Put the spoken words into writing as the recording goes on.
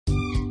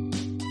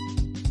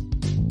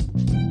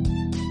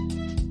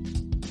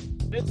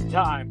It's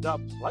time to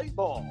play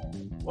ball.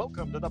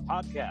 Welcome to the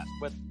podcast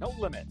with no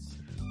limits.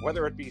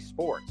 Whether it be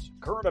sports,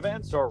 current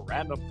events, or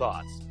random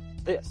thoughts,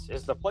 this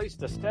is the place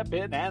to step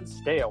in and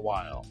stay a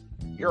while.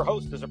 Your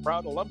host is a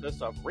proud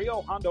alumnus of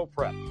Rio Hondo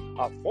Prep,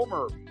 a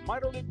former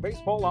minor league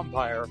baseball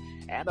umpire,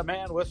 and a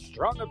man with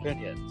strong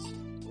opinions.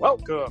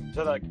 Welcome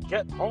to the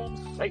Get Home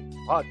Safe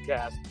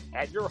podcast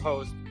and your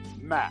host,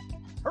 Matt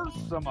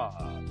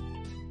Hersema.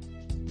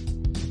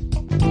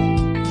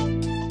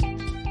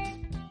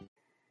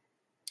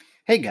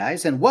 Hey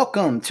guys, and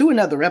welcome to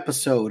another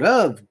episode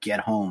of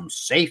Get Home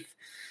Safe.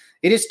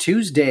 It is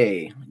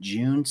Tuesday,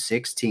 June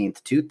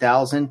 16th,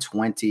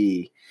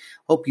 2020.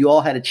 Hope you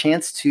all had a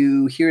chance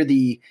to hear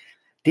the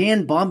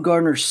Dan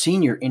Baumgartner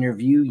Sr.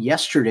 interview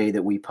yesterday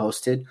that we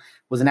posted. It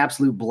was an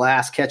absolute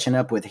blast catching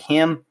up with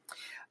him.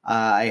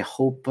 I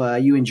hope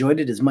you enjoyed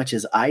it as much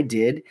as I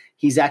did.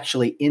 He's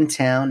actually in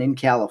town in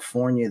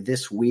California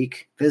this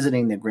week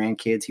visiting the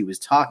grandkids he was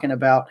talking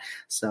about.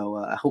 So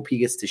I hope he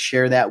gets to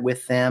share that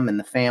with them and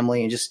the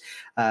family. And just,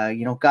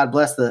 God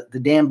bless the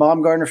Dan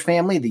Baumgartner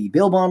family, the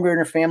Bill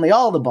Baumgartner family,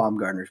 all the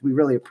Baumgartners. We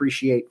really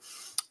appreciate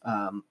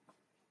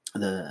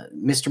the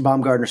Mr.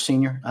 Baumgartner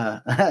Sr.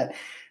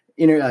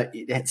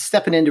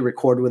 Stepping in to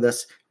record with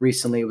us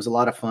recently. It was a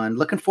lot of fun.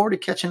 Looking forward to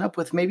catching up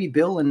with maybe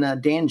Bill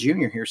and Dan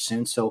Jr. here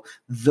soon. So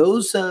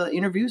those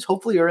interviews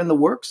hopefully are in the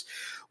works.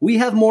 We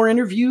have more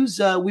interviews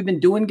we've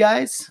been doing,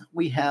 guys.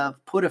 We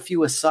have put a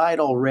few aside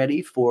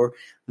already for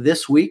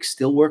this week.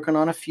 Still working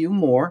on a few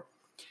more.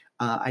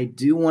 I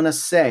do want to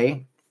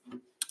say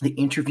the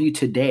interview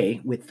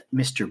today with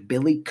Mr.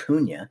 Billy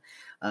Cunha,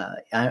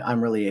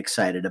 I'm really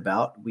excited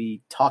about.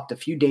 We talked a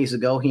few days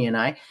ago, he and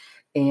I,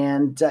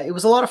 and it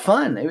was a lot of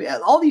fun.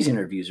 All these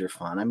interviews are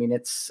fun. I mean,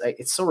 it's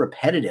so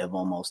repetitive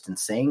almost in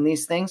saying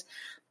these things,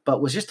 but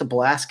it was just a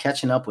blast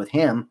catching up with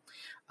him.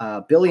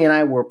 Billy and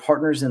I were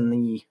partners in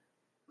the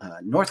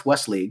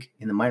Northwest League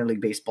in the minor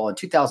league baseball in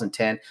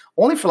 2010,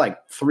 only for like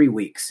 3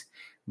 weeks,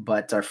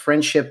 but our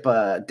friendship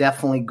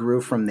definitely grew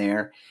from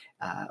there.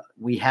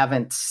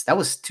 That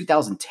was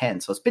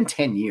 2010, so it's been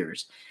 10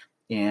 years,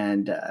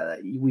 and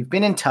we've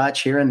been in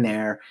touch here and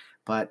there.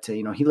 But,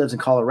 he lives in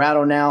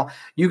Colorado now.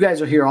 You guys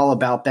will hear all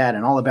about that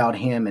and all about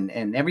him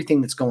and everything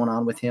that's going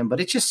on with him.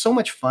 But it's just so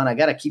much fun. I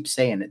got to keep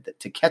saying it,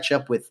 to catch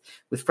up with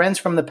friends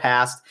from the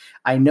past.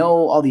 I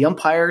know all the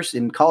umpires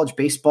in college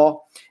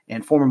baseball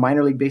and former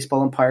minor league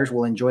baseball umpires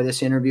will enjoy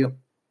this interview.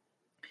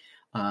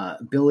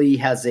 Billy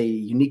has a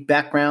unique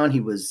background.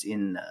 He was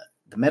in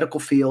the medical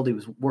field. He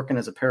was working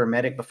as a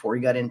paramedic before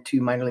he got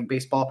into minor league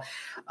baseball.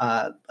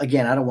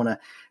 Again, I don't want to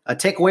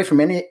take away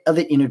from any of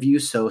the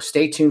interviews, so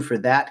stay tuned for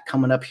that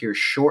coming up here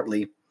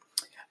shortly.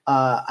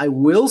 I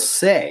will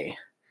say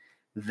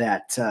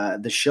that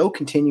the show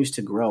continues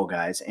to grow,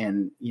 guys,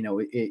 and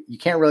you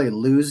can't really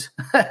lose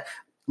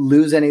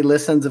any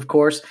listens. Of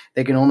course,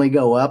 they can only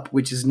go up,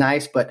 which is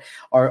nice. But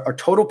our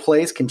total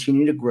plays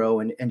continue to grow,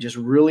 and just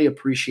really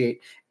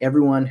appreciate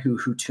everyone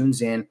who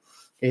tunes in.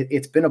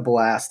 It's been a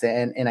blast,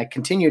 and I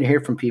continue to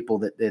hear from people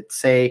that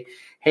say,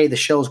 "Hey, the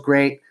show's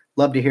great.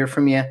 Love to hear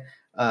from you.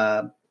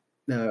 I'd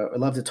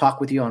love to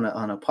talk with you on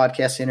a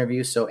podcast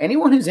interview." So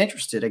anyone who's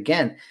interested,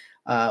 again,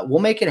 we'll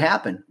make it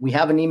happen. We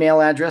have an email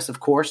address,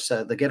 of course,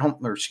 the Get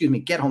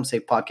Home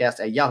Safe podcast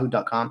at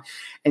yahoo.com.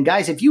 And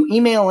guys, if you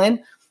email in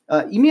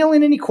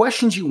any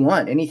questions you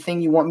want, anything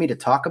you want me to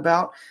talk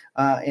about,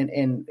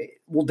 and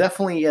we'll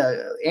definitely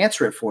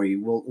answer it for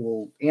you.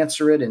 We'll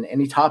answer it, and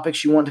any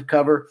topics you want to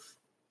cover.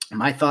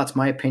 My thoughts,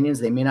 my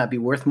opinions, they may not be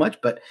worth much,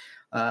 but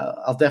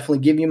I'll definitely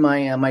give you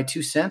my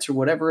 2 cents or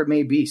whatever it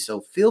may be. So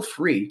feel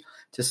free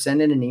to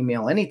send in an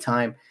email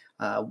anytime.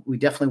 We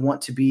definitely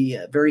want to be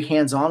very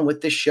hands-on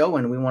with this show,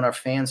 and we want our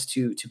fans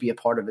to be a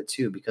part of it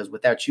too, because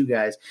without you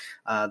guys,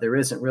 there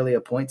isn't really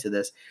a point to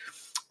this.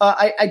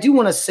 I do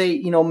want to say,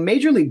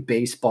 Major League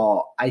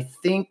Baseball, I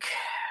think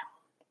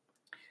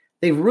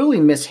they've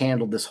really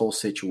mishandled this whole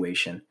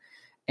situation.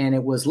 And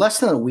it was less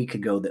than a week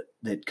ago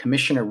that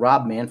Commissioner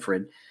Rob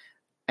Manfred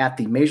at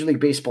the Major League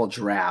Baseball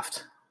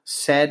draft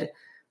said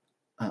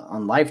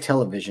on live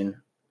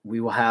television, we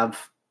will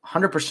have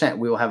 100%,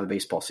 we will have a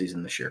baseball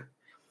season this year.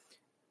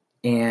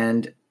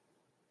 And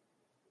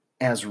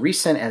as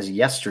recent as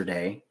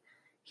yesterday,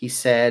 he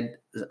said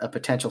a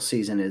potential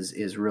season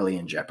is really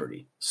in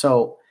jeopardy.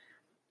 So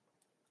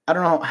I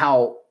don't know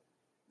how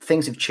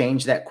things have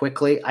changed that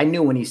quickly. I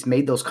knew when he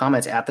made those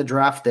comments at the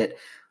draft that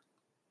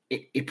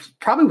it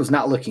probably was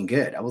not looking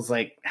good. I was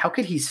like, how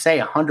could he say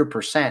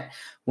 100%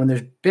 when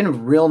there's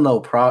been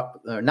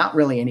not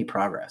really any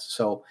progress?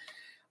 So,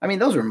 I mean,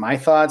 those are my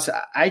thoughts.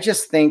 I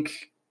just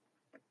think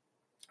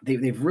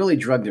they've really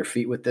drugged their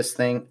feet with this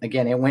thing.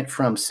 Again, it went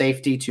from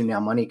safety to now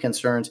money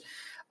concerns.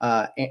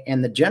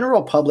 And the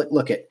general public,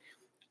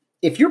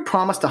 if you're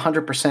promised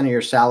 100% of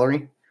your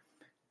salary,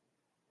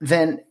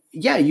 then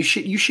yeah, you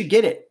should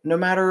get it no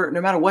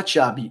matter what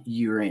job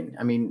you're in.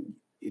 I mean,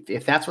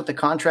 if that's what the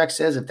contract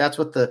says, if that's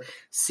what the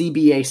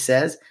CBA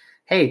says,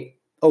 hey,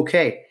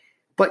 okay.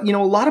 But, a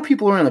lot of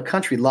people around the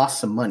country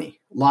lost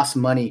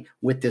money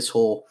with this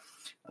whole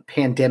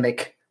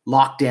pandemic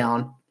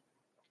lockdown.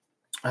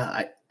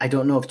 I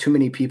don't know if too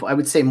many people. I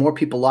would say more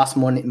people lost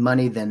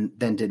money than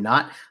did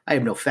not. I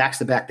have no facts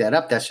to back that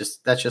up. That's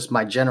just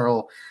my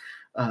general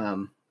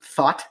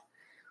thought.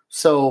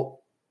 So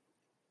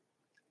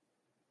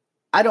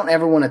I don't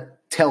ever want to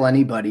tell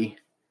anybody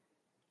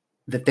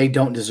that they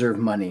don't deserve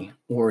money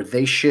or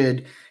they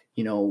should,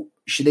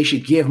 they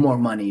should give more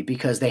money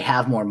because they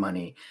have more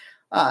money.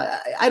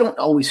 I don't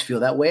always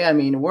feel that way. I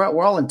mean,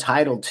 we're all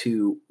entitled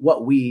to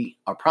what we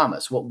are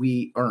promised, what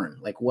we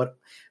earn,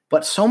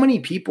 but so many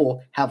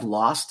people have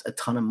lost a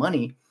ton of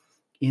money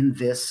in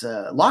this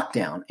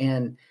lockdown.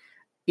 And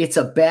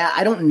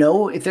I don't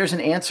know if there's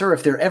an answer,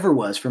 if there ever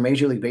was, for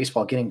Major League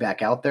Baseball getting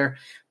back out there,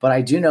 but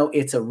I do know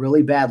it's a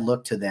really bad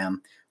look to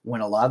them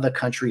when a lot of the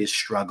country is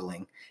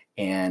struggling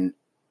and,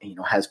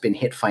 has been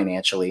hit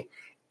financially.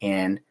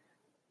 And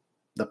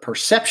the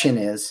perception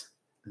is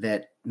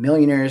that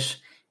millionaires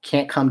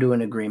can't come to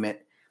an agreement.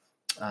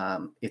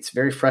 It's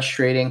very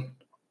frustrating.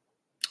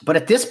 But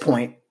at this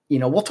point,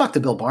 we'll talk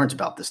to Bill Barnes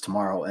about this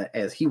tomorrow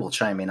as he will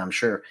chime in, I'm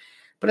sure.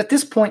 But at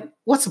this point,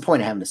 what's the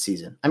point of having a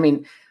season? I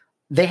mean,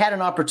 they had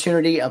an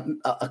opportunity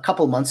a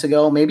couple of months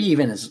ago, maybe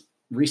even as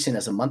recent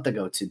as a month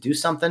ago, to do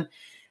something.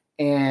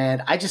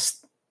 And I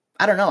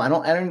don't know.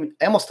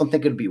 I almost don't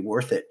think it'd be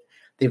worth it.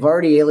 They've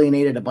already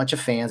alienated a bunch of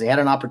fans. They had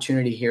an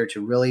opportunity here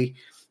to really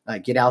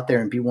get out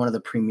there and be one of the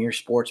premier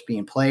sports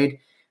being played.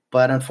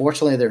 But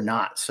unfortunately, they're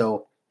not.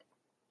 So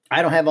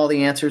I don't have all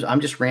the answers.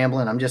 I'm just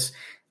rambling. I'm just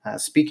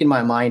speaking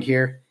my mind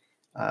here.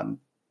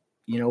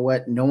 You know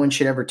what? No one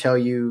should ever tell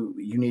you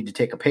need to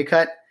take a pay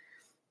cut,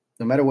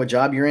 no matter what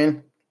job you're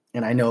in.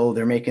 And I know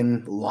they're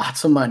making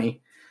lots of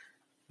money.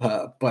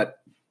 But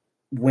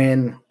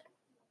when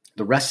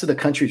the rest of the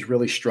country is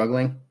really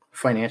struggling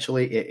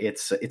financially,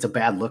 it's a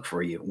bad look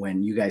for you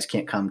when you guys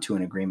can't come to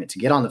an agreement to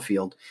get on the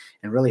field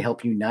and really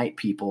help unite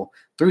people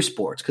through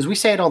sports. Because we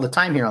say it all the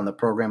time here on the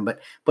program, but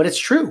it's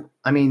true.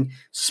 I mean,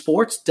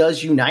 sports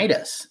does unite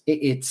us.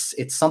 It's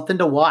something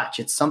to watch.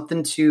 It's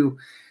something to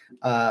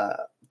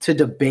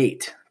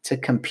debate, to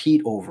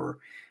compete over,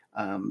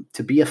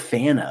 to be a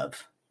fan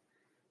of,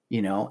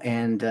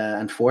 and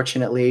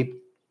unfortunately,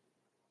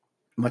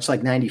 much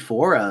like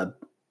 94,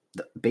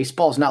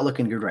 baseball is not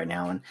looking good right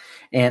now.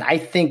 And I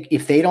think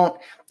if they're going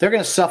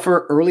to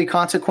suffer early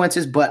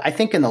consequences, but I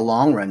think in the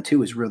long run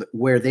too is really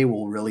where they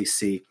will really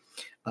see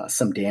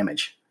some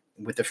damage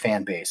with their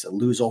fan base,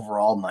 lose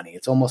overall money.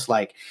 It's almost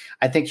like,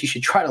 I think you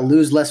should try to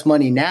lose less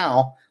money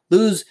now,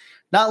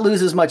 not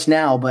lose as much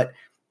now, but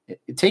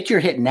take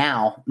your hit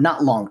now,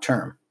 not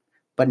long-term,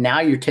 but now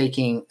you're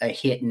taking a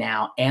hit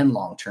now and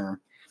long-term.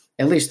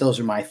 At least those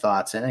are my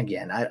thoughts. And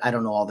again, I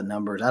don't know all the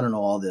numbers. I don't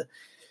know all the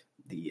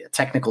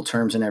technical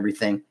terms and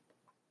everything,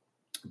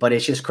 but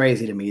it's just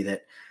crazy to me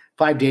that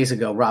 5 days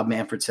ago, Rob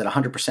Manfred said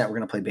 100% we're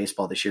going to play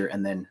baseball this year.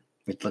 And then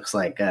it looks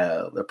like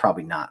they're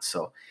probably not.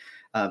 So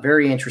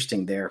very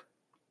interesting there.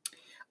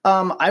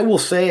 I will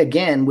say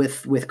again,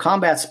 with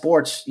combat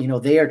sports,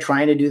 they are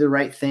trying to do the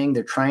right thing.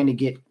 They're trying to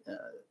get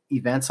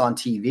events on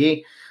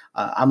TV.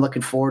 I'm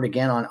looking forward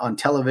again on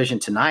television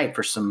tonight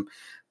for some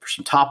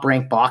top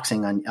ranked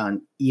boxing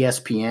on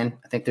ESPN.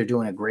 I think they're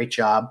doing a great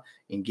job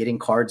in getting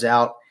cards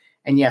out.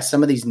 And yes,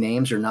 some of these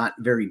names are not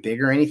very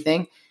big or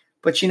anything,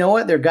 but you know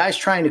what? They're guys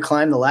trying to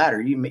climb the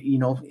ladder.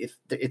 If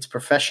it's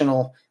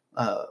professional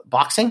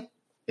boxing,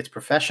 it's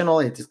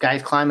professional. It's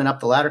guys climbing up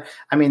the ladder.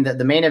 I mean,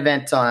 the main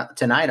event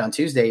tonight on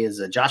Tuesday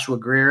is Joshua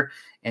Greer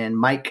and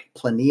Mike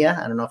Plania.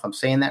 I don't know if I'm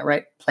saying that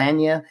right.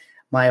 Plania.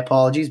 My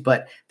apologies,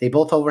 but they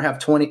both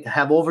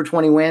have over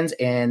 20 wins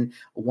and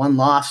one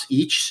loss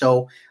each.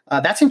 So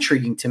that's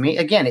intriguing to me.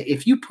 Again,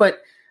 if you put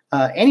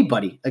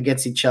anybody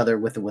against each other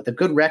with a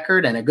good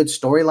record and a good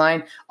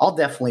storyline, I'll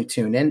definitely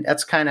tune in.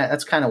 That's kind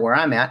of where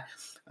I'm at.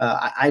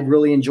 I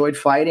really enjoyed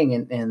fighting,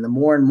 and the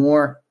more and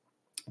more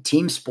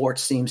team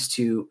sports seems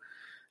to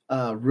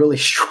really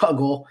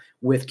struggle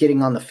with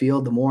getting on the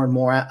field, the more and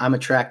more I'm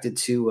attracted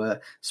to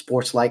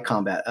sports like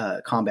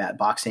combat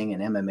boxing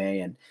and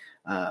MMA.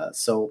 And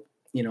so,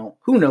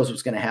 who knows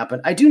what's going to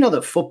happen. I do know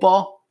that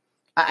football,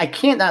 I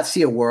can't not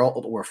see a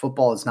world where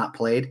football is not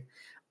played.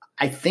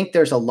 I think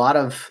there's a lot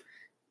of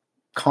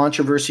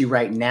controversy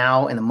right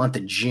now in the month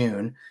of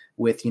June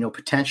with,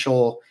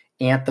 potential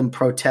anthem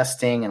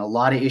protesting and a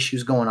lot of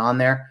issues going on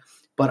there.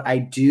 But I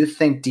do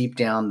think deep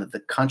down that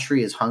the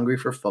country is hungry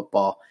for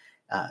football.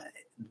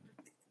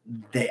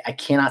 I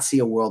cannot see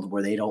a world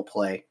where they don't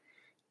play.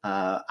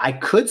 I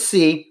could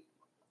see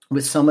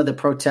with some of the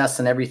protests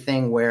and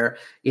everything where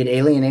it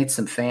alienates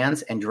some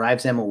fans and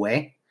drives them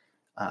away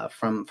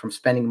from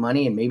spending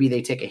money, and maybe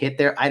they take a hit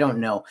there. I don't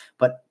know,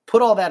 but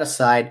put all that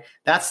aside.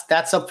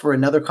 That's up for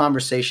another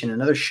conversation,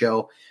 another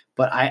show.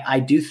 But I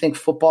do think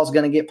football is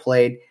going to get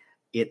played.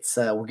 It's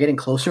we're getting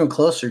closer and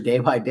closer day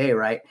by day,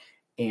 right?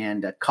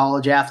 And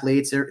college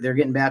athletes, they're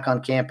getting back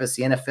on campus.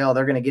 The NFL,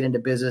 they're going to get into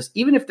business,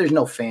 even if there's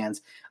no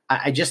fans.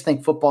 I just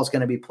think football is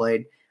going to be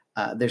played.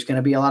 There's going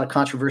to be a lot of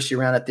controversy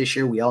around it this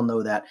year. We all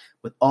know that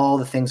with all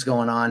the things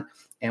going on.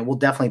 And we'll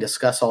definitely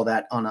discuss all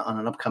that on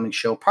an upcoming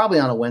show, probably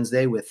on a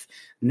Wednesday with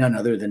none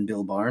other than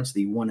Bill Barnes,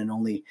 the one and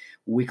only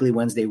weekly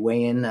Wednesday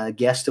weigh-in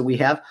guest that we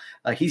have.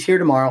 He's here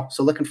tomorrow,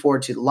 so looking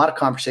forward to a lot of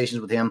conversations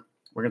with him.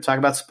 We're going to talk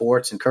about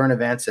sports and current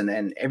events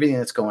and everything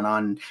that's going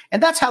on.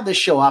 And that's how this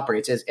show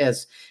operates.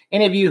 As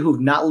any of you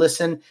who've not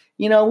listened,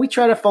 we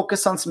try to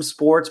focus on some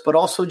sports, but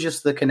also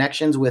just the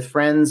connections with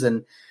friends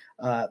and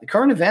the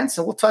current events,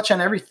 and we'll touch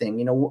on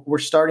everything. We're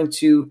starting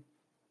to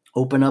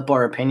open up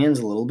our opinions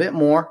a little bit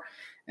more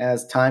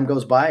as time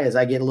goes by, as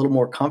I get a little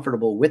more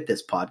comfortable with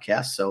this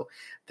podcast. So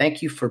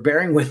thank you for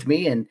bearing with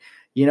me. And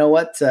you know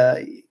what?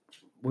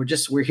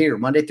 We're here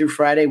Monday through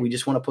Friday. We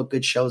just want to put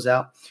good shows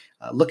out.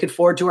 Looking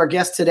forward to our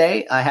guest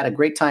today. I had a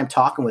great time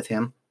talking with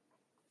him.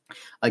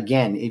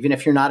 Again, even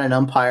if you're not an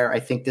umpire, I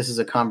think this is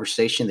a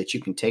conversation that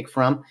you can take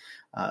from.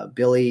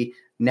 Billy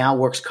now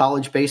works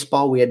college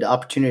baseball. We had the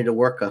opportunity to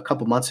work a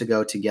couple months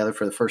ago together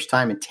for the first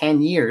time in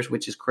 10 years,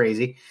 which is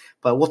crazy.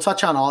 But we'll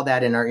touch on all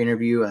that in our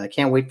interview. I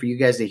can't wait for you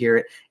guys to hear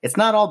it. It's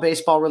not all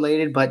baseball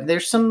related, but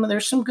there's some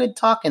good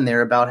talk in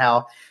there about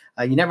how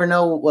you never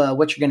know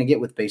what you're going to get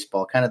with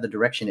baseball, kind of the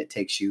direction it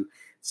takes you.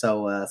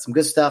 So some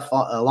good stuff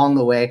along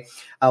the way.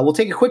 We'll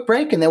take a quick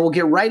break, and then we'll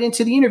get right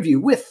into the interview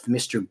with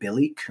Mr.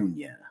 Billy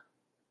Cunha.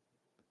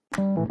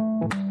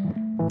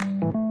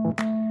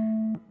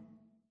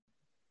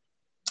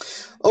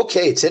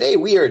 Okay, today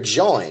we are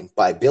joined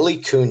by Billy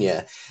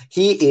Cunha.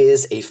 He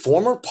is a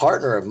former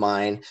partner of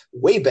mine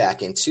way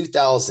back in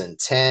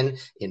 2010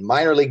 in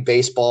minor league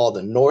baseball,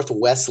 the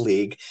Northwest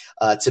League,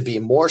 to be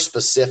more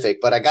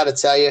specific. But I got to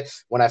tell you,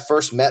 when I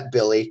first met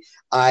Billy,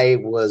 I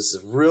was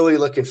really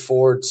looking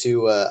forward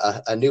to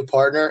a new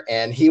partner,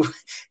 and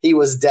he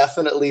was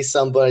definitely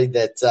somebody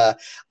that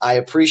I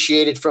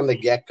appreciated from the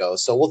get-go.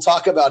 So we'll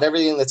talk about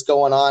everything that's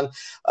going on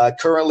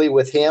currently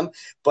with him.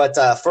 But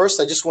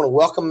first, I just want to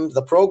welcome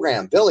the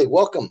program. Billy,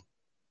 welcome.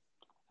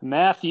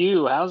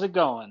 Matthew, how's it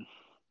going?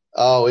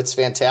 Oh, it's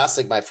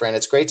fantastic, my friend.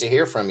 It's great to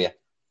hear from you.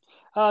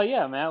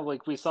 Yeah, man.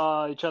 Like we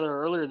saw each other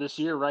earlier this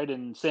year, right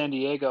in San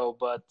Diego,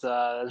 but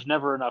there's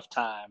never enough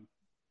time.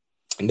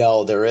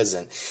 No, there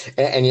isn't.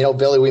 And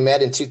Billy, we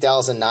met in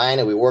 2009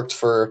 and we worked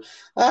for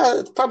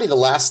probably the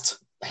last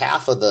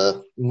half of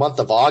the month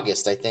of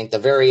August, I think, the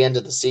very end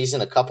of the season,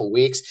 a couple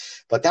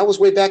weeks. But that was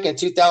way back in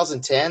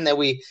 2010 that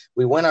we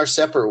went our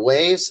separate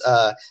ways.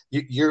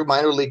 Your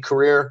minor league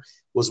career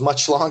was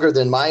much longer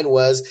than mine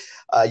was.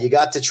 You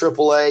got to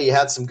AAA. You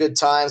had some good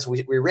times.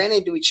 We ran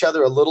into each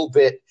other a little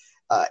bit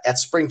at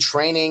spring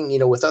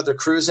training, with other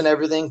crews and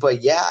everything.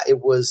 But, yeah,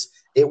 it was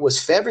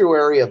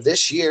February of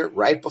this year,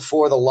 right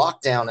before the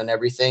lockdown and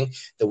everything,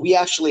 that we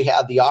actually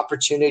had the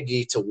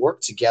opportunity to work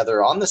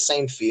together on the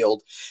same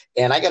field.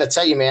 And I got to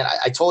tell you, man,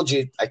 I told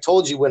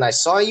you when I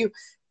saw you,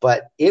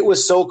 but it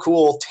was so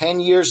cool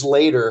 10 years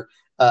later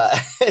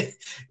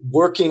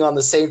working on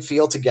the same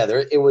field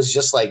together. It was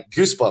just like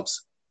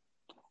goosebumps.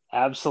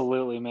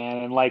 Absolutely, man.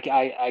 And like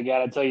I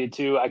got to tell you,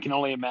 too, I can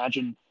only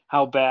imagine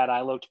how bad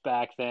I looked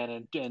back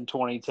then in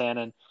 2010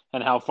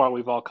 and how far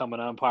we've all come in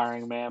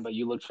umpiring, man. But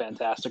you looked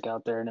fantastic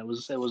out there, and it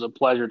was a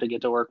pleasure to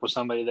get to work with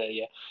somebody that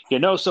you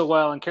know so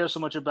well and care so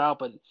much about.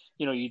 But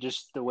you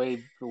just the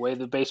way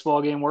the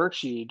baseball game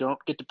works, you don't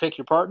get to pick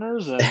your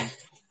partners,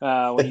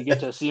 and when you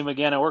get to see them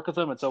again and work with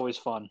them, it's always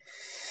fun.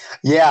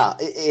 Yeah,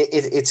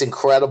 it's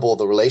incredible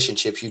the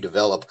relationships you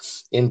develop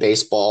in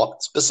baseball,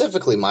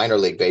 specifically minor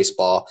league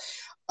baseball.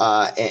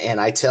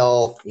 And I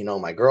tell,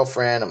 my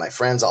girlfriend and my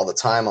friends all the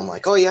time, I'm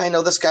like, oh, yeah, I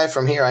know this guy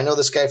from here. I know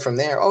this guy from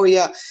there. Oh,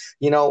 yeah.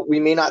 We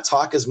may not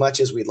talk as much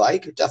as we'd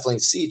like, definitely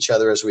see each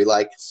other as we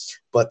like,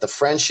 but the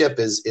friendship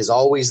is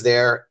always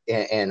there.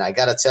 And I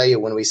got to tell you,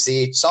 when we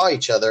saw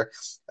each other,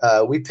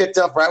 we picked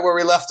up right where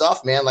we left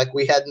off, man, like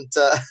we hadn't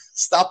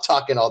stopped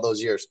talking all those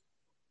years.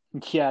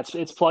 Yeah,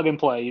 it's plug and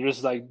play. You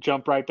just like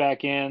jump right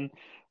back in,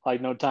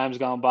 like no time's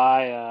gone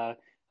by.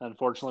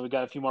 Unfortunately, we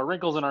got a few more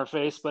wrinkles in our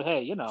face, but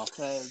hey,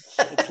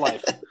 it's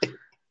life.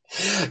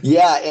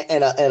 Yeah,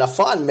 and a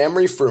fond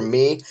memory for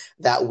me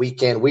that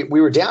weekend, we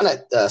were down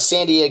at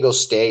San Diego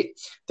State.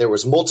 There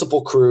was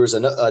multiple crews,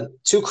 and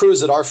 2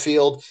 crews at our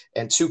field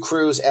and 2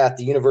 crews at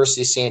the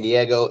University of San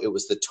Diego. It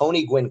was the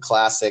Tony Gwynn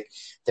Classic.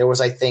 There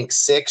was, I think,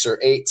 6 or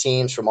 8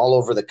 teams from all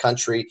over the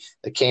country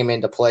that came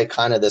in to play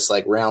kind of this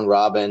like round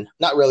robin,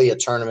 not really a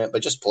tournament,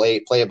 but just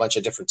play a bunch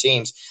of different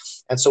teams.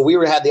 And so we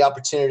had the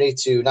opportunity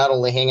to not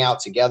only hang out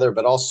together,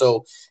 but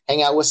also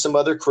hang out with some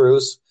other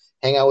crews,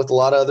 hang out with a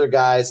lot of other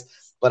guys.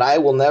 But I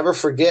will never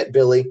forget,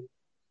 Billy,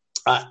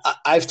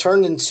 I've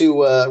turned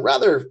into a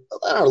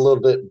little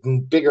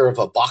bit bigger of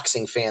a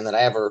boxing fan than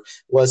I ever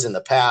was in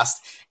the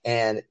past.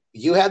 And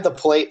you had the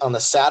plate on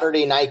the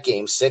Saturday night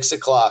game,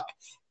 6:00.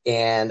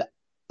 And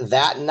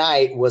that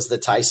night was the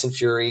Tyson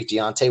Fury,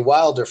 Deontay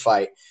Wilder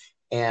fight.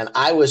 And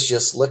I was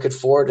just looking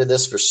forward to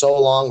this for so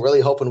long, really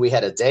hoping we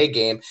had a day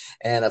game.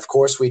 And, of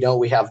course, we don't.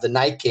 We have the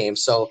night game.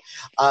 So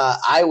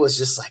I was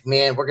just like,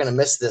 man, we're going to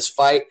miss this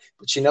fight.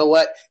 But you know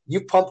what? You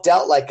pumped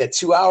out like a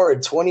 2-hour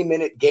and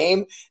 20-minute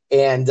game,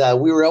 and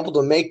we were able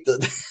to make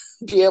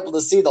be able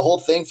to see the whole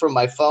thing from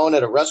my phone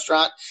at a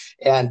restaurant.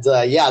 And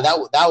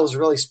that was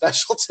really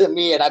special to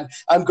me, and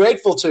I'm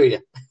grateful to you.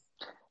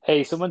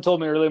 Hey, someone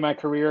told me early in my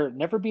career,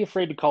 never be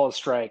afraid to call a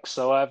strike.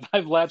 So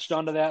I've latched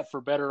onto that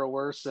for better or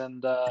worse.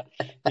 And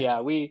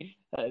yeah, we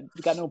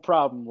got no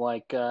problem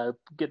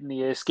getting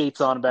the skates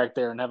on back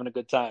there and having a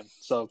good time.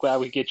 So glad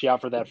we get you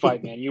out for that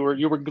fight, man. You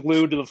were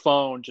glued to the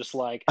phone, just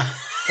like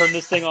turn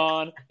this thing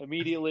on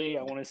immediately.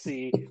 I want to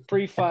see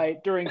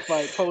pre-fight, during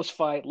fight,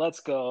 post-fight.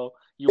 Let's go.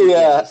 You were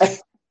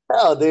jealous.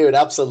 Oh, dude,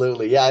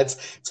 absolutely. Yeah,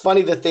 it's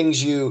funny the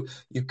things you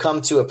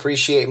come to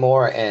appreciate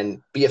more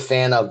and be a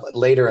fan of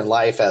later in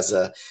life as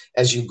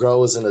you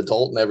grow as an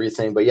adult and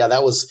everything. But yeah,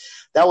 that was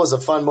a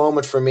fun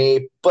moment for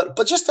me.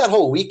 But just that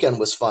whole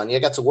weekend was fun. I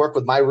got to work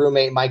with my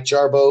roommate Mike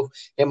Jarbo.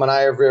 Him and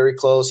I are very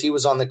close. He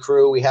was on the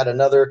crew. We had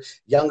another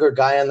younger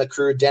guy on the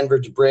crew, Denver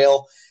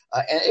DeBrail.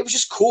 And it was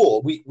just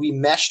cool. We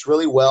meshed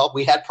really well.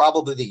 We had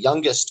probably the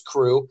youngest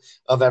crew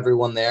of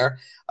everyone there.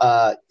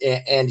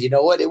 And you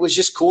know what? It was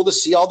just cool to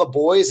see all the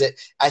boys.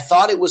 I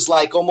thought it was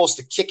like almost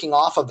the kicking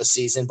off of a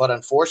season, but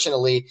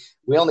unfortunately,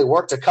 we only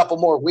worked a couple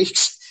more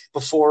weeks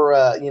before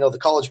the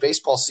college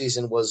baseball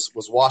season was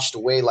washed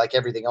away like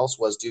everything else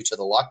was due to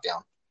the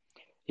lockdown.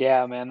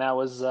 Yeah, man, that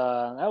was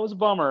a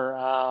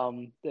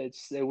bummer.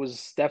 It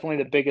was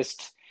definitely the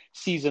biggest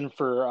season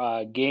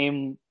for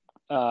game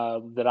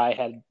that I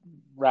had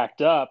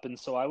racked up, and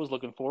so I was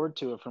looking forward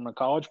to it from a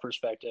college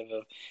perspective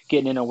of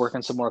getting in and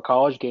working some more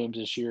college games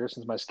this year,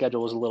 since my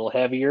schedule was a little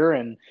heavier,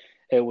 and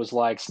it was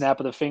snap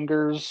of the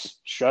fingers,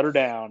 shut her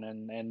down,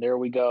 and there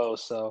we go.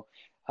 So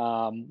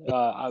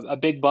a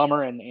big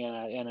bummer, and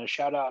a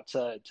shout out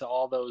to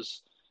all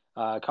those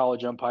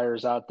college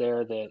umpires out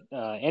there,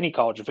 that any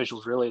college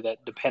officials really,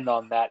 that depend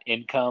on that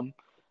income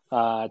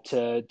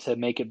to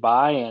make it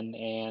by,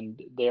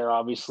 and they're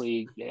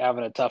obviously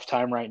having a tough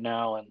time right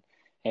now,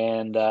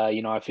 and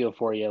I feel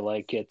for you.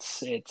 Like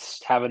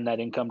it's having that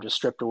income just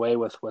stripped away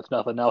with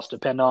nothing else to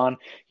depend on.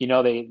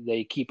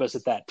 They keep us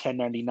at that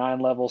 1099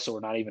 level, so we're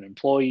not even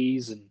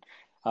employees, and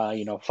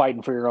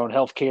fighting for your own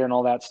health care and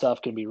all that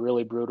stuff can be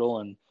really brutal.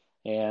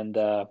 And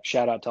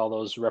shout out to all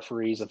those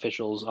referees,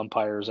 officials,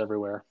 umpires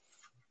everywhere.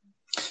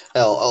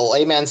 Oh,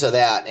 amen to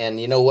that.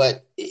 And you know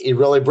what? It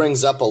really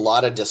brings up a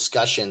lot of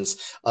discussions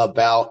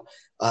about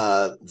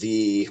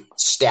the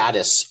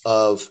status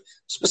of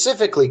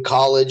specifically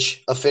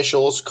college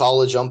officials,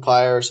 college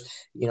umpires.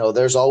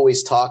 There's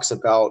always talks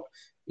about,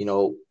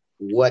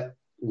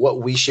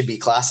 what we should be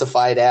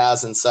classified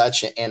as and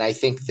such. And I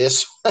think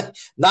this,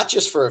 not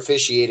just for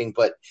officiating,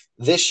 but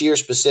this year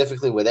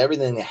specifically with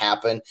everything that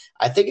happened,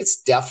 I think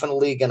it's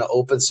definitely going to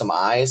open some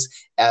eyes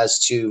as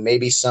to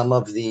maybe some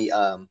of the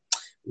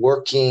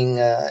working,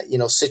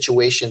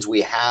 situations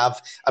we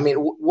have. I mean,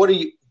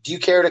 do you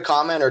care to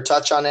comment or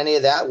touch on any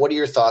of that? What are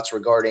your thoughts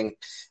regarding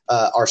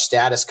our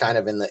status kind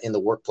of in the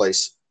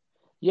workplace?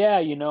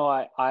 Yeah,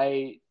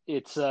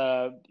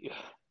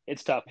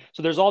 it's tough.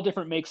 So there's all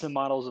different makes and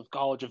models of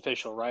college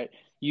official, right?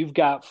 You've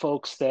got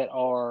folks that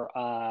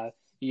are,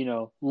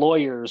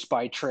 lawyers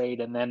by trade,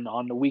 and then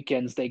on the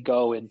weekends they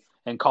go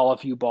and call a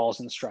few balls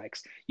and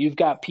strikes. You've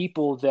got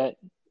people that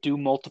do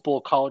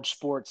multiple college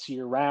sports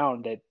year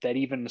round, that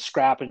even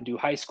scrap and do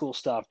high school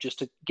stuff just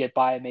to get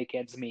by and make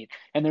ends meet.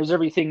 And there's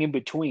everything in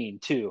between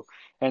too.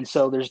 And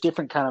so there's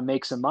different kind of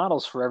makes and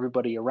models for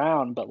everybody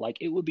around, but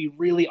it would be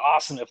really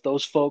awesome if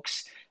those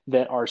folks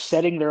that are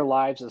setting their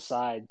lives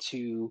aside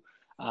to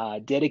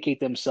dedicate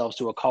themselves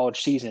to a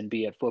college season,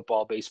 be it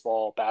football,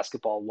 baseball,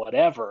 basketball,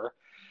 whatever,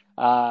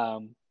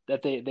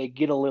 that they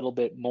get a little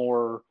bit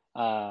more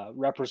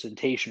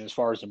representation as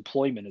far as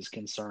employment is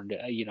concerned.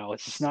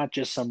 It's not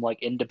just some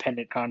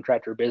independent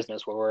contractor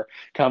business where we're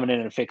coming in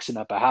and fixing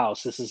up a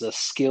house. This is a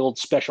skilled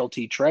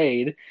specialty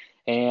trade,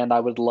 and I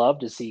would love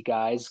to see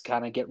guys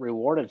kind of get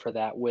rewarded for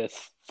that with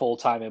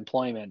full-time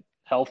employment,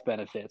 health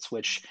benefits,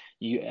 which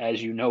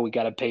as we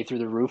got to pay through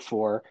the roof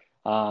for,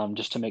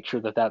 just to make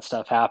sure that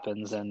stuff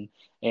happens, and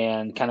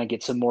kind of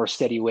get some more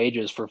steady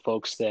wages for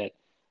folks that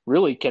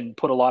really can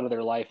put a lot of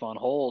their life on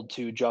hold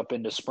to jump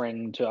into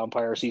spring to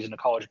umpire season of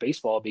college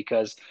baseball,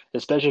 because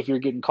especially if you're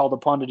getting called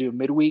upon to do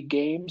midweek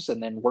games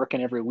and then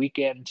working every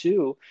weekend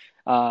too,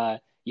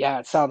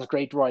 it sounds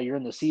great while you're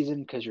in the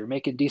season because you're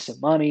making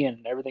decent money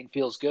and everything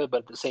feels good. But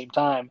at the same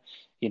time,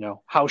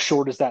 how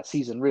short is that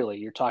season really?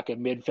 You're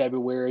talking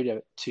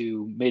mid-February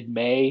to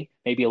mid-May,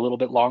 maybe a little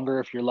bit longer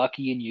if you're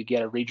lucky and you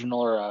get a regional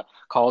or a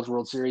College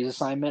World Series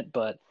assignment.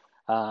 But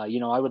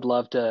I would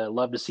love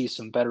to see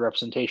some better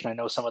representation. I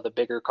know some of the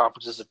bigger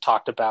conferences have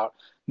talked about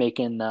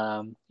making,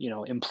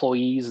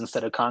 employees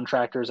instead of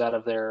contractors out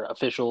of their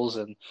officials.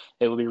 And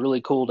it would be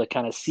really cool to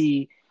kind of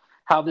see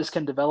how this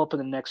can develop in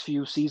the next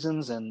few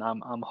seasons. And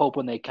I'm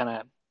hoping they kind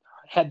of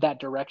head that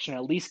direction,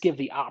 at least give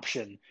the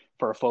option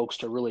for folks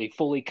to really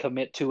fully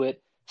commit to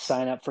it,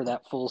 sign up for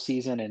that full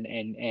season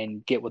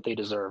and get what they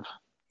deserve.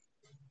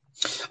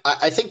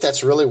 I think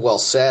that's really well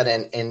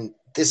said. And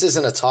this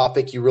isn't a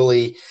topic you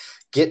really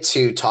get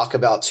to talk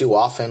about too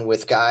often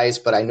with guys,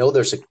 but I know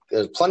there's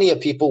plenty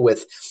of people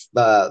with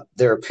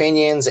their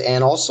opinions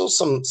and also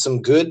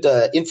some good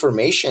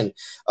information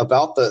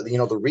about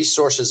the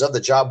resources of the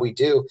job we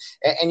do.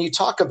 And you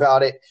talk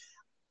about it.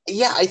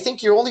 Yeah, I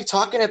think you're only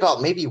talking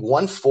about maybe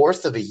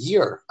 1/4 of a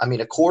year. I mean,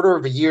 a quarter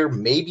of a year,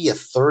 maybe a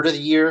third of the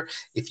year.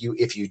 If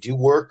you do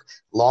work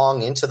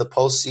long into the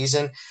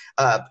postseason,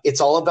 it's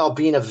all about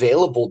being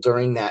available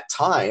during that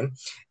time.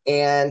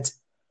 And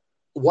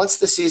once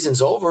the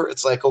season's over,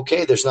 it's like,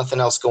 okay, there's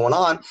nothing else going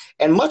on.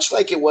 And much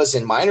like it was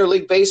in minor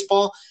league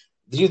baseball,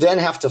 you then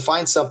have to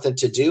find something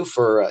to do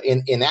for,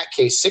 in that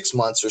case, 6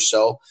 months or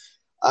so.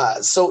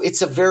 So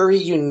it's a very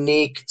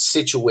unique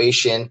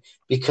situation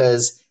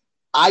because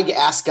I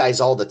ask guys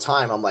all the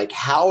time, I'm like,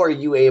 how are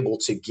you able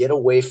to get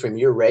away from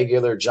your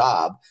regular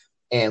job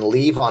and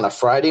leave on a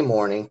Friday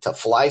morning to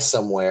fly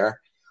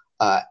somewhere,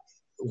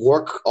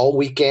 work all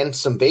weekend,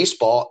 some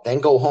baseball, then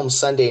go home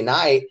Sunday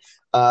night,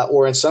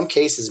 or in some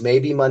cases,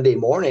 maybe Monday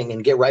morning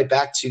and get right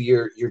back to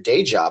your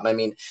day job? I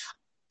mean,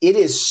 it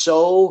is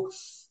so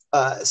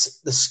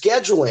the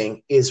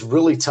scheduling is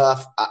really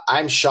tough.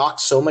 I'm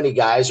shocked so many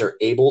guys are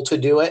able to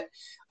do it.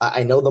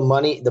 I know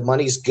the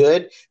money's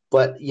good,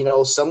 but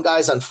some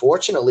guys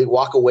unfortunately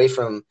walk away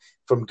from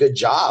good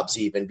jobs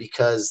even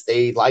because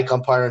they like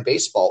umpiring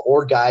baseball,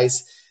 or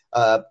guys,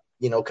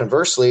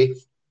 conversely,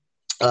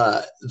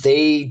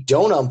 they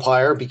don't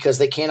umpire because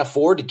they can't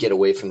afford to get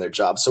away from their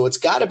job. So it's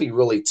got to be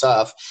really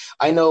tough.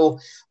 I know.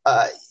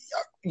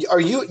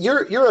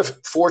 You're a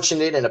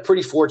fortunate and a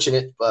pretty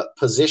fortunate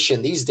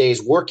position these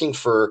days working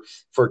for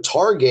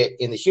Target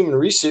in the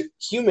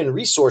human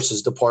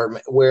resources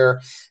department,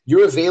 where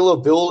your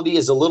availability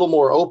is a little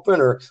more open?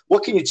 Or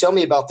what can you tell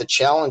me about the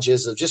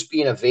challenges of just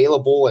being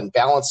available and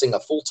balancing a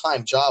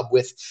full-time job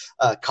with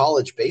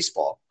college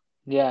baseball?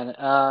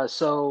 Yeah.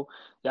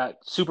 Yeah,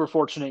 super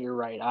fortunate. You're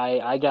right.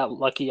 I got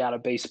lucky out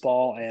of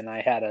baseball, and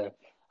I had a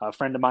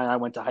friend of mine I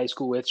went to high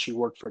school with. She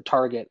worked for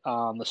Target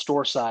on the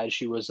store side.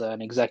 She was an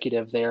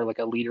executive there, like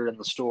a leader in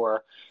the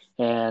store.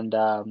 And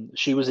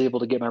she was able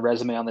to get my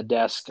resume on the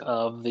desk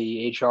of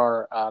the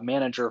HR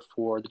manager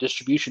for the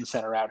distribution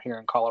center out here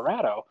in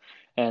Colorado.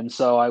 And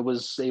so I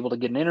was able to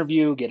get an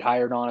interview, get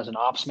hired on as an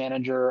ops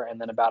manager.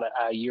 And then about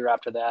a year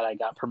after that, I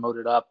got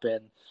promoted up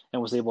and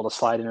was able to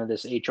slide into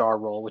this HR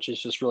role, which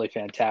is just really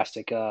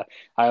fantastic. I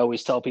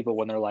always tell people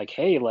when they're like,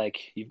 hey, like,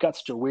 you've got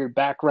such a weird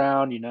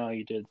background,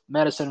 you did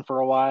medicine for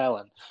a while,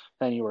 and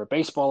then you were a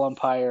baseball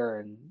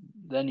umpire, and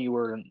then you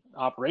were an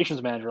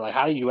operations manager. Like,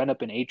 how did you end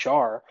up in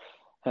HR?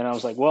 And I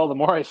was like, well, the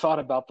more I thought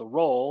about the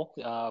role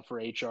for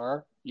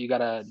HR, you got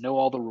to know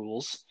all the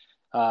rules.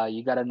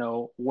 You got to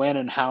know when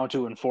and how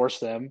to enforce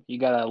them. You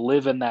got to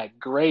live in that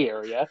gray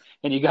area,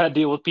 and you got to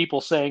deal with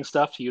people saying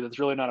stuff to you that's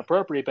really not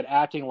appropriate, but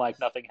acting like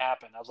nothing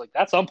happened. I was like,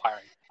 that's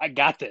umpiring. I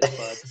got this,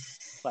 bud.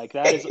 Like,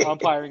 that is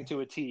umpiring to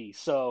a T.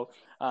 So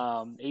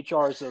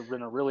HR has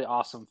been a really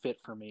awesome fit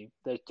for me.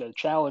 The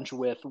challenge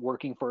with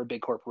working for a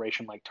big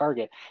corporation like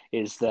Target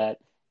is that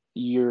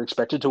you're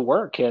expected to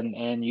work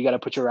and you got to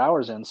put your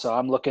hours in. So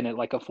I'm looking at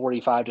like a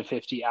 45 to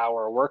 50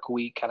 hour work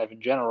week kind of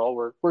in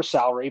general. We're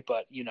salary,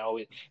 but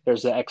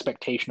there's the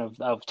expectation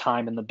of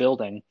time in the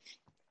building.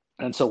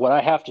 And so what I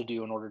have to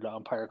do in order to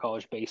umpire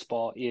college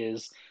baseball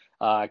is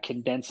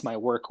condense my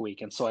work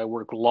week. And so I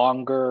work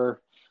longer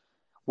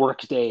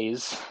work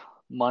days,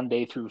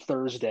 Monday through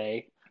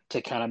Thursday,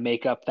 to kind of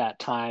make up that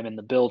time in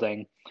the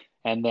building,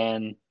 and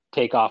then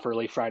take off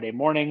early Friday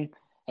morning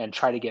and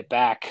try to get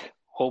back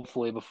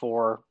hopefully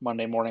before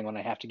Monday morning when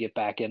I have to get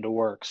back into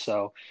work.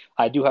 So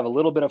I do have a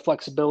little bit of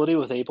flexibility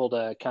with able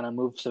to kind of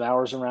move some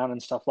hours around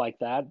and stuff like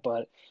that.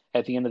 But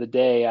at the end of the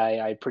day,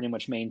 I pretty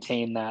much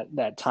maintain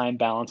that time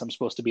balance. I'm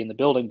supposed to be in the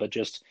building, but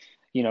just,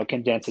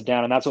 condense it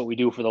down. And that's what we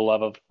do for the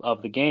love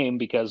of the game,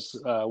 because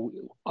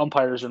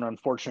umpires are an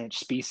unfortunate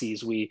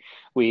species. We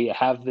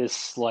have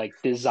this like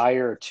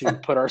desire to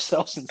put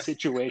ourselves in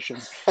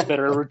situations that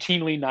are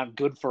routinely not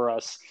good for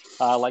us.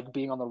 Like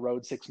being on the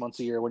road 6 months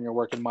a year when you're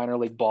working minor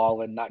league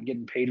ball and not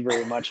getting paid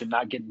very much and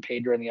not getting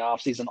paid during the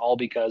off season, all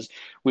because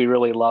we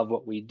really love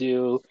what we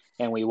do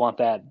and we want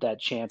that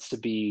chance to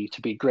be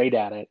great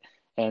at it.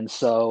 And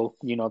so,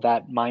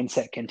 that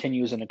mindset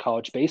continues into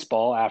college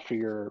baseball after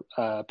your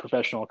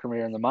professional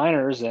career in the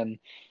minors. And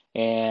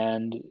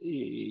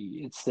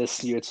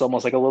it's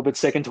almost like a little bit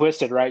sick and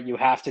twisted, right? You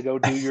have to go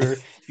do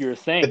your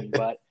thing.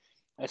 But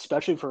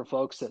especially for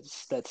folks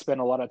that spend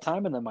a lot of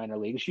time in the minor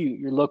leagues,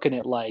 you're looking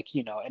at like,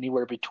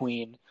 anywhere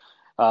between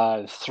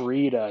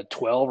 3 to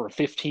 12 or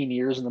 15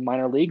 years in the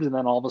minor leagues. And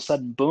then all of a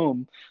sudden,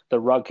 boom, the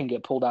rug can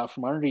get pulled out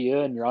from under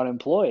you and you're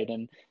unemployed.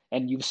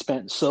 And you've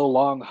spent so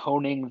long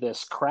honing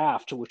this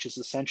craft, which is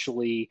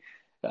essentially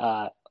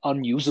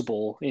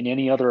unusable in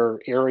any other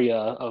area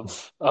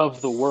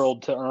of the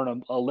world to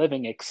earn a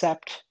living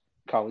except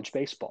college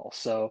baseball.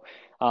 So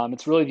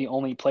it's really the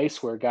only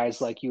place where guys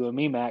like you and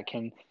me, Matt,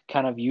 can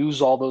kind of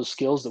use all those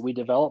skills that we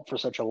developed for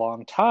such a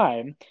long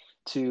time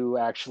to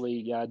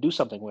actually do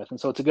something with.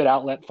 And so it's a good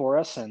outlet for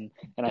us. And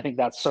I think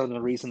that's sort of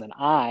the reason that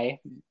I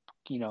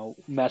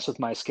mess with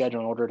my schedule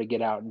in order to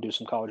get out and do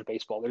some college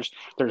baseball.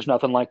 There's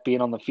nothing like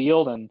being on the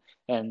field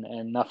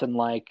and nothing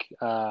like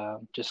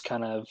just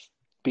kind of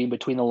being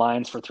between the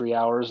lines for 3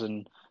 hours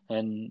and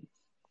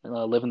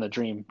living the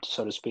dream,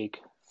 so to speak.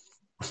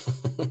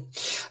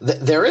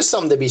 There is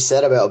something to be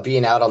said about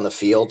being out on the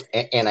field,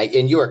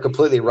 and you are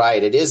completely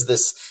right.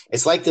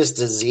 It's like this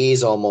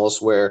disease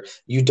almost where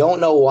you don't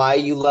know why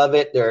you love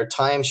it. There are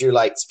times you're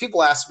like,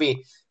 people ask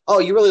me, "Oh,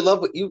 you really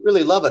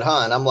love it,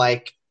 huh?" And I'm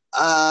like,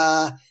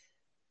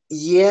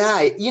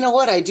 yeah, you know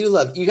what? I do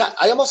love you.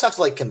 I almost have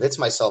to like convince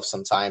myself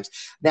sometimes.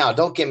 Now,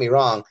 don't get me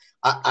wrong.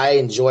 I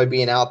enjoy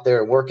being out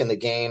there and working the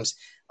games.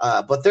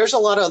 But there's a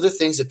lot of other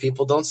things that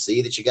people don't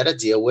see that you got to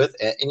deal with.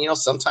 And,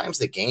 sometimes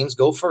the games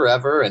go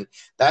forever and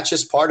that's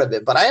just part of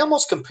it. But I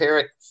almost compare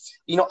it,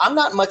 I'm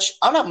not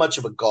much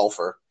of a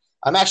golfer.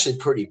 I'm actually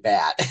pretty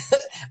bad.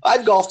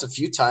 I've golfed a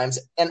few times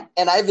and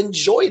I've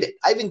enjoyed it.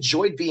 I've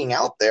enjoyed being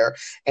out there.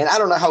 And I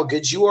don't know how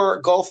good you are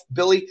at golf,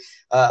 Billy.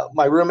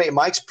 My roommate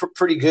Mike's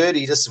pretty good.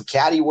 He does some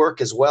caddy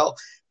work as well.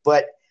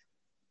 But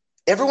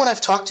everyone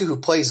I've talked to who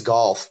plays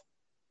golf,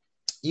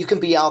 you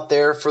can be out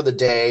there for the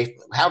day,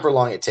 however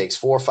long it takes,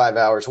 4 or 5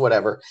 hours,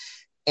 whatever,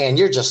 and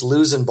you're just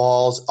losing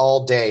balls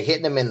all day,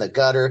 hitting them in the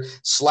gutter,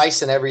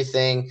 slicing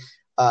everything,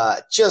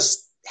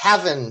 just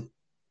having,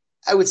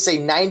 I would say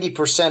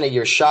 90% of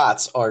your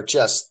shots are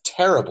just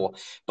terrible.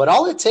 But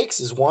all it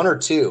takes is one or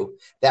two,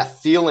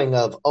 that feeling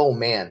of, oh,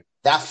 man,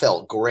 that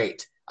felt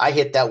great. I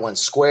hit that one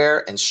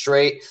square and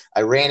straight.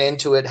 I ran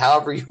into it,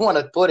 however you want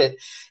to put it.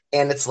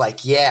 And it's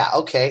like, yeah,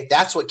 okay,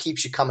 that's what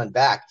keeps you coming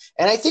back.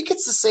 And I think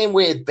it's the same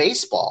way with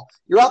baseball.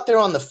 You're out there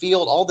on the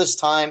field all this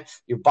time.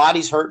 Your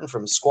body's hurting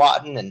from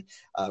squatting and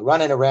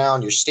running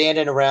around. You're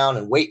standing around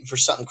and waiting for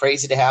something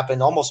crazy to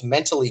happen, almost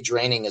mentally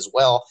draining as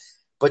well.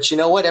 But you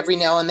know what? Every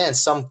now and then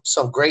some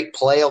great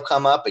play will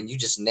come up and you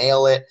just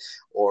nail it,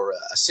 or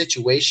a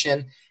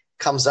situation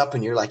comes up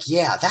and you're like,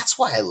 yeah, that's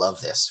why I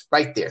love this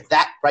right there,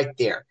 that right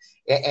there.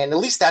 And at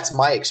least that's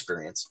my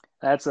experience.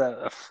 That's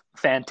a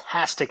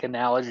fantastic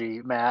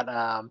analogy, Matt.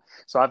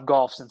 So I've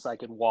golfed since I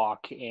could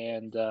walk,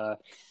 and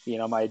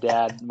my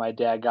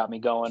dad got me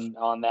going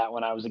on that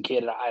when I was a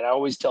kid. And I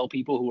always tell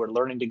people who are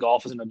learning to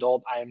golf as an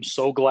adult, I am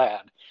so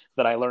glad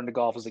that I learned to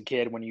golf as a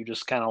kid, when you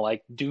just kind of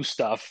like do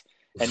stuff.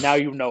 And now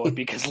you know it,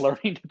 because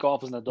learning to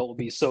golf as an adult would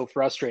be so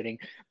frustrating.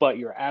 But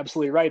you're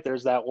absolutely right.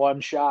 There's that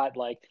one shot,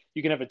 like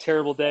you can have a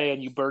terrible day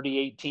and you birdie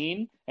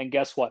 18, and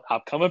guess what?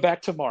 I'm coming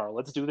back tomorrow.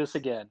 Let's do this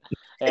again.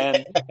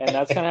 And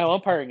that's kind of how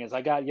umpiring is.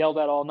 I got yelled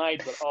at all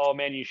night, but oh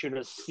man, you should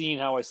have seen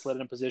how I slid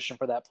in position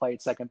for that play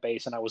at second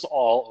base, and I was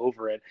all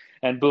over it.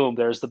 And boom,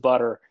 there's the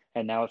butter,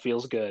 and now it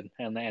feels good.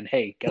 And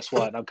hey, guess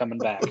what? I'm coming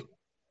back.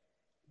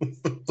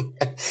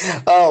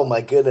 Oh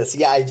my goodness.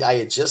 Yeah,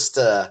 I just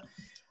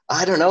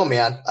I don't know,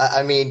 man.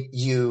 I mean,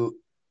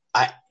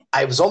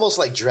 I was almost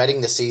like dreading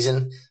the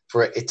season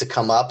for it to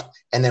come up.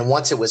 And then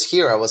once it was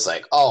here, I was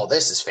like, oh,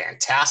 this is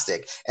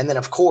fantastic. And then,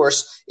 of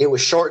course, it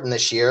was shortened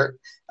this year.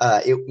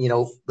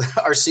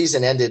 Our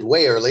season ended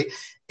way early,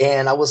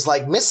 and I was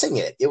like missing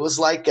it. It was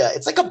like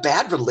it's like a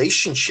bad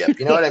relationship.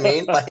 You know what I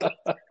mean? Like,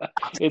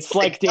 it's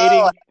like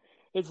dating.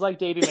 It's like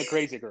dating a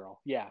crazy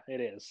girl. Yeah, it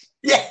is.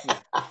 Yeah.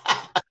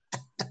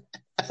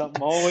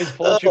 Something always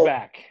pulls you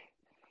back.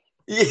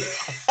 Yeah.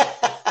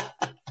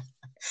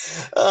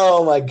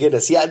 Oh my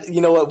goodness. Yeah.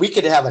 You know what? We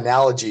could have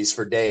analogies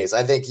for days.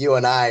 I think you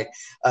and I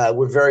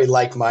we're very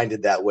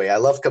like-minded that way. I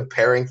love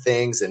comparing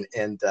things, and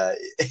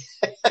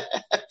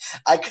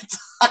I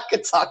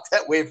could talk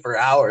that way for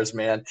hours,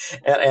 man.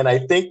 And I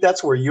think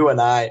that's where you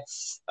and I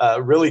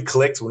really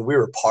clicked when we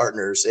were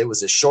partners. It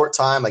was a short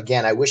time.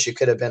 Again, I wish it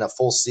could have been a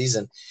full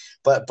season.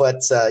 But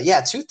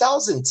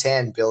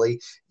 2010,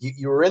 Billy,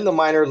 you were in the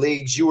minor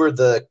leagues. You were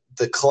the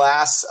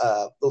class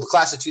of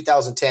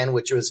 2010,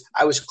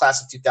 I was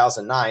class of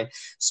 2009.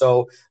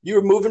 So you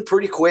were moving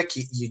pretty quick.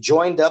 You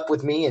joined up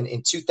with me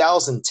in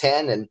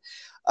 2010. And,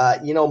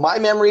 my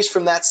memories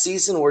from that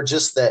season were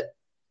just that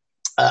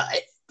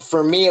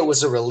for me, it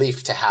was a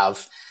relief to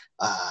have,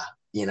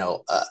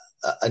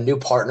 a new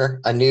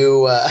partner, a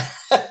new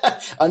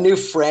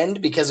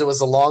friend, because it was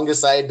the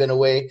longest I had been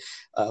away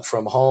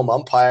from home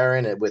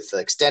umpiring, and with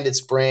extended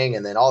spring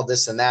and then all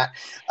this and that.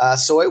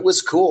 So it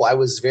was cool. I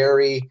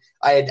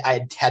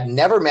had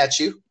never met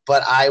you,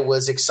 but I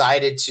was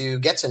excited to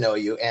get to know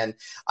you. And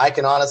I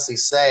can honestly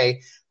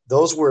say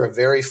those were a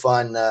very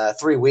fun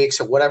 3 weeks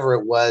or whatever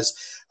it was,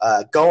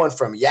 going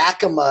from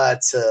Yakima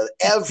to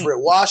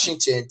Everett,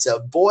 Washington to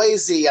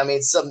Boise. I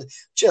mean, some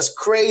just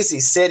crazy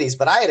cities,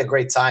 but I had a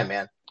great time,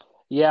 man.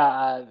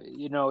 Yeah,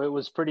 it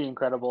was pretty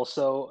incredible.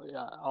 So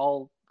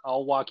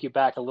I'll walk you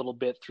back a little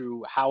bit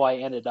through how I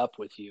ended up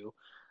with you.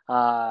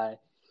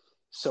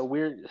 So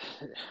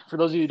for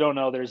those of you who don't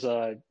know, there's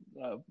a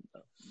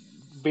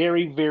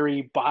very,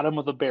 very bottom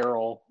of the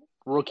barrel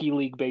rookie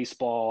league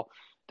baseball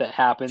that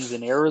happens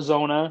in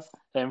Arizona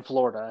and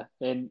Florida.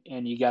 And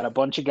you got a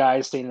bunch of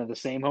guys staying at the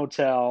same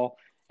hotel,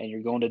 and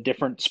you're going to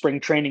different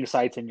spring training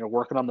sites, and you're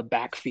working on the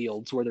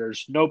backfields where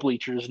there's no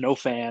bleachers, no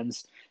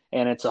fans,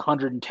 and it's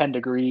 110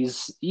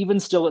 degrees, even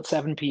still at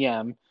 7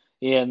 p.m.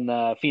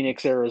 in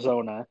Phoenix,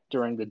 Arizona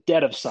during the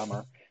dead of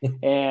summer.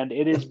 And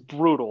it is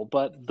brutal.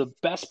 But the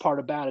best part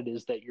about it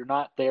is that you're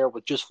not there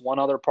with just one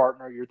other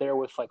partner. You're there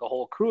with like a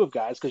whole crew of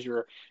guys because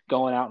you're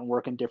going out and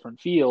working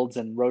different fields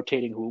and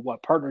rotating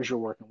what partners you're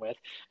working with.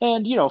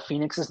 And,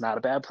 Phoenix is not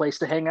a bad place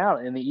to hang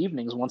out in the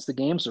evenings once the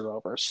games are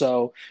over.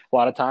 So a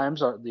lot of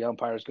times the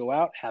umpires go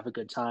out, have a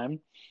good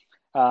time.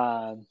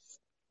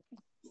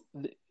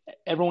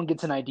 Everyone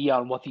gets an idea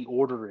on what the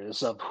order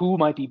is of who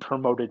might be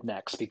promoted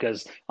next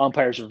because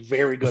umpires are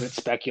very good at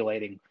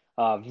speculating.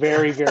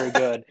 Very, very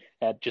good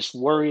at just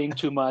worrying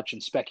too much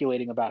and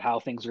speculating about how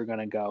things are going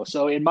to go.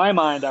 So in my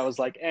mind, I was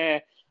like,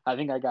 I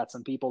think I got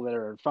some people that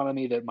are in front of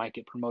me that might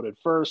get promoted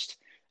first.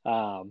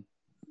 I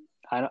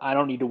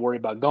don't need to worry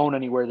about going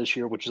anywhere this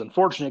year, which is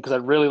unfortunate because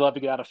I'd really love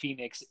to get out of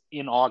Phoenix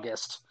in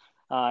August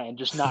and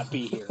just not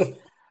be here.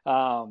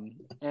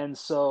 And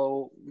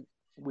so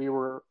we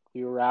were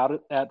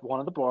out at one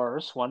of the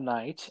bars one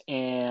night,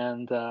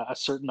 and a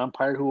certain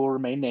umpire who will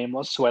remain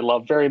nameless, who I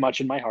love very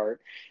much in my heart,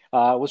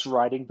 was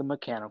riding the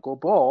mechanical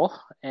bull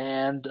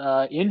and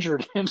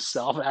injured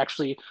himself,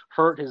 actually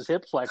hurt his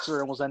hip flexor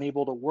and was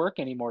unable to work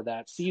anymore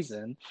that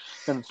season.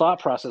 And the thought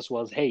process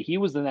was, hey, he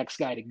was the next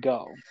guy to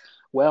go.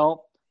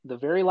 Well, the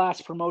very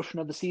last promotion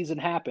of the season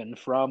happened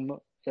from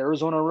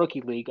Arizona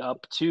Rookie League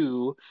up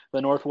to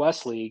the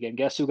Northwest League, and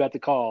guess who got the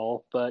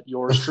call but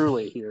yours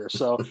truly here.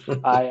 So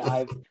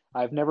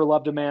I've never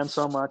loved a man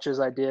so much as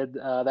I did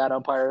that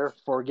umpire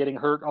for getting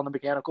hurt on the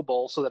mechanical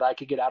bull so that I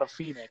could get out of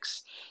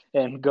Phoenix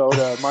and go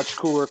to a much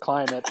cooler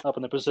climate up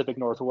in the Pacific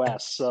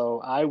Northwest. So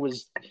I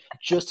was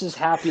just as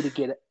happy to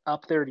get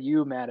up there to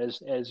you, Matt,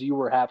 as you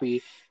were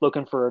happy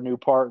looking for a new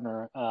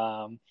partner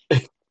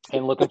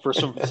and looking for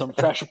some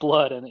fresh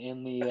blood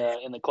in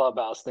the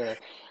clubhouse there.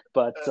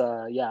 But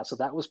so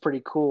that was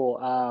pretty cool.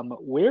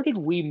 Where did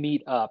we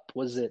meet up?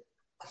 Was it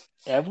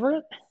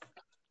Everett?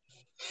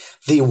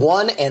 The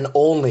one and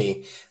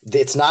only.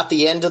 It's not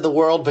the end of the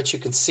world, but you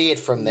can see it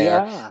from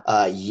there.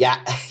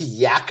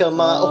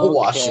 Yakima,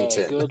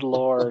 Washington. Good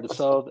Lord.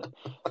 So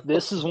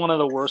this is one of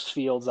the worst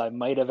fields I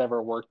might have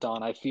ever worked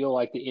on. I feel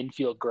like the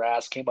infield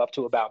grass came up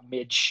to about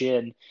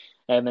mid-shin,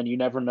 and then you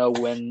never know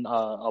when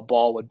a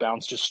ball would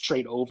bounce just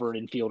straight over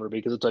an infielder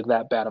because it's like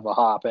that bad of a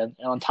hop. And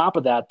on top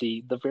of that,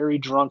 the very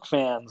drunk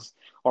fans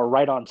are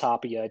right on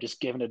top of you, just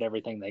giving it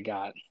everything they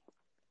got.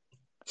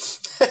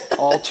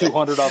 All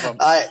 200 of them.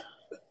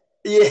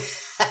 Yeah,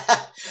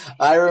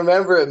 I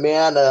remember it,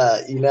 man.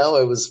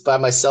 It was by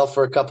myself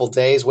for a couple of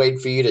days, waiting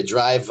for you to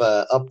drive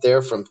up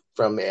there from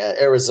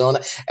Arizona.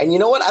 And you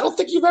know what? I don't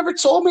think you've ever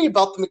told me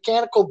about the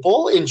mechanical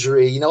bull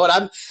injury. You know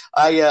what?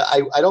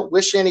 I don't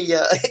wish any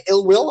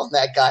ill will on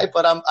that guy,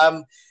 but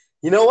I'm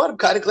you know what? I'm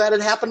kind of glad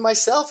it happened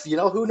myself.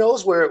 Who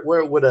knows what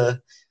would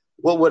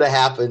have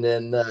happened?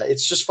 And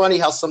it's just funny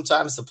how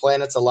sometimes the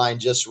planets align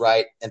just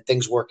right and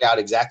things work out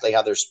exactly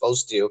how they're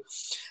supposed to.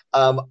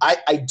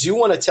 I do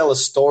want to tell a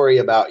story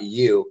about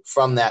you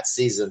from that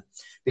season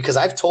because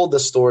I've told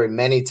this story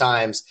many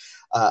times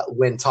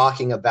when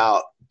talking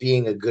about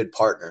being a good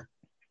partner.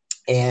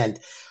 And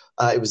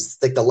it was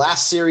like the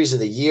last series of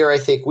the year. I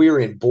think we were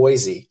in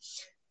Boise,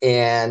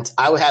 and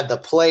I had the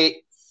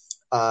plate,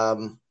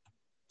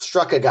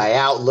 struck a guy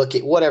out, look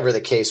at whatever the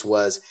case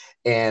was.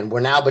 And we're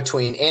now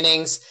between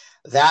innings.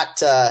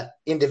 That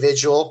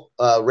individual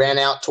ran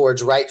out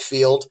towards right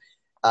field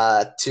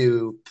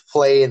to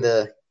play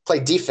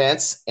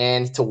defense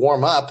and to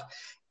warm up.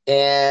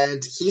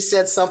 And he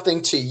said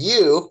something to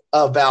you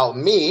about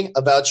me,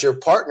 about your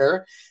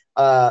partner,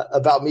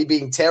 about me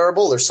being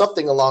terrible or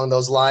something along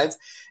those lines.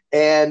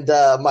 And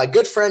my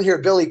good friend here,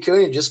 Billy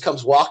Cooney, just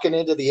comes walking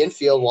into the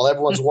infield while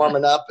everyone's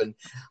warming up. And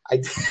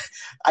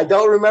I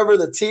don't remember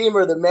the team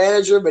or the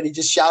manager, but he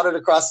just shouted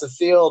across the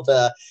field,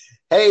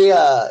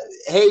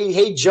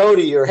 hey,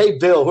 Jody, or hey,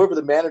 Bill, whoever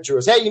the manager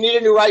was. Hey, you need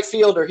a new right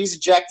fielder. He's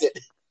ejected.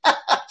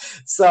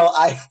 So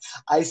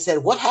I said,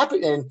 what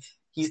happened? And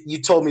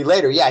you told me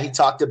later, he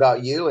talked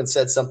about you and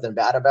said something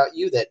bad about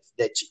you that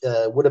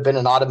would have been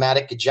an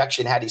automatic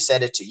ejection had he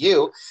said it to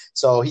you.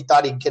 So he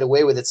thought he'd get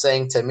away with it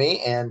saying to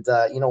me, and,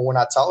 we're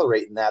not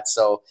tolerating that.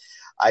 So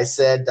I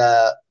said,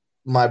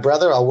 my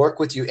brother, I'll work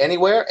with you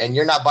anywhere, and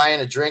you're not buying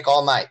a drink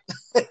all night.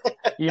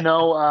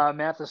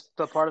 Matt,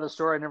 the part of the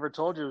story I never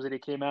told you was that he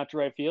came out to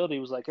right field. He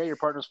was like, hey, your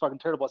partner's fucking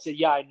terrible. I said,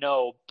 yeah, I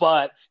know,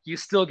 but you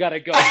still got to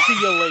go. See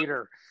you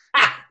later.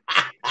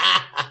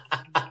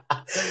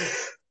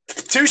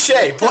 Touche.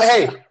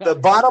 Hey, the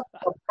bottom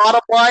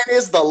line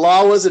is the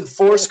law was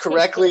enforced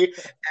correctly,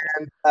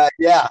 and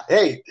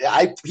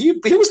he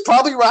was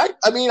probably right.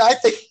 I mean, I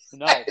think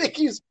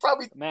he's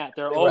probably Matt.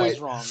 They're always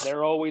right. Wrong.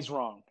 They're always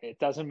wrong. It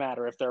doesn't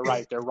matter if they're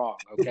right. They're wrong.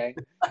 Okay.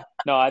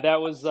 No,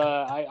 that was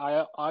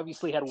I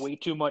obviously had way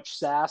too much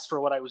sass for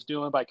what I was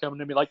doing by coming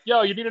to me like,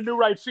 yo, you need a new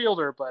right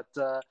fielder, but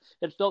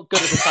it felt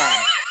good at the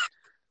time.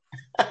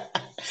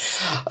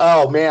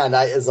 Oh man,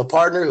 as a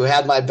partner who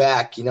had my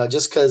back,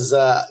 just because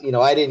I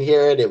didn't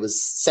hear it, it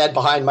was said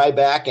behind my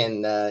back,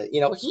 and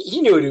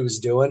he knew what he was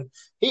doing.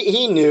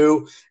 He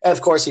knew, and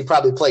of course he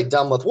probably played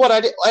dumb with what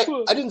I did. I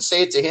didn't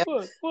say it to him.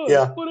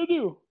 What I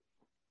do?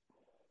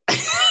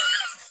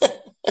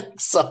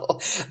 So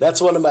that's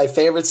one of my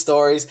favorite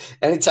stories.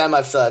 Anytime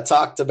I've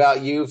talked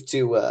about you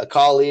to a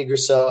colleague or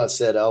so, I've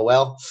said, "Oh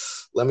well,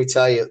 let me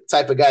tell you, the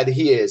type of guy that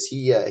he is.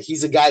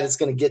 He's a guy that's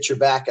going to get your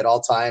back at all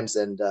times,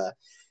 and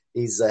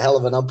he's a hell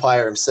of an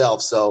umpire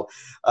himself." So,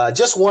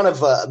 just one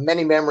of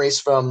many memories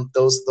from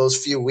those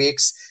few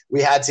weeks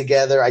we had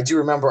together. I do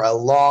remember a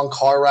long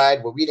car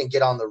ride where we didn't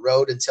get on the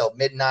road until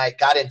midnight.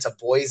 Got into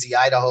Boise,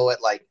 Idaho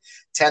at like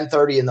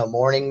 10:30 in the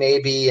morning,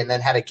 maybe, and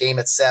then had a game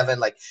at 7.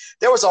 Like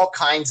there was all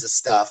kinds of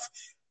stuff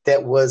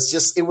that was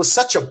just, it was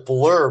such a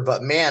blur.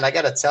 But man, I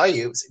got to tell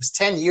you, it was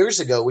 10 years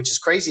ago, which is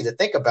crazy to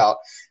think about.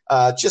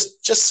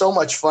 Just so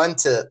much fun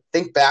to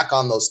think back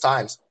on those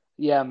times.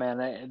 Yeah,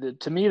 man.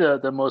 To me,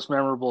 the most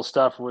memorable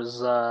stuff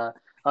was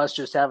us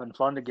just having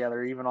fun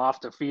together, even off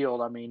the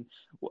field. I mean,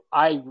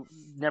 I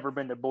never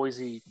been to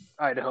Boise,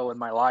 Idaho in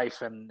my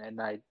life,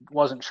 and I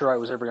wasn't sure I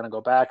was ever going to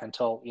go back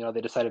until they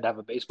decided to have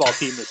a baseball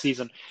team this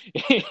season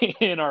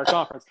in our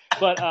conference.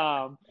 But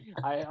I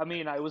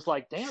mean, I was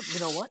like, damn, you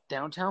know what?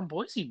 Downtown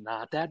Boise,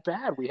 not that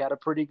bad. We had a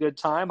pretty good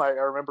time. I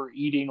remember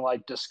eating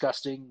like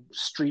disgusting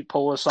street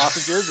Polish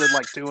sausages at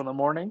like 2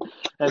 a.m.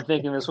 and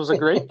thinking this was a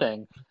great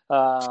thing.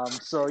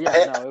 So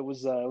yeah, no, it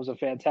was a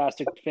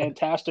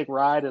fantastic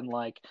ride, and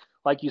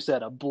like you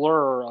said, a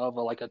blur of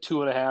like a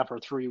 2.5 or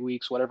 3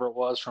 weeks, whatever it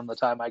was, from the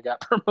time I got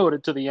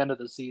promoted to the end of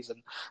the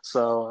season.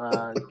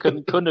 So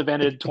couldn't have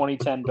ended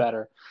 2010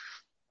 better.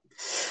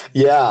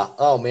 Yeah.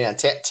 Oh man,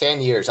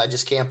 10 years. I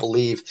just can't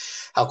believe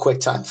how quick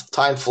time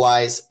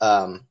flies.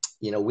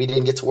 We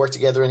didn't get to work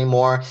together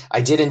anymore.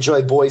 I did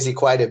enjoy Boise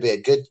quite a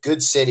bit.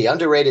 Good city,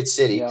 underrated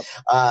city. Yep.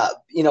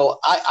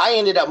 I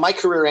ended up, my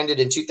career ended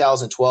in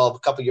 2012, a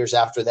couple years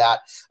after that.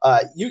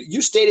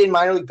 You stayed in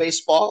minor league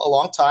baseball a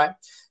long time.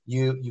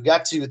 You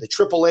got to the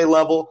AAA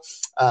level.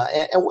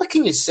 And what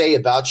can you say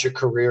about your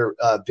career,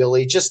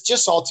 Billy,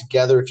 just all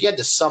together? If you had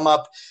to sum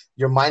up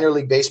your minor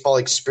league baseball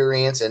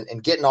experience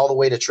and getting all the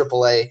way to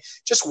AAA,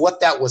 just what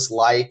that was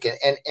like,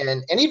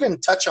 and even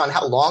touch on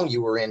how long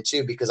you were in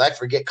too, because I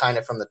forget kind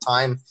of from the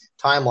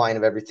timeline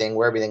of everything,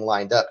 where everything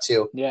lined up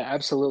too. Yeah,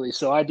 absolutely.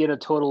 So I did a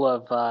total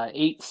of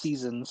 8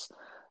 seasons.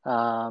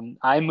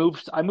 I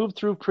moved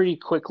through pretty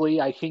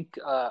quickly. I think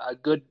a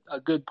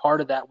good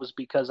part of that was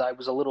because I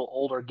was a little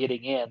older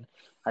getting in.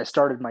 I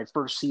started my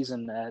first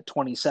season at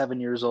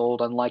 27 years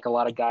old, unlike a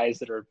lot of guys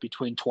that are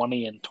between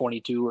 20 and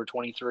 22 or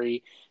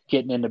 23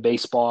 getting into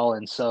baseball.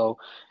 And so,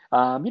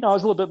 I was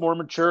a little bit more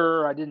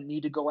mature. I didn't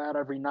need to go out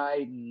every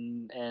night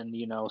and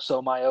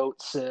sow my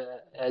oats,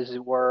 as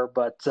it were.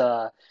 But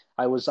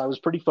I was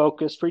pretty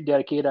focused, pretty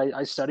dedicated.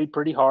 I studied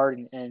pretty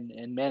hard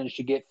and managed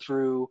to get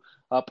through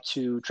up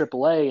to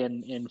AAA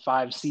in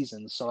 5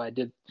 seasons. So I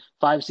did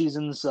 5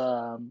 seasons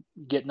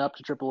getting up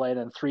to AAA,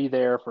 then 3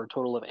 there for a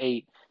total of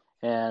 8.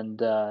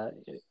 And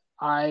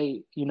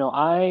I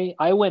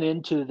went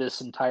into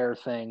this entire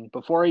thing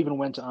before I even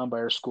went to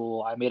umpire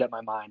school. I made up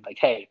my mind, like,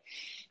 hey,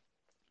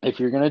 if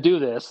you're going to do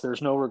this,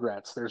 there's no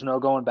regrets. There's no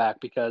going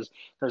back, because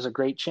there's a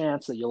great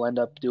chance that you'll end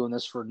up doing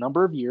this for a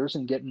number of years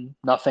and getting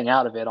nothing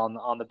out of it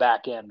on the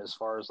back end as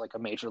far as like a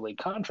major league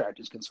contract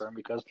is concerned,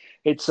 because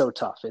it's so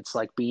tough. It's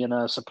like being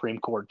a Supreme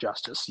Court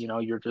justice.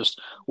 You're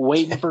just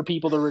waiting for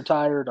people to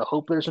retire to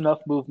hope there's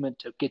enough movement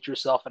to get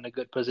yourself in a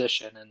good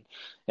position.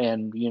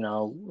 And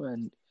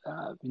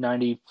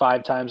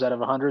 95 times out of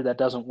 100, that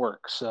doesn't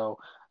work. So,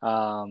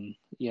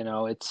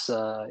 it's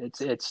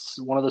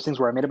one of those things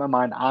where I made up my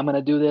mind, I'm going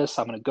to do this,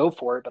 I'm going to go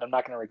for it, but I'm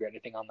not going to regret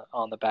anything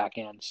on the back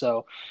end.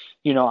 So,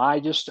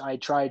 I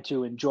tried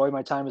to enjoy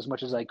my time as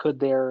much as I could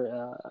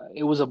there.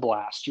 It was a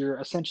blast. You're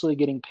essentially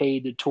getting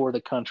paid to tour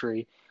the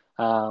country.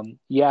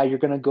 You're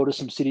going to go to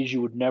some cities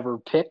you would never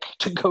pick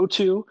to go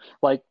to,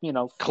 like,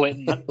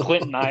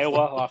 Clinton, Iowa,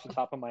 off the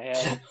top of my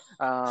head,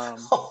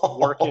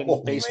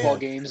 working baseball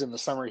games in the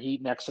summer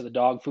heat next to the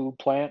dog food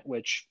plant,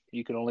 which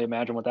you can only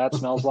imagine what that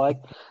smells like.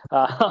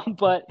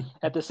 But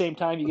at the same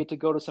time, you get to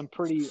go to some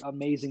pretty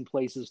amazing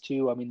places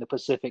too. I mean, the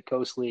Pacific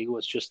Coast League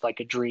was just like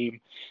a dream,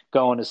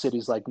 going to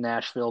cities like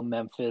Nashville,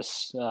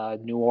 Memphis,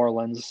 New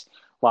Orleans,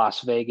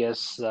 Las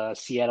Vegas,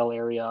 Seattle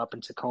area, up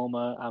in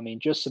Tacoma. I mean,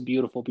 just some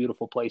beautiful,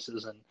 beautiful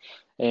places,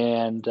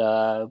 and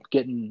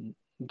getting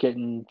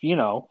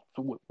 4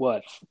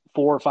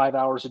 or 5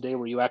 hours a day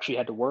where you actually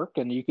had to work,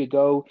 and you could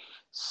go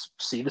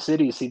see the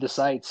city, see the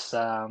sights,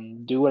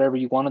 do whatever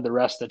you wanted the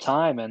rest of the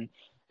time, and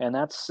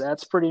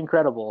that's pretty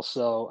incredible.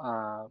 So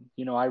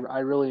I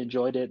really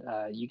enjoyed it.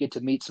 You get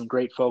to meet some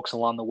great folks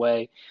along the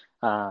way.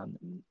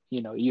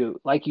 You,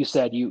 like you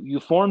said, you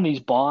form these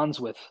bonds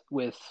with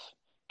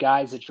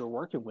guys that you're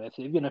working with,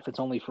 even if it's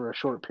only for a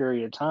short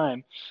period of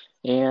time.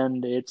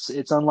 And it's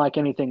unlike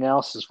anything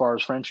else as far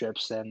as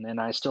friendships.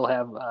 And I still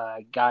have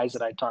guys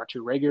that I talk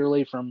to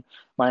regularly from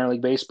minor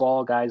league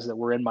baseball, guys that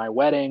were in my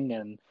wedding.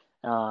 And,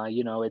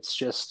 it's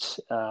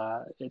just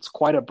it's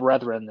quite a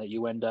brethren that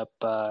you end up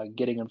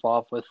getting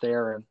involved with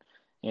there.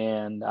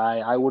 And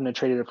I wouldn't have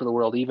traded it for the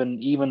world,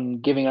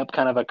 even giving up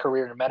kind of a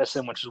career in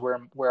medicine, which is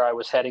where I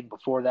was heading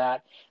before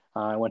that.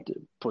 I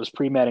was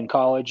pre-med in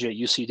college at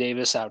UC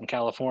Davis out in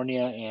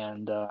California,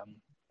 and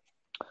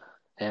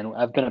And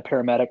I've been a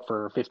paramedic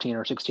for 15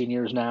 or 16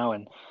 years now.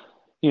 And,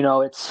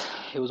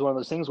 it was one of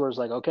those things where it's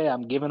like, okay,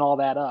 I'm giving all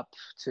that up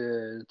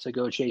to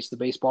go chase the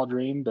baseball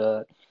dream.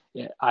 But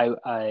yeah,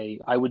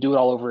 I would do it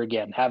all over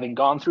again. Having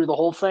gone through the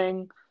whole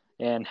thing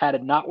and had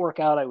it not work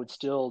out, I would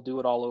still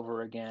do it all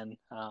over again.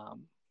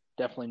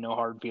 Definitely no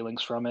hard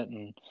feelings from it.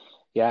 And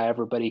yeah,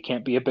 everybody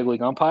can't be a big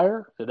league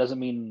umpire. It doesn't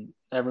mean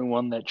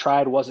everyone that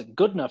tried wasn't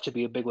good enough to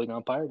be a big league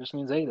umpire. It just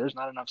means, hey, there's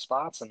not enough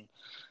spots. And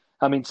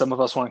I mean, some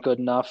of us weren't good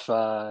enough.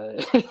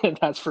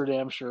 That's for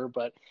damn sure.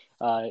 But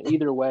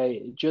either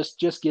way, just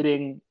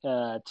getting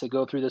to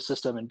go through the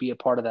system and be a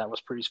part of that was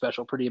pretty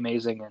special, pretty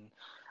amazing,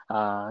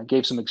 and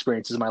gave some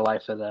experiences in my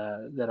life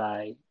that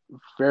I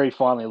very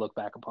fondly look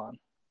back upon.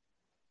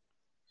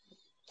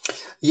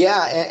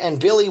 Yeah, and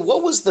Billy,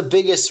 what was the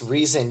biggest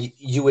reason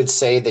you would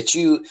say that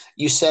you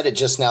said it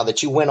just now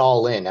that you went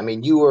all in? I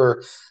mean,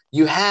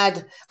 you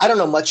had, I don't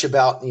know much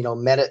about,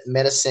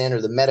 medicine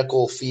or the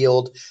medical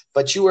field,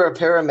 but you were a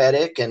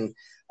paramedic and,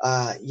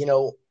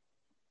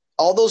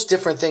 all those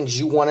different things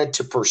you wanted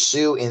to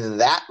pursue in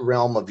that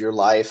realm of your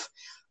life,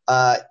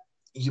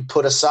 you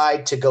put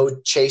aside to go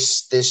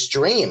chase this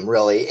dream,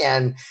 really.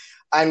 And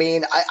I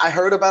mean, I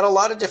heard about a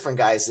lot of different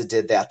guys that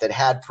did that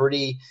had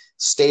pretty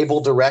stable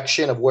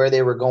direction of where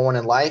they were going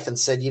in life and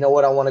said, you know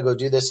what, I want to go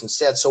do this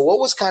instead. So what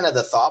was kind of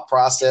the thought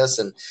process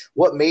and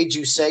what made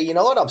you say, you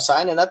know what, I'm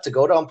signing up to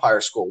go to umpire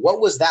school?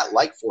 What was that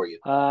like for you?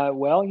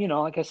 Well,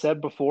 like I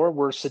said before,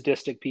 we're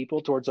sadistic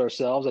people towards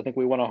ourselves. I think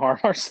we want to harm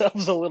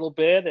ourselves a little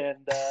bit.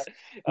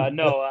 And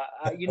no,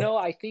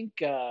 I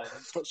think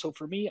so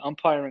for me,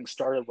 umpiring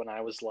started when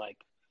I was like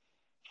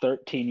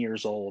 13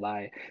 years old.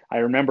 I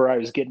remember I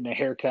was getting a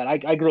haircut.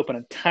 I grew up in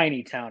a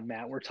tiny town,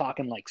 Matt. We're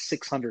talking like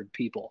 600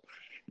 people.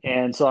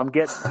 And so I'm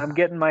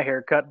getting my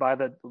hair cut by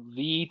the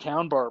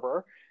town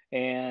barber,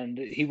 and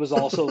he was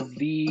also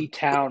the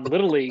town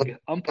Little League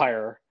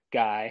umpire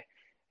guy.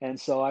 And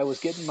so I was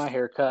getting my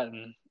hair cut,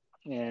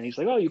 and he's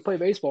like, "Oh, you play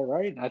baseball,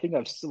 right?" And I think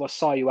I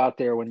saw you out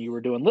there when you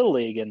were doing Little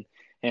League,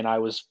 and I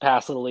was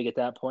past Little League at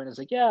that point. I was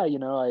like, "Yeah,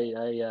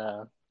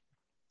 I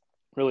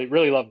really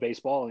really love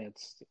baseball, and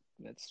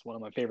it's one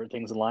of my favorite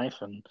things in life."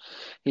 And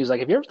he was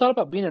like, "Have you ever thought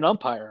about being an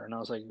umpire?" And I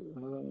was like,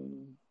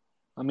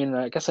 I mean,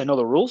 I guess I know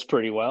the rules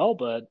pretty well,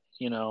 but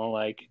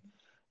like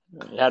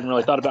I hadn't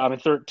really thought about. I'm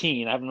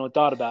 13. I haven't really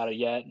thought about it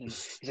yet. And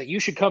he's like, "You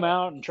should come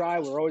out and try.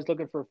 We're always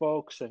looking for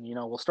folks, and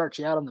we'll start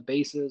you out on the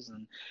bases."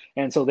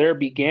 And so there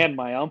began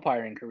my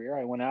umpiring career.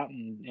 I went out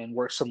and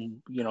worked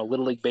some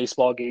Little League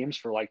baseball games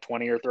for like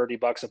 20 or 30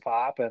 bucks a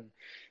pop,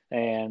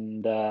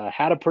 and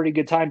had a pretty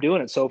good time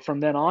doing it. So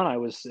from then on, it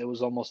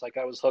was almost like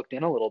I was hooked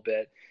in a little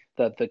bit.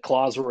 The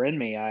claws were in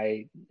me.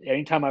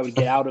 Anytime I would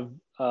get out of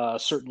a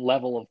certain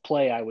level of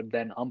play, I would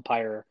then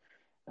umpire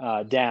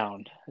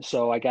down.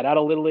 So I got out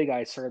of Little League.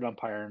 I started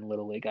umpiring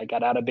Little League. I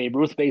got out of Babe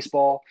Ruth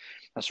baseball.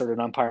 I started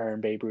umpiring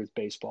Babe Ruth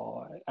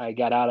baseball. I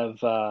got out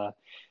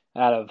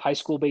of high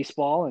school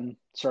baseball and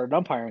started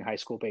umpiring high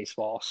school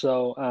baseball.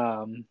 So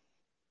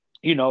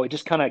it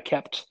just kind of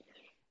kept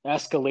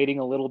escalating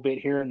a little bit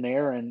here and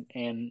there, and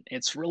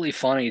it's really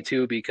funny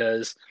too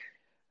because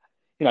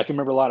I can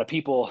remember a lot of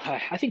people.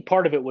 I think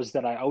part of it was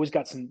that I always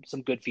got some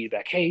good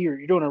feedback. Hey,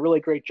 you're doing a really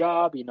great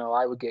job.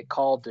 I would get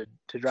called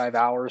to drive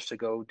hours to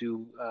go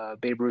do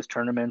Babe Ruth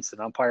tournaments and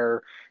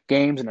umpire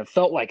games, and it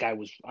felt like I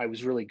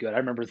was really good. I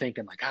remember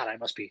thinking like, God, I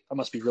must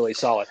be really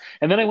solid.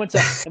 And then I went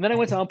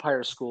to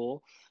umpire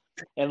school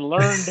and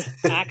learned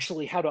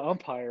actually how to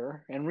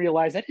umpire and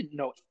realized I didn't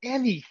know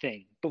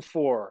anything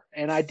before,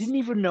 and I didn't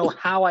even know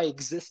how I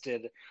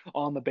existed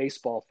on the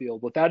baseball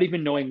field without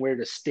even knowing where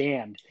to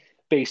stand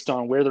based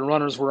on where the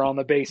runners were on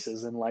the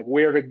bases and like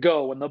where to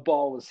go when the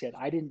ball was hit.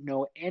 I didn't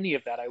know any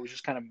of that. I was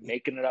just kind of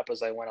making it up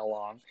as I went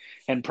along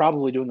and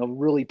probably doing a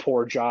really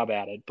poor job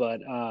at it.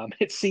 But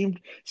it seemed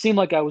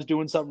like I was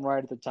doing something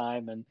right at the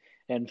time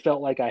and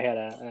felt like I had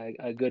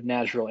a good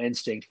natural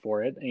instinct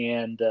for it.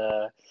 And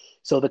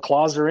so the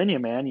claws are in you,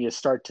 man. You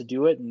start to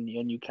do it and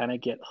you kind of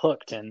get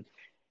hooked.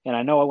 And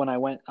I know when I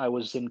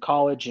was in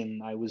college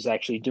and I was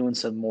actually doing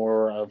some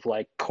more of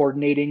like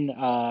coordinating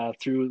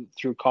through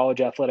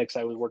college athletics.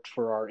 I worked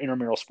for our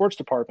intramural sports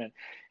department,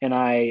 and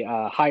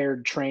I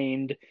hired,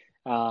 trained,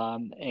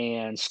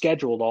 and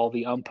scheduled all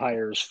the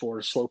umpires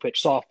for slow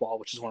pitch softball,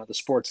 which is one of the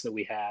sports that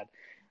we had.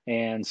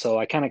 And so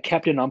I kind of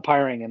kept in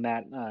umpiring in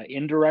that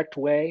indirect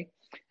way.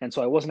 And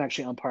so I wasn't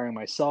actually umpiring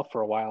myself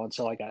for a while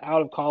until I got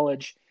out of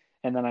college.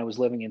 And then I was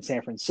living in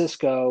San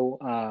Francisco,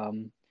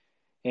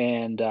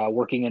 and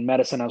working in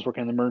medicine. I was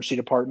working in the emergency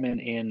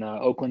department in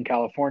Oakland,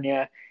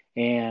 California,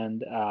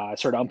 and I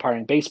started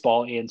umpiring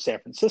baseball in San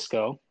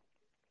Francisco,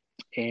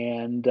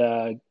 and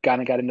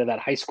kind of got into that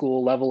high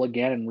school level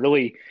again, and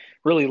really,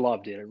 really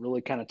loved it. It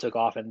really kind of took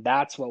off, and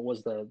that's what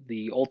was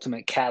the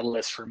ultimate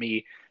catalyst for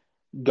me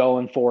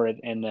going for it,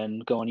 and then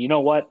going, you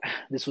know what,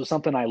 this was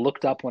something I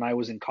looked up when I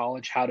was in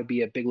college, how to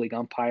be a big league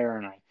umpire,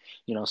 and I,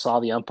 saw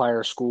the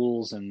umpire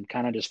schools and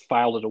kind of just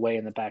filed it away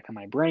in the back of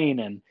my brain,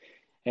 and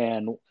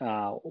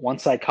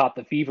once I caught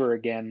the fever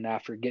again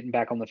after getting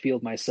back on the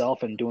field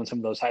myself and doing some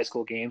of those high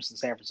school games in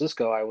San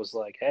Francisco, I was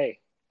like, hey,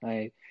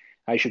 I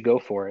should go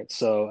for it.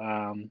 So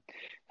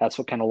that's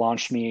what kind of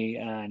launched me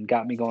and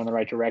got me going in the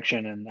right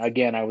direction. And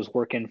again, I was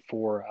working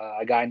for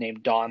a guy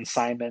named Don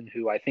Simon,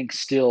 who I think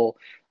still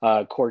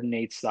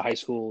coordinates the high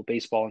school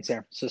baseball in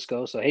San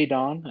Francisco. So, hey,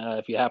 Don,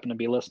 if you happen to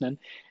be listening.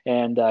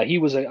 And he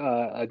was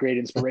a great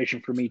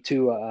inspiration for me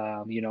too,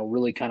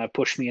 really kind of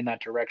pushed me in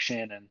that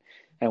direction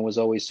and was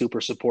always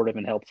super supportive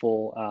and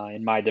helpful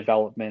in my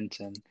development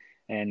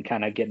and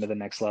kind of getting to the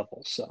next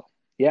level. So,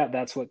 yeah,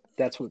 that's what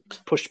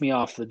pushed me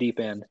off the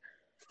deep end.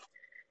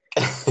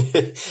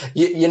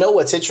 You know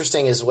what's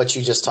interesting is what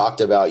you just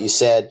talked about. You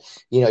said,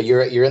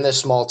 you're in this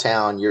small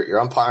town, you're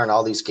umpiring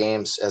all these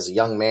games as a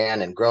young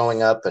man and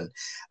growing up, and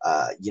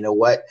you know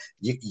what,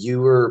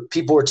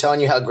 people were telling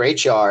you how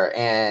great you are,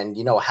 and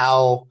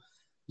how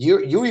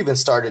you even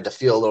started to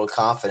feel a little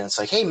confidence,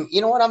 like, hey,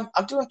 you know what,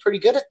 I'm doing pretty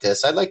good at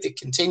this. I'd like to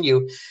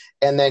continue.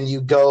 And then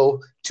you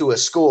go to a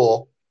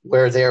school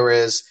where there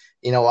is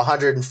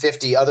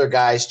 150 other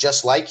guys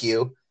just like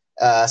you,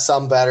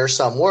 some better,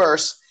 some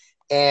worse.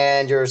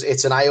 And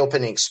it's an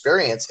eye-opening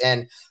experience.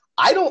 And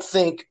I don't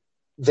think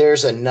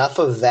there's enough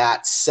of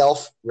that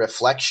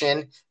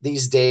self-reflection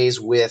these days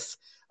with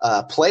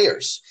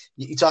players.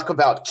 You talk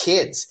about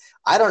kids.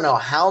 I don't know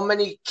how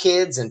many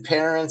kids and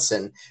parents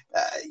and,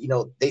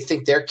 they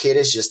think their kid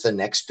is just the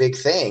next big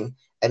thing.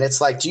 And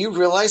it's like, do you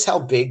realize how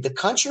big the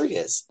country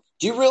is?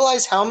 Do you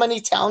realize how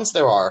many towns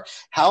there are?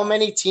 How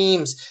many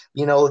teams,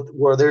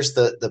 where there's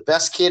the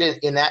best kid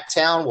in that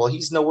town? Well,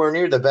 he's nowhere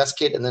near the best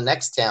kid in the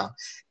next town.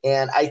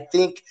 And I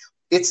think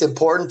it's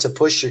important to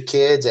push your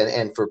kids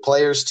and for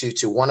players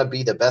to want to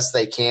be the best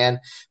they can.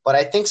 But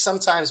I think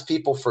sometimes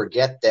people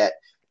forget that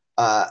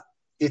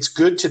it's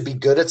good to be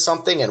good at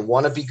something and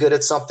want to be good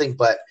at something.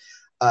 But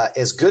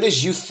as good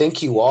as you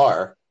think you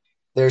are,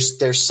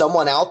 there's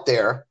someone out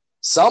there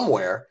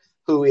somewhere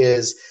who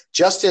is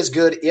just as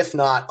good, if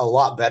not a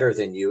lot better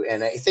than you.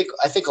 And I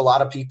think a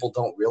lot of people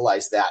don't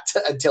realize that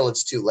until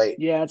it's too late.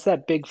 Yeah, it's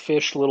that big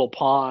fish, little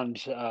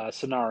pond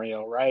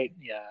scenario, right?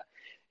 Yeah.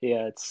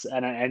 Yeah,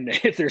 and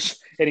if there's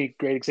any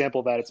great example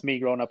of that, it's me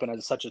growing up in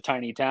such a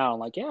tiny town.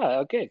 Like, yeah,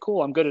 okay,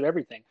 cool, I'm good at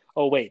everything.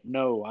 Oh wait,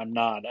 no, I'm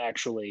not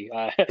actually.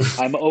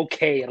 I'm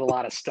okay at a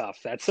lot of stuff.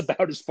 That's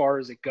about as far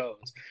as it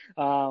goes.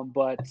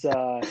 But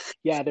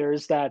yeah, there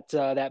is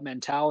that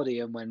mentality,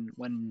 and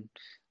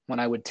when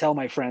I would tell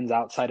my friends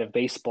outside of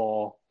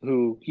baseball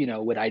who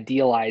would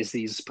idealize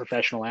these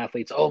professional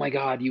athletes, oh my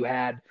God, you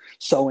had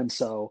so and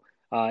so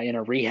in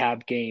a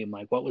rehab game.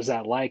 Like, what was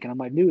that like? And I'm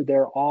like, dude,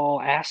 they're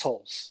all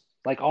assholes.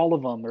 Like, all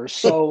of them, they're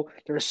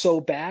so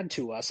bad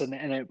to us, and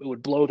it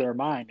would blow their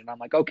mind. And I'm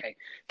like, okay,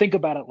 think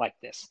about it like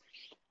this.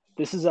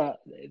 This is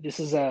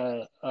a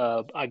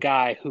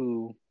guy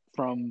who,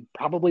 from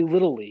probably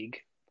Little League,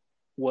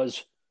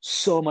 was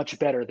so much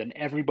better than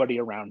everybody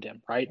around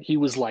him, right? He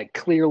was like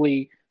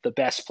clearly the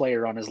best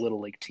player on his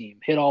Little League team,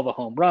 hit all the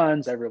home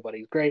runs,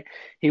 everybody's great.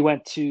 He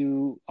went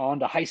on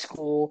to high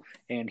school,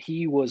 and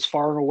he was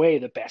far and away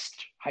the best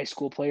high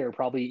school player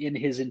probably in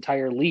his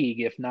entire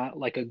league, if not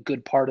like a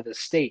good part of the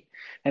state.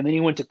 And then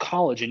he went to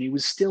college, and he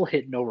was still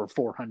hitting over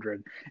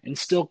 400 and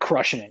still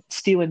crushing it,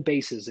 stealing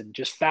bases, and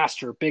just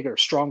faster, bigger,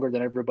 stronger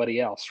than everybody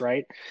else,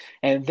 right?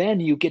 And then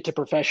you get to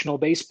professional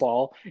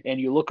baseball, and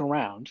you look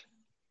around,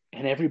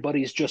 and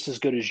everybody's just as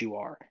good as you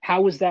are.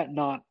 How is that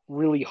not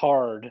really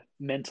hard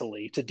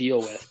mentally to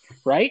deal with,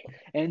 right?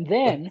 And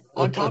then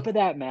on top of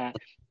that, Matt,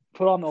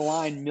 put on the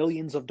line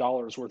millions of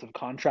dollars worth of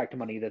contract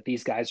money that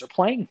these guys are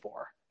playing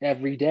for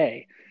every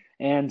day.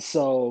 And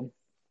so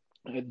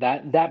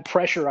that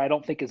pressure, I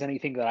don't think, is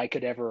anything that I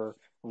could ever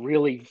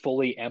really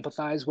fully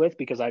empathize with,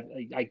 because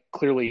I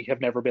clearly have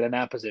never been in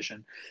that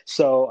position.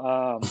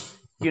 So,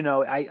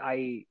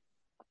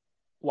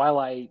 while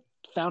I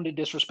found it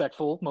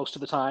disrespectful most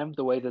of the time,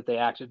 the way that they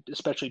acted,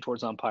 especially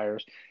towards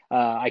umpires,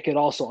 I could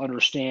also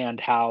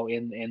understand how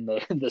in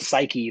the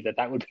psyche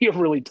that would be a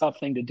really tough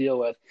thing to deal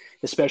with,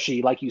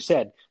 especially, like you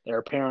said,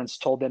 their parents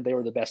told them they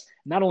were the best.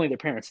 Not only their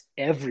parents,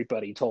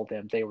 everybody told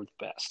them they were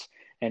the best,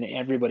 and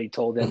everybody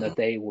told them that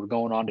they were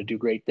going on to do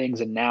great things,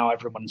 and now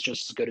everyone's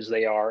just as good as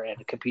they are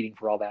and competing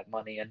for all that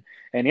money.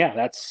 And yeah,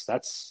 that's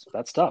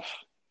tough.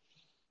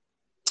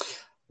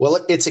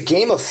 Well, it's a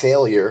game of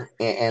failure,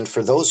 and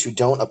for those who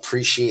don't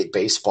appreciate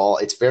baseball,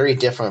 it's very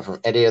different from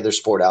any other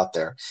sport out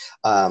there.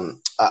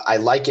 I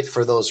like it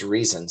for those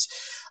reasons.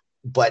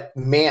 But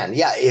man,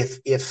 yeah, if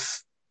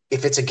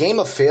it's a game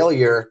of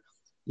failure,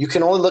 you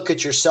can only look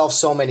at yourself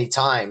so many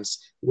times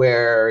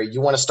where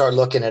you want to start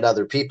looking at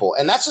other people.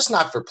 And that's just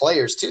not for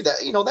players too.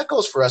 That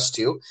goes for us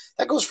too.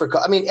 That goes for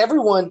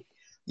everyone.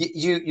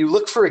 You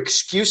look for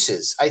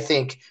excuses. I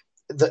think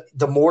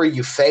the more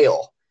you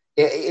fail.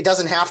 It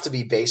doesn't have to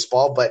be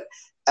baseball, but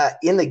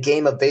in the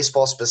game of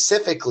baseball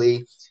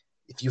specifically,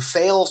 if you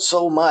fail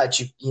so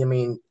much,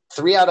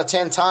 3 out of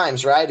 10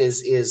 times, right,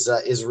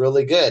 is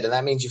really good, and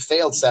that means you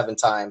failed 7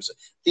 times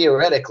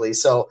theoretically.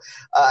 So,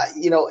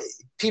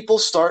 people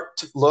start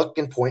to look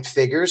and point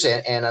figures,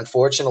 and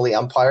unfortunately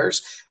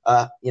umpires,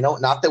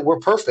 not that we're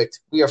perfect.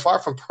 We are far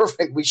from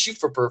perfect. We shoot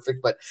for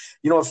perfect, but,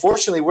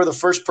 unfortunately we're the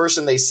first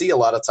person they see a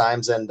lot of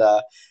times. And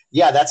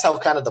that's how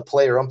kind of the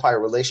player umpire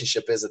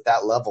relationship is at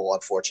that level,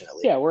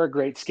 unfortunately. Yeah, we're a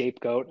great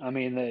scapegoat. I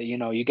mean,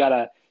 you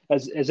gotta,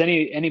 as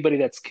anybody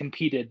that's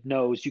competed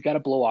knows, you got to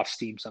blow off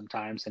steam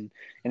sometimes, and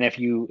if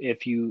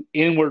you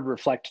inward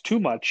reflect too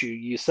much,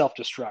 you self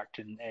destruct,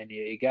 and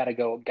you gotta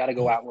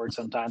go outward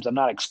sometimes. I'm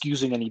not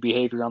excusing any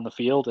behavior on the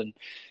field,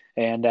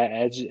 and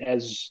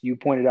as you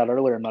pointed out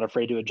earlier, I'm not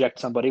afraid to eject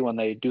somebody when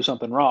they do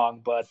something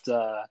wrong, but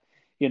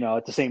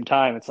at the same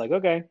time, it's like,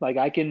 okay, like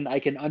I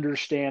can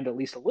understand at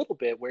least a little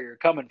bit where you're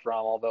coming from,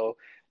 although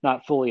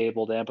not fully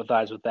able to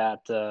empathize with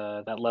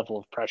that level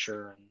of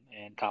pressure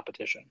and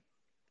competition.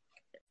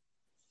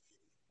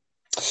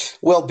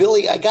 Well,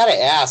 Billy, I got to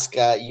ask,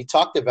 you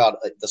talked about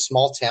the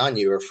small town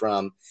you were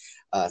from,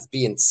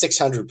 being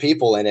 600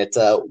 people in it.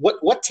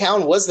 What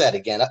town was that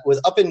again? It was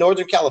up in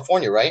Northern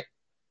California, right?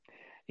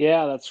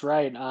 Yeah, that's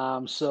right.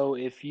 So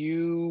if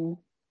you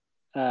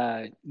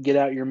get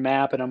out your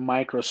map and a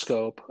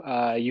microscope,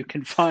 you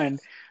can find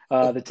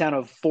the town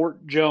of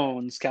Fort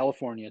Jones,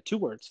 California. 2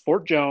 words,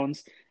 Fort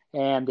Jones.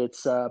 And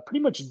it's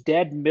pretty much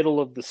dead middle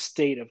of the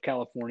state of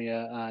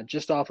California,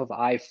 just off of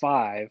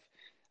I-5.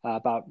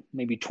 About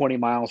maybe 20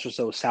 miles or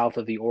so south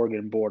of the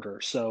Oregon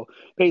border. So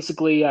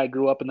basically, I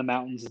grew up in the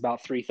mountains,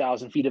 about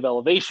 3,000 feet of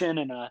elevation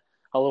in a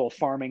little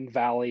farming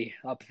valley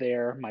up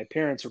there. My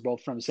parents are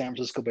both from the San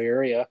Francisco Bay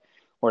Area,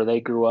 where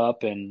they grew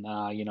up and,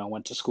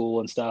 went to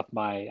school and stuff.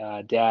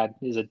 My dad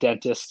is a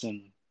dentist,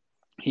 and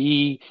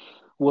he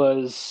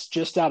was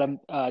just out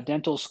of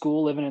dental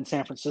school living in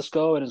San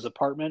Francisco in his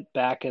apartment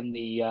back in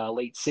the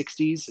late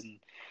 60s. And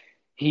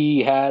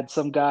he had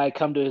some guy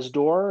come to his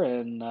door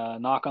and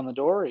knock on the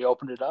door. He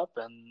opened it up,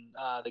 and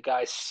the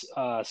guy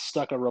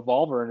stuck a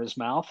revolver in his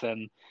mouth,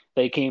 and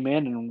they came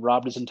in and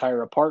robbed his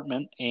entire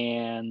apartment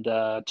and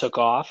took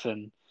off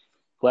and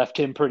left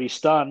him pretty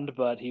stunned.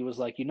 But he was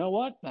like, you know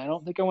what? I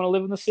don't think I want to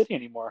live in the city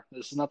anymore.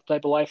 This is not the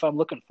type of life I'm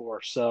looking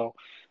for. So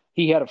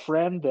he had a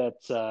friend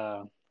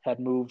that had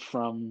moved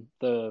from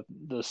the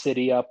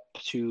city up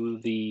to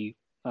the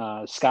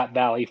Scott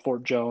Valley,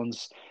 Fort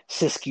Jones,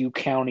 Siskiyou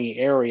County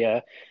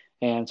area.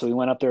 And so he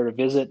went up there to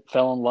visit,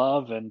 fell in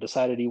love, and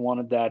decided he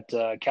wanted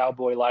that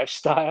cowboy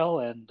lifestyle,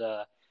 and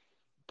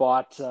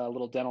bought a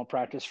little dental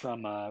practice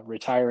from a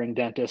retiring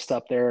dentist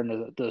up there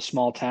in the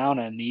small town.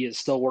 And he is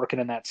still working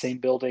in that same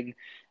building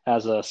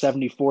as a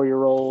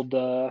 74-year-old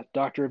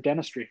doctor of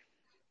dentistry.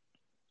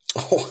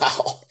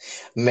 Wow,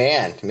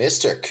 man,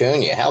 Mr.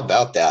 Cunha, how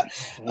about that?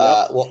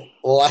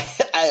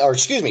 Yep.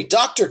 Excuse me,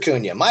 Dr.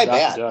 Cunha, my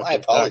bad. My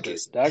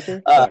apologies.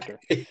 Doctor. Doctor.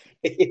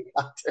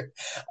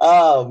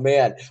 Oh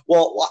man.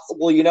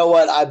 Well, you know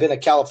what? I've been a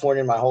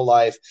Californian my whole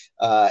life,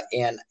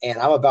 and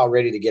I'm about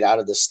ready to get out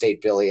of this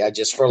state, Billy.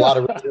 For a lot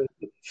of reasons,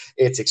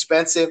 it's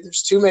expensive.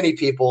 There's too many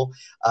people.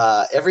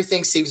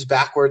 Everything seems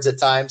backwards at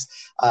times.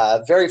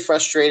 Very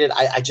frustrated.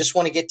 I just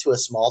want to get to a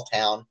small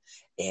town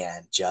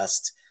and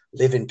just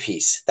live in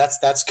peace.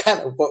 That's kind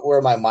of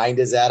where my mind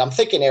is at. I'm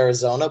thinking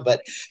Arizona,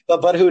 but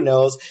who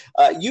knows?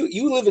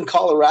 You live in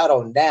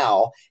Colorado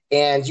now,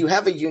 and you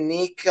have a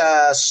unique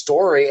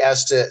story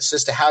as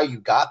to how you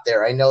got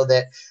there. I know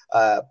that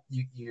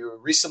you were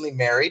recently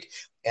married,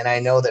 and I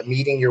know that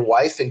meeting your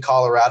wife in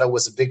Colorado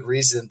was a big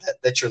reason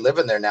that you're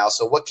living there now.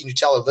 So what can you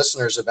tell our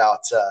listeners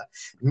about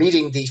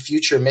meeting the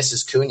future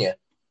Mrs. Cunha?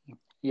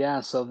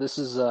 Yeah, so this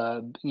is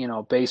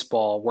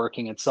baseball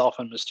working itself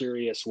in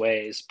mysterious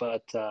ways,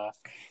 but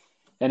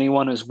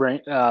anyone who's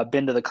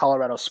been to the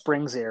Colorado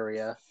Springs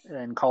area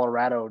in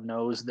Colorado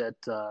knows that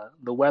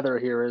the weather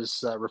here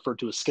is referred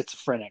to as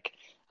schizophrenic.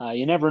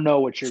 You never know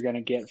what you're going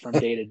to get from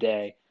day to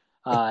day.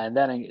 And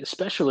that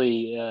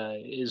especially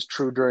is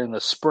true during the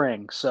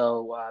spring.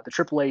 So the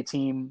AAA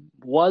team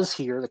was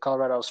here, the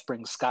Colorado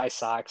Springs Sky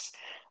Sox.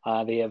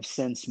 They have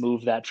since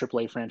moved that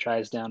AAA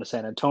franchise down to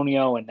San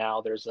Antonio, and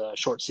now there's a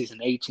short season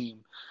A team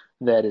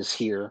that is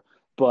here.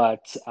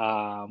 But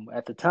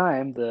at the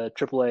time, the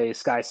AAA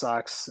Sky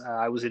Sox,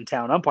 I was in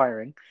town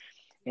umpiring,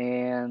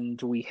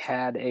 and we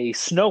had a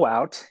snow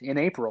out in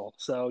April.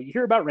 So you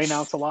hear about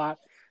rainouts a lot.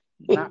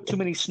 Not too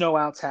many snow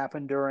outs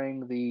happen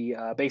during the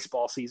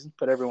baseball season,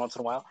 but every once in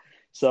a while.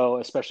 So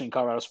especially in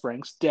Colorado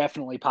Springs,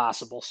 definitely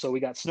possible. So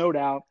we got snowed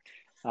out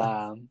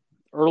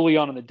early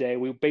on in the day.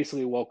 We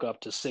basically woke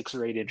up to 6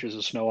 or 8 inches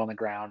of snow on the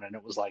ground, and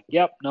it was like,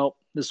 yep, nope,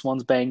 this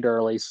one's banged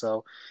early.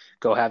 So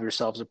go have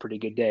yourselves a pretty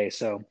good day.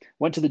 So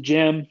went to the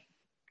gym,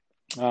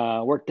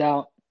 worked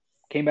out,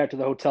 came back to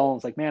the hotel, and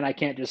was like, man, I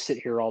can't just sit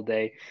here all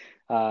day.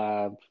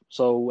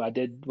 So I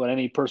did what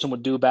any person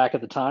would do back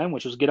at the time,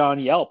 which was get on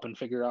Yelp and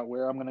figure out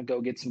where I'm going to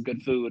go get some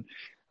good food.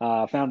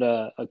 Found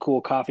a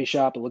cool coffee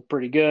shop. It looked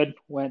pretty good.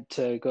 Went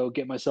to go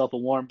get myself a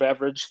warm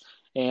beverage,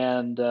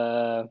 and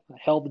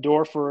held the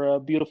door for a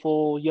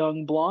beautiful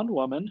young blonde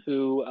woman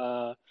who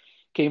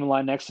came in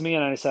line next to me,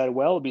 and I decided,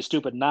 well, it'd be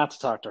stupid not to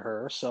talk to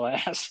her. So I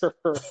asked her,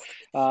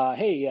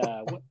 hey,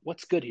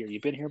 what's good here?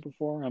 You've been here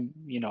before? I'm,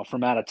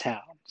 from out of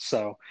town.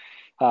 So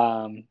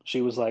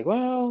She was like,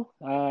 well,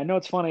 I know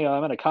it's funny.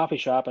 I'm at a coffee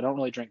shop. I don't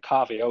really drink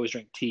coffee. I always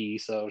drink tea.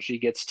 So she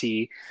gets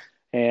tea.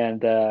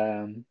 And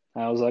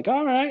I was like,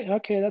 all right,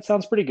 okay, that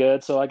sounds pretty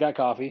good. So I got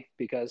coffee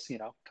because,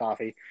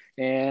 coffee.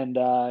 And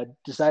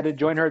decided to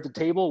join her at the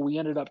table. We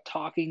ended up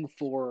talking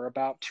for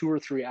about 2 or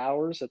 3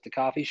 hours at the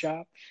coffee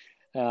shop.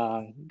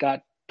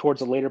 Got towards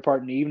the later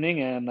part in the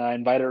evening, and I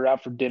invited her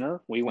out for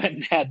dinner. We went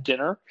and had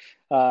dinner.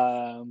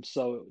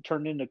 So it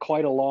turned into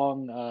quite a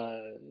long,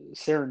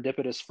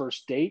 serendipitous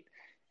first date.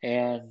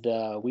 And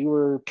we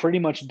were pretty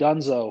much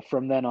donezo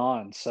from then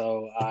on.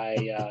 So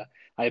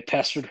I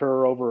pestered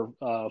her over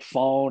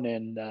phone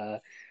and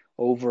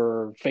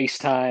over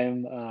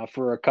FaceTime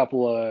for a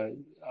couple of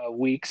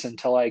weeks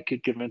until I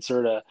could convince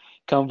her to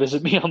come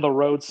visit me on the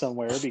road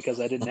somewhere because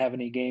I didn't have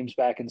any games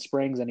back in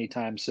Springs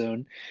anytime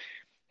soon.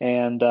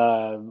 And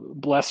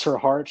bless her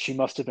heart, she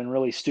must have been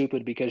really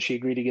stupid because she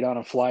agreed to get on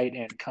a flight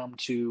and come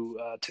to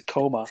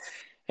Tacoma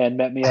and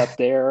met me up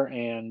there.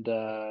 And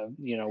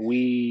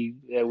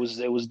it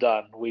was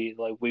done.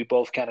 We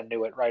both kind of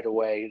knew it right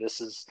away. This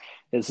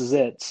is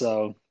it.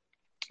 So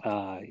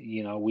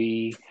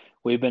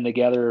we've been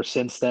together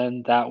since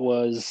then. That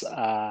was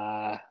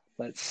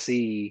let's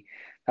see,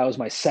 that was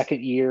my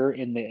second year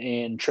in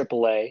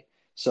AAA,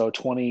 so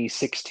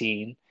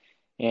 2016.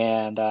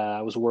 And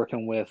I was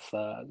working with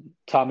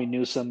Tommy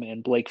Newsom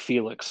and Blake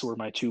Felix were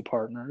my two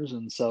partners.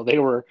 And so they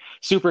were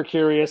super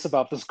curious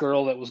about this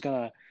girl that was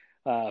going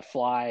to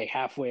fly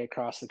halfway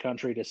across the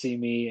country to see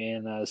me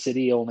in a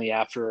city only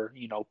after,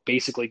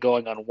 basically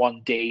going on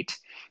one date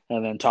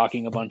and then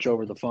talking a bunch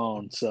over the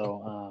phone.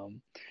 So,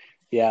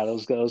 yeah,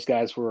 those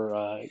guys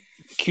were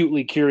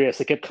acutely curious.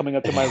 They kept coming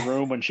up to my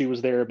room when she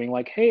was there being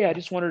like, hey, I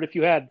just wondered if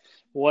you had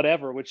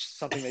whatever, which is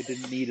something they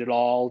didn't need at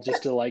all,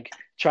 just to like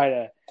try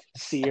to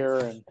see her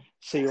and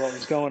see what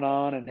was going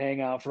on and hang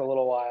out for a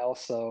little while.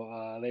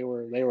 So they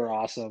were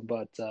awesome.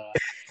 But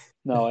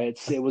no,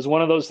 it was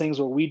one of those things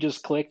where we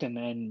just clicked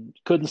and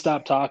couldn't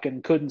stop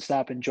talking, couldn't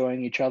stop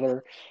enjoying each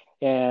other.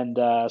 And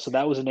so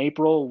that was in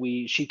April.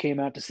 She came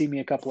out to see me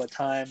a couple of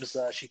times.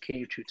 She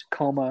came to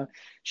Tacoma.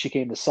 She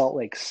came to Salt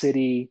Lake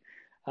City.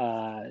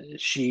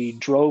 She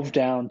drove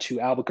down to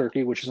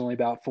Albuquerque, which is only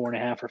about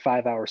 4.5 or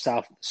 5 hours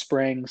south of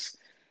Springs.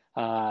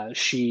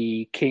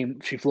 She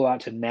flew out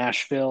to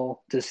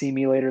Nashville to see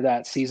me later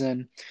that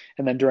season.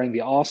 And then during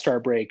the All-Star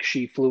break,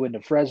 she flew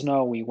into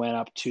Fresno. We went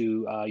up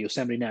to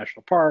Yosemite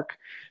National Park,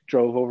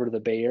 drove over to the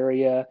Bay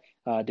Area,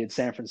 did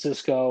San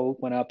Francisco,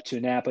 went up to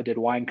Napa, did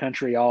wine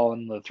country, all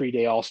in the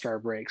 3-day All-Star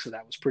break. So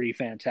that was pretty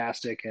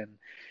fantastic. And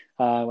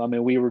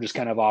we were just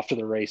kind of off to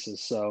the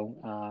races.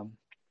 So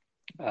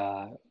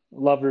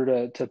loved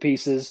her to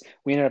pieces.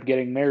 We ended up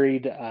getting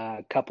married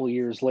a couple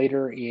years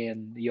later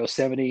in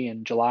Yosemite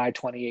in July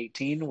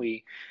 2018.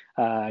 We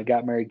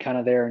got married kind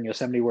of there in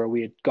Yosemite where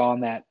we had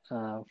gone that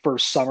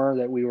first summer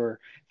that we were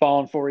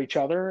falling for each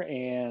other.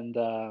 And,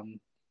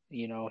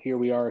 here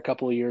we are a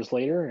couple of years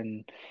later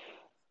in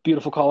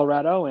beautiful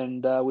Colorado,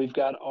 and we've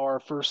got our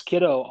first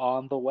kiddo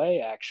on the way,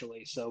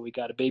 actually. So we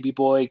got a baby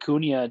boy,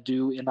 Cunha,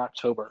 due in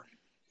October.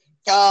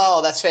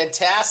 Oh, that's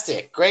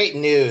fantastic. Great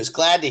news.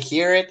 Glad to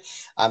hear it.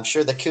 I'm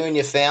sure the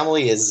Cunha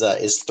family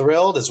is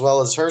thrilled, as well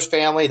as her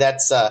family.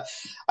 That's that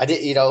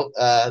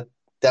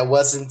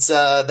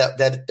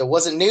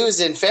wasn't news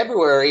in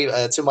February,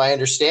 to my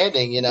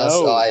understanding, No,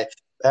 so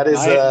that is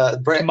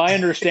to my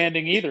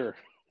understanding either.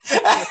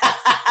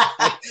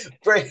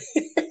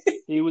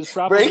 He was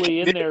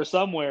probably in there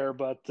somewhere,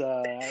 but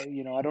I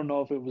don't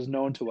know if it was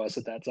known to us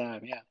at that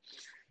time. Yeah.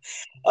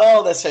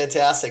 Oh, that's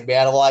fantastic,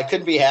 man. Well, I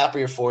couldn't be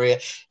happier for you.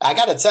 I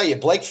got to tell you,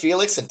 Blake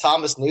Felix and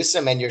Thomas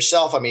Newsom and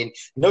yourself,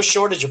 no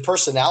shortage of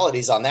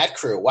personalities on that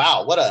crew.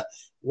 Wow, what a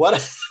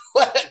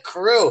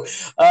crew.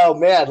 Oh,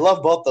 man,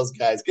 love both those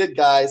guys. Good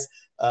guys.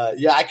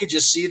 Yeah, I could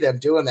just see them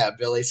doing that,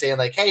 Billy, saying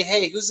like,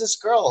 hey, who's this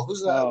girl?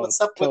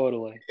 What's up?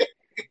 Totally.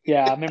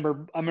 Yeah, I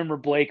remember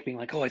Blake being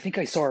like, "Oh, I think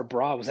I saw her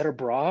bra. Was that her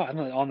bra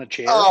on the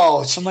chair?"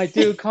 Oh, I'm like,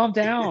 "Dude, calm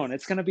down.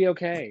 It's gonna be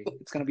okay.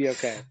 It's gonna be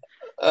okay."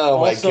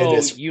 Oh, my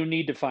goodness. You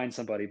need to find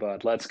somebody,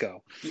 bud. Let's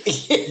go.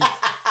 You're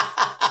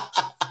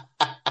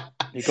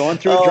going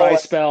through a dry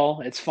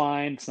spell. It's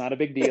fine. It's not a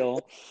big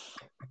deal.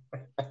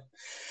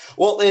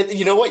 Well,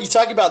 you know what? You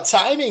talk about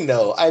timing,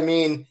 though.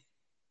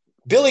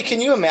 Billy, can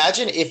you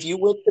imagine if you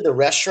went to the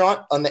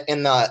restaurant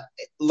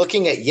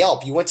looking at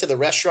Yelp, you went to the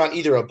restaurant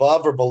either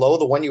above or below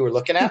the one you were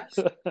looking at?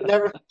 You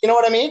know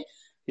what I mean?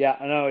 Yeah,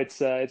 I know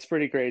it's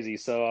pretty crazy.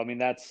 So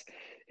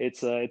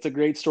it's a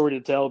great story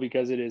to tell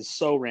because it is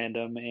so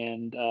random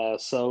and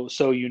so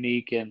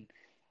unique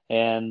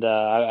and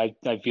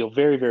I feel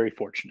very, very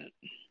fortunate.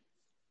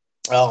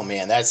 Oh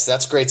man,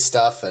 that's great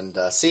stuff. And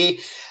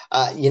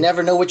you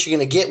never know what you're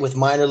going to get with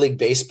minor league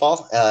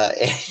baseball.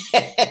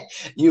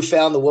 You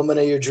found the woman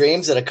of your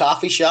dreams at a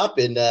coffee shop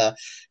in a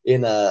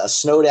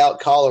snowed out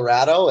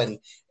Colorado, and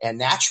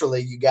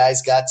naturally you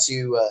guys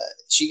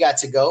she got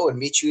to go and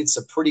meet you in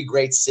some pretty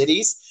great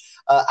cities.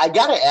 I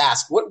got to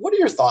ask, what are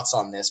your thoughts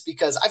on this?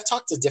 Because I've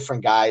talked to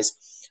different guys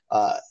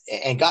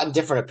and gotten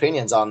different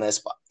opinions on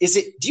this.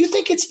 Do you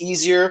think it's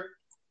easier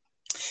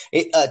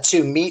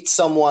To meet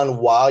someone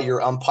while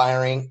you're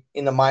umpiring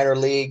in the minor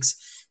leagues,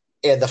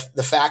 and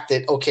the fact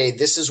that, okay,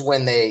 this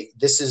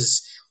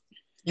is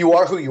you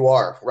are who you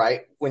are,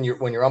 right? When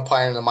you're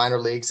umpiring in the minor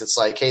leagues, it's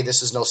like, hey,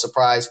 this is no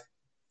surprise.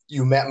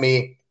 You met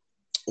me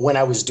when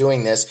I was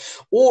doing this.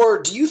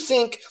 Or do you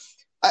think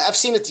 – I've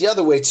seen it the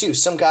other way too.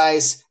 Some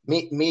guys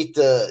meet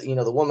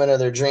the woman of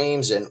their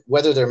dreams, and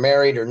whether they're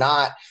married or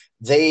not,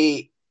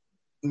 they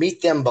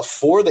meet them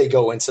before they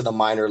go into the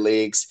minor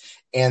leagues.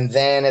 And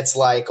then it's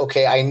like,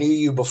 okay, I knew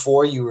you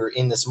before you were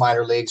in this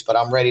minor leagues, but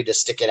I'm ready to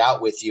stick it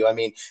out with you. I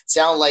mean,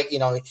 sound like,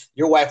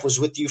 your wife was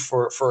with you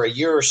for a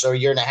year or so, a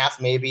year and a half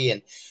maybe.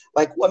 And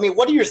like, I mean,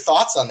 what are your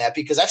thoughts on that?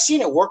 Because I've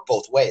seen it work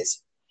both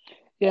ways.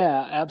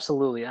 Yeah,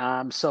 absolutely.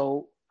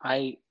 So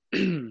I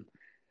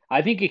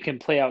I think it can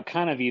play out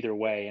kind of either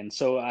way. And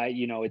so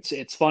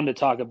it's fun to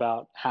talk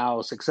about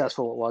how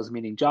successful it was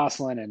meeting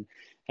Jocelyn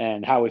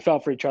and how we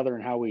felt for each other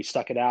and how we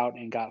stuck it out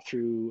and got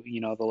through,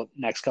 the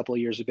next couple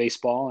of years of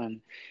baseball. And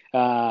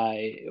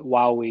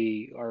while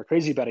we are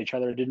crazy about each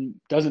other,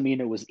 doesn't mean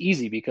it was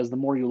easy, because the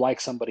more you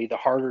like somebody, the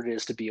harder it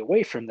is to be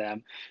away from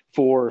them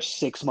for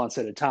 6 months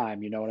at a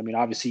time. You know what I mean?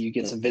 Obviously you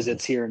get some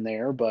visits here and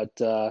there, but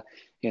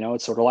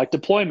it's sort of like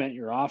deployment.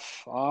 You're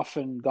off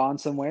and gone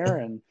somewhere,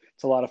 and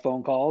it's a lot of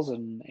phone calls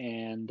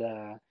and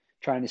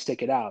trying to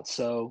stick it out.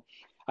 So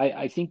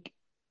I think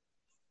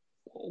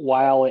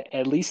while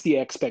at least the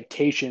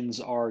expectations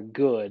are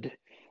good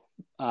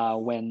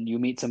when you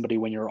meet somebody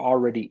when you're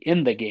already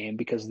in the game,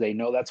 because they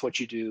know that's what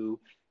you do.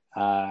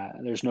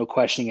 There's no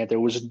questioning it. There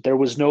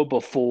was no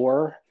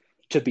before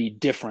to be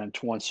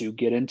different once you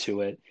get into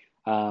it.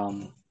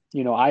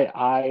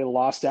 I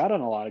lost out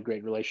on a lot of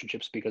great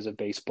relationships because of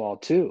baseball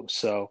too.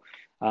 So,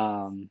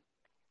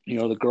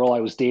 the girl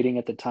I was dating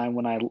at the time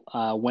when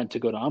I went to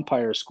go to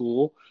umpire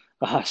school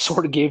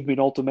sort of gave me an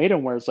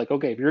ultimatum where it's like,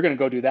 okay, if you're going to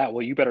go do that,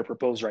 well, you better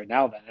propose right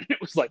now then. And it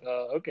was like,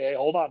 okay,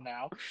 hold on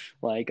now.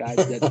 Like,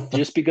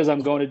 just because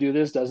I'm going to do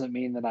this doesn't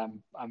mean that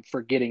I'm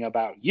forgetting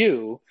about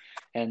you.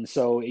 And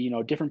so,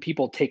 different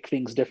people take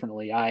things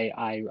differently.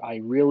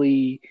 I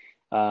really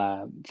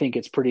think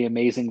it's pretty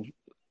amazing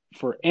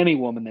for any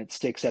woman that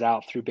sticks it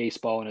out through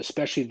baseball, and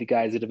especially the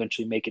guys that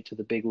eventually make it to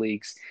the big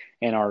leagues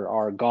and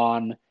are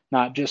gone,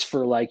 not just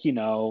for like,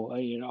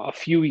 a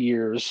few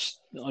years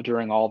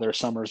during all their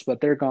summers,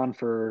 but they're gone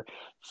for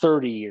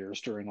 30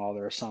 years during all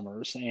their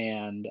summers.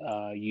 And,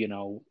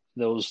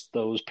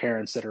 those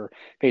parents that are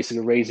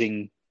basically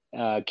raising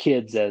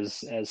kids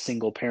as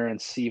single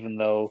parents, even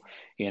though,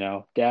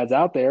 dad's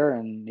out there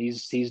and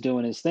he's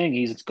doing his thing,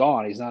 he's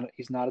gone.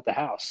 He's not at the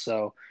house.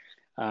 So,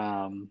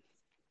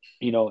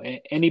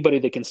 anybody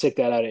that can stick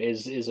that out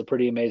is a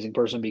pretty amazing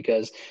person,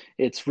 because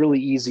it's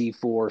really easy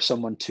for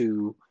someone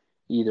to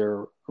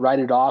either write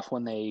it off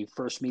when they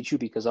first meet you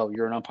because, oh,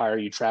 you're an umpire,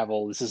 you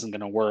travel, this isn't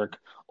going to work,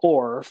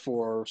 or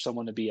for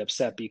someone to be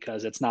upset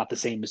because it's not the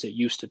same as it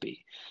used to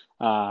be.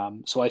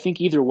 So I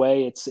think either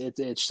way, it's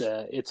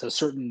a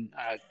certain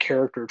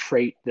character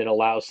trait that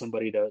allows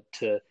somebody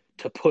to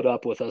put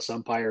up with us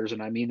umpires,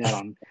 and I mean that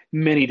on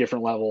many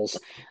different levels,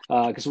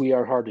 because we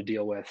are hard to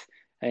deal with.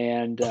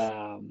 And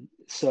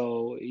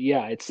so,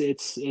 yeah,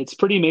 it's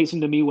pretty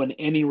amazing to me when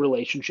any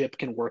relationship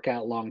can work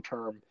out long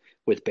term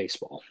with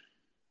baseball.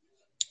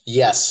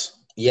 Yes,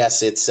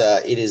 it's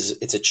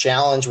a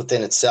challenge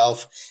within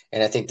itself,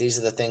 and I think these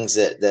are the things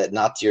that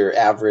not your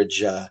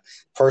average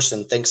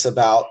person thinks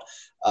about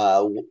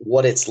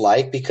what it's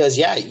like, because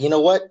you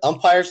know what,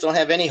 umpires don't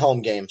have any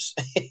home games.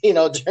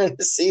 During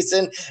the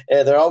season,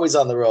 they're always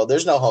on the road.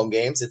 There's no home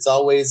games. It's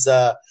always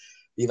the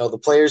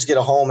players get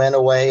a home and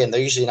away, and they're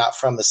usually not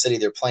from the city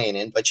they're playing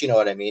in, but you know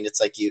what I mean?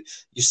 It's like you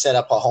set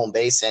up a home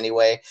base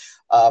anyway.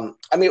 I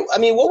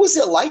mean, what was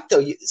it like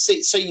though?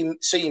 So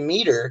you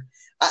meet her.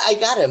 I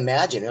got to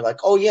imagine you're like,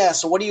 oh yeah.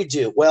 So what do you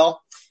do?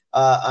 Well,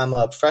 I'm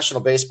a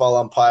professional baseball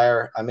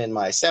umpire. I'm in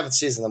my 7th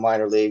season in the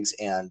minor leagues,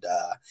 and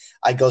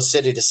I go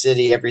city to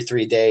city every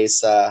 3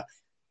 days.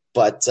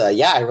 But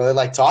I really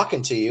like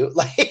talking to you.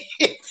 Like,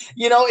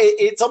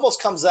 it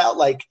almost comes out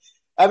like,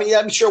 I mean,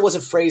 I'm sure it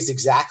wasn't phrased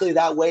exactly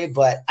that way,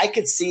 but I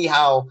could see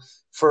how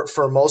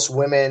for most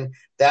women,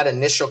 that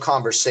initial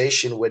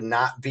conversation would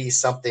not be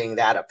something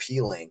that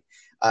appealing.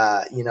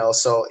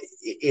 So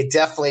it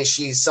definitely,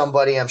 she's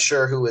somebody I'm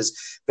sure who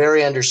is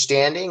very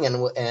understanding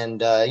and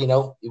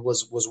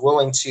was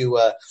willing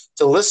to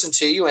listen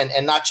to you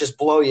and not just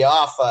blow you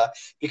off,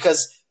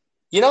 because,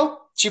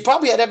 she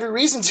probably had every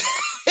reason to,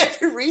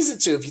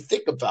 if you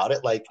think about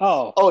it, like,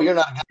 oh you're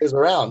not guys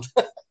around.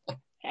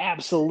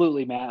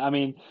 Absolutely, man. I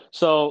mean,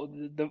 so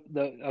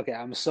okay,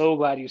 I'm so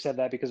glad you said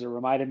that, because it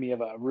reminded me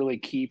of a really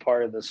key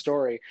part of the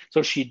story.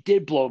 So she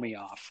did blow me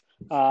off.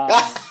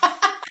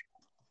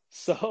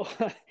 So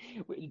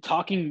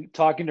talking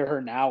to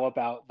her now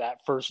about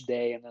that first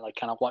day and then like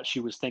kind of what she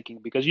was thinking,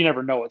 because you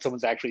never know what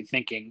someone's actually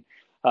thinking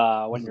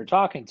when you're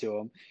talking to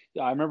them.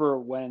 I remember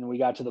when we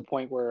got to the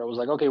point where it was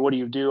like, okay, what do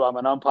you do? I'm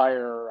an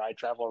umpire. I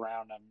travel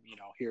around. I'm,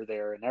 here,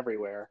 there, and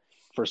everywhere.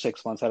 for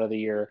 6 months out of the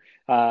year.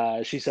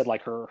 She said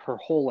like her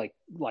whole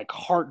like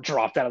heart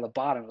dropped out of the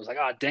bottom. It was like,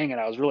 oh dang it,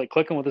 I was really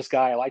clicking with this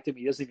guy. I liked him.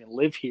 He doesn't even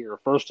live here,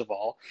 first of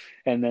all,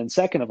 and then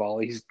second of all,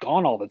 he's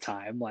gone all the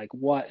time. Like,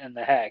 what in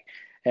the heck?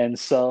 And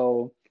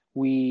so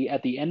we,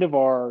 at the end of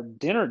our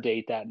dinner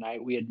date that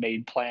night, we had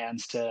made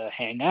plans to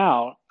hang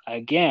out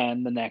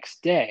again the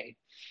next day.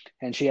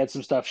 And she had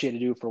some stuff she had to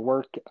do for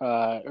work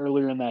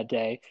earlier in that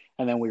day,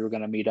 and then we were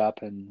going to meet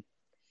up and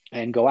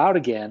go out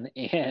again.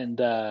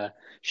 And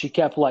she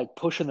kept like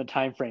pushing the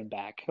time frame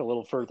back a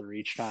little further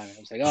each time. I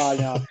was like, oh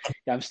no,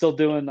 yeah, I'm still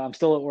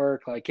at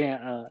work. I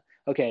can't.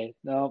 Okay,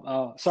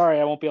 no,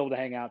 sorry, I won't be able to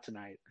hang out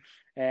tonight.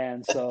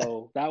 And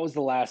so that was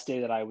the last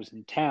day that I was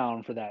in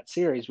town for that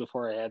series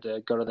before I had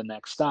to go to the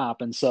next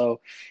stop. And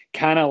so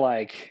kind of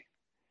like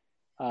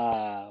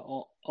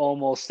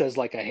almost as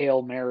like a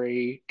Hail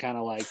Mary, kind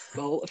of like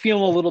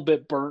feeling a little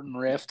bit burnt and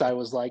riffed, I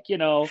was like,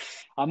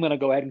 I'm going to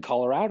go ahead and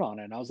call her out on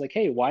it. And I was like,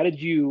 hey, why did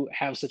you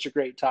have such a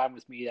great time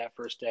with me that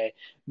first day,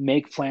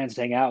 make plans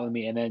to hang out with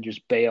me, and then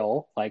just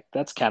bail? Like,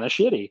 that's kind of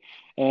shitty.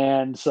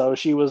 And so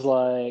she was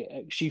like,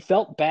 she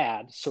felt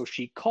bad. So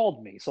she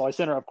called me. So I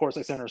sent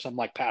her some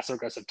like passive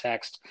aggressive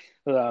text,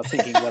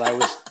 thinking that I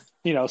was,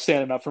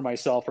 standing up for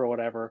myself or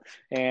whatever.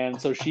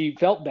 And so she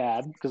felt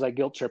bad because I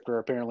guilt tripped her.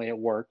 Apparently it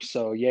worked.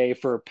 So yay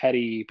for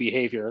petty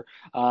behavior.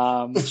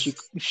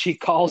 She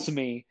calls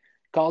me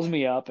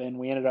up, and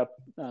we ended up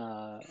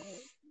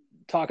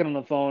talking on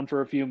the phone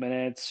for a few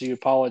minutes. She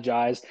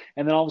apologized,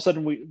 and then all of a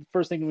sudden,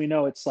 first thing we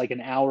know, it's like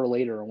an hour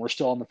later, and we're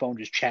still on the phone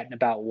just chatting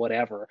about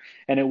whatever.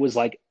 And it was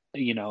like,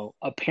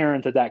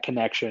 apparent that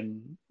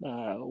connection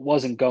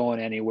wasn't going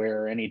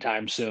anywhere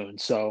anytime soon.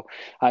 So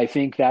I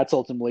think that's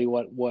ultimately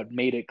what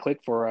made it click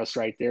for us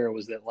right there,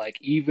 was that like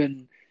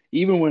even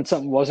when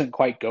something wasn't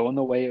quite going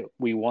the way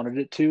we wanted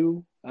it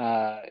to,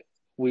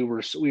 we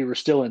were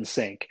still in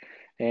sync.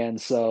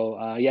 And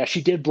so,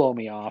 she did blow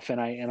me off,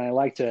 and I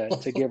like to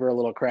give her a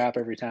little crap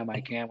every time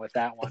I can with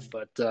that one.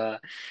 But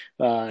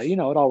it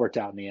all worked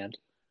out in the end.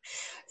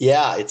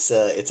 Yeah, it's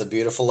a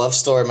beautiful love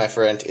story, my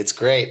friend. It's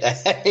great.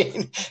 I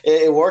mean,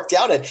 it worked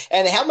out.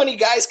 And how many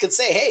guys could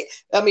say, hey,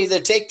 I mean, they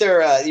take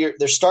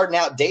they're starting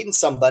out dating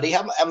somebody.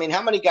 How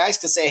many guys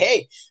could say,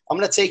 hey, I'm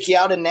going to take you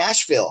out in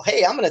Nashville.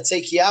 Hey, I'm going to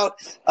take you out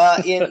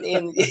in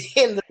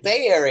the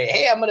Bay Area.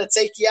 Hey, I'm going to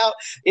take you out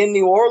in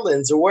New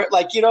Orleans, or where,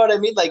 like, you know what I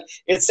mean? Like,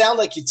 it sounded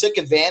like you took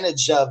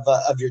advantage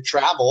of your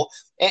travel.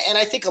 And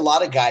I think a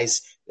lot of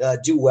guys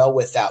do well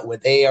with that, where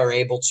they are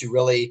able to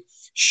really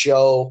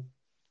show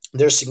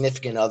their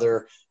significant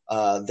other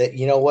that,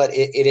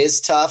 it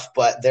is tough,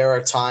 but there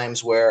are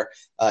times where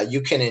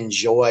you can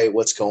enjoy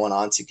what's going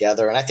on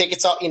together. And I think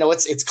it's all,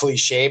 it's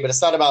cliche, but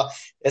it's not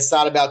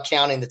about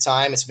counting the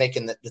time. It's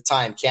making the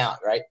time count,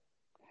 right?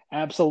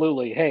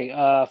 Absolutely.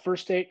 Hey,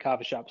 first date,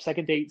 coffee shop.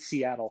 Second date,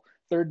 Seattle.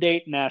 Third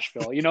date,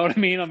 Nashville. You know what I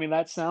mean? I mean,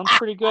 that sounds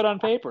pretty good on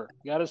paper,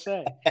 gotta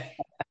say.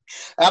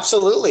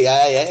 Absolutely.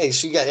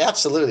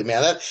 Absolutely,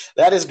 man.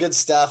 That is good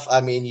stuff. I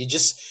mean,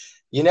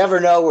 you never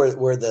know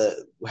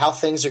how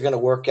things are going to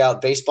work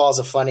out. Baseball is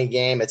a funny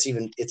game. It's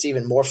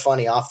even more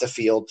funny off the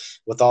field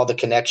with all the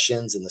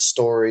connections and the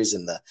stories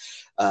and the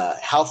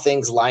how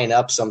things line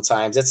up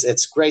sometimes.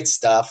 It's great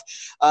stuff.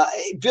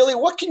 Billy,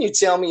 what can you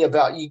tell me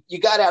about you? You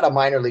got out of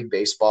minor league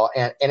baseball,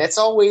 and it's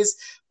always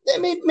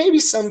maybe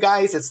some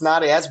guys it's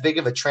not as big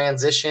of a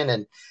transition,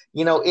 and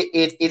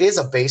it is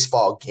a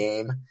baseball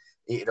game.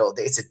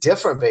 It's a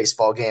different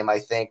baseball game, I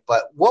think.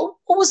 But what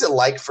was it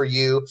like for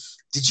you?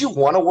 Did you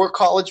want to work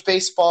college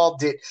baseball?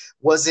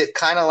 Was it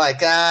kind of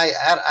like,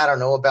 I don't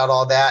know about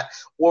all that?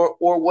 Or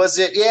was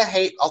it,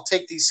 hey, I'll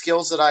take these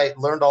skills that I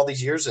learned all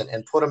these years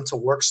and put them to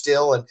work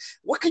still? And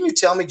what can you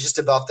tell me just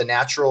about the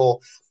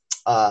natural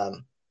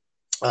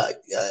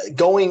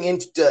going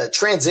into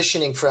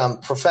transitioning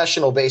from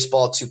professional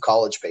baseball to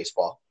college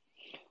baseball?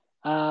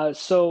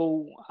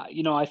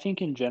 I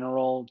think in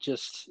general,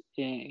 just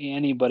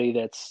anybody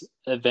that's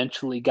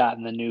eventually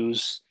gotten the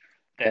news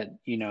that,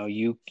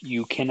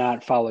 you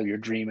cannot follow your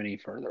dream any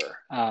further.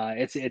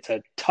 It's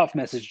a tough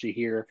message to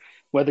hear,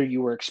 whether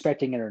you were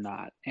expecting it or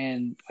not.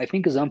 And I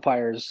think as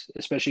umpires,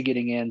 especially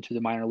getting into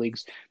the minor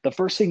leagues, the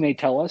first thing they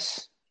tell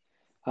us,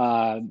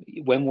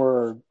 when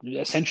we're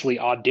essentially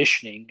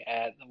auditioning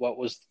at what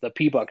was the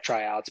P-Buck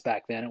tryouts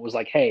back then, it was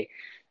like, hey,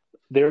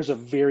 there's a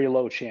very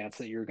low chance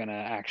that you're going to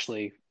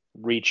actually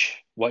reach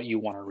what you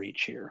want to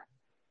reach here.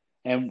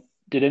 And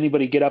did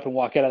anybody get up and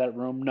walk out of that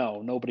room?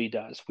 No, nobody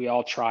does. We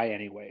all try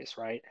anyways,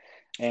 right?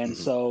 And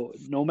so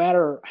no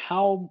matter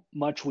how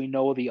much we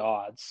know the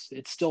odds,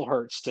 it still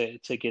hurts to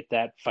get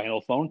that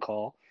final phone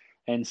call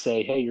and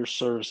say, hey, your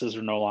services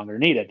are no longer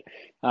needed.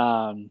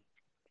 And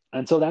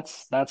so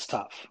that's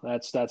tough.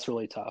 That's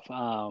really tough.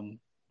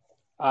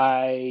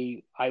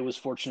 I was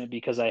fortunate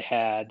because I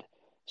had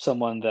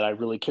someone that I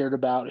really cared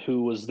about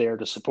who was there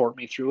to support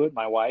me through it,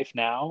 my wife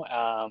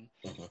now.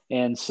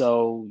 And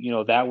so,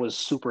 that was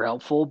super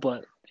helpful,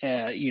 but,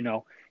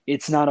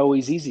 it's not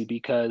always easy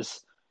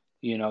because,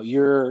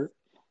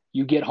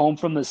 you get home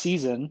from the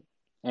season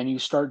and you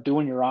start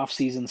doing your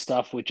off-season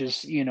stuff, which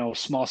is,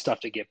 small stuff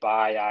to get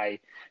by. I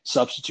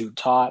substitute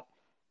taught,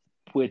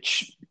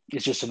 which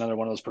is just another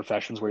one of those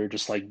professions where you're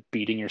just like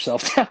beating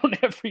yourself down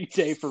every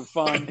day for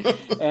fun.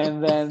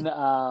 And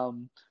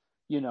then,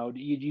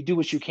 you do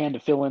what you can to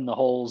fill in the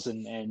holes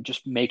and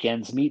just make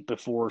ends meet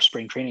before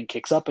spring training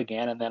kicks up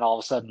again. And then all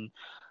of a sudden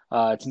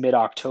it's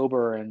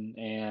mid-October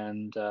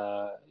and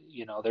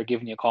they're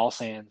giving you a call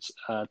saying,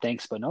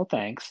 thanks, but no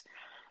thanks.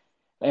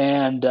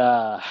 And,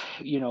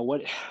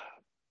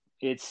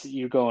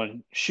 you're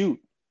going, shoot,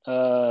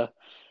 that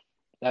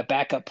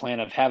backup plan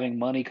of having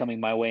money coming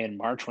my way in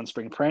March when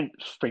spring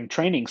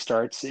training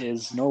starts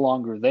is no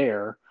longer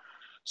there.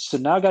 So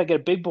now I got to get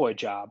a big boy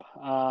job.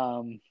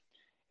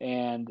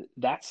 And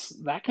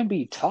that can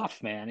be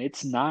tough, man.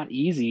 It's not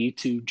easy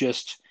to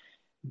just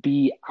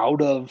be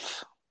out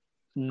of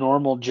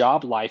normal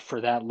job life for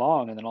that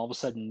long and then all of a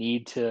sudden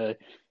need to,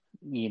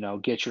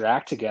 get your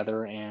act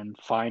together and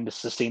find a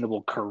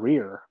sustainable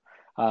career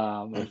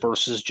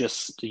versus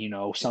just,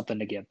 something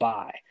to get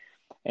by.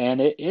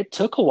 And it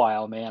took a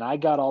while, man. I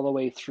got all the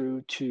way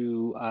through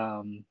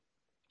to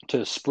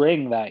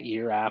spring that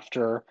year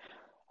after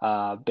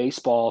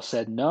baseball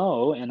said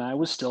no, and I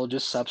was still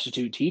just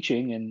substitute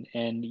teaching,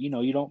 and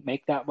you don't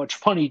make that much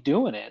money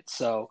doing it.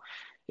 So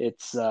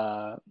it's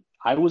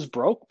I was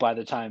broke by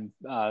the time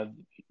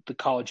the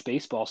college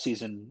baseball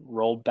season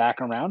rolled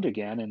back around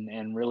again,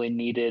 and really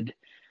needed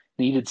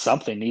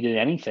something, needed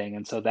anything,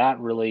 and so that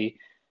really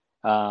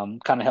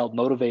kind of helped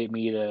motivate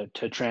me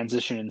to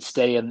transition and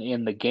stay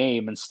in the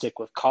game and stick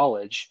with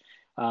college,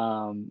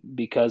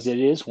 because it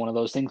is one of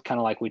those things, kind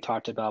of like we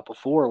talked about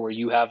before, where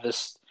you have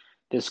this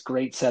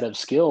great set of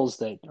skills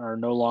that are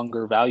no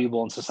longer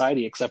valuable in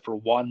society except for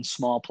one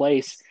small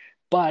place.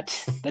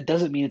 But that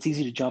doesn't mean it's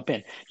easy to jump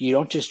in. You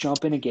don't just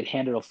jump in and get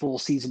handed a full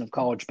season of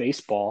college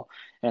baseball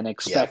and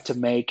expect to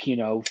make,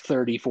 $30,000,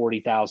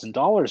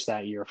 $40,000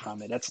 that year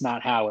from it. That's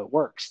not how it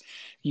works.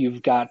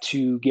 You've got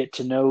to get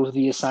to know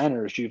the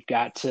assigners. You've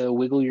got to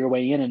wiggle your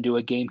way in and do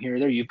a game here or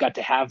there. You've got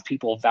to have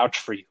people vouch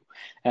for you.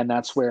 And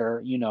that's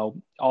where,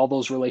 all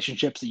those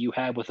relationships that you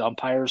had with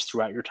umpires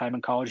throughout your time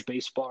in college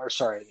baseball,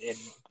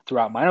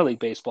 throughout minor league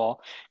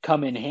baseball,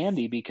 come in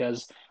handy,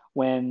 because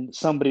when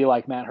somebody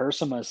like Matt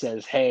Hersema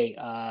says, hey,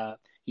 a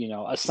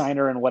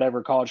signer in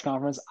whatever college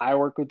conference, I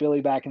worked with Billy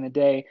back in the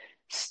day,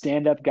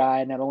 stand-up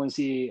guy, not only is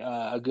he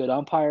a good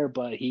umpire,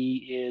 but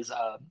he is,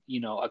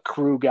 a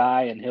crew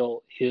guy, and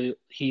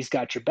he's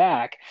got your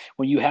back.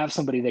 When you have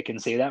somebody that can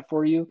say that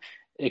for you,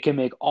 it can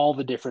make all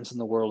the difference in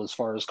the world as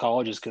far as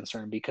college is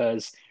concerned,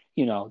 because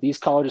these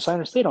college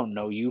assigners, they don't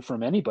know you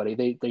from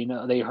anybody. They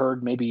know, they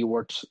heard maybe you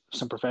worked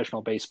some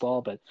professional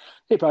baseball, but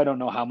they probably don't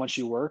know how much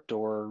you worked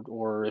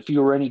or if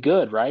you were any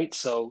good, right?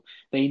 So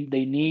they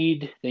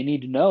need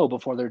to know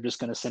before they're just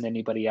going to send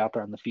anybody out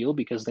there on the field,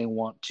 because they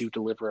want to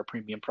deliver a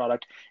premium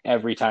product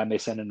every time they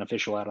send an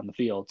official out on the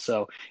field.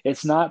 So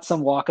it's not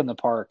some walk in the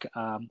park.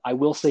 I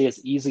will say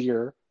it's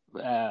easier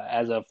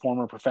as a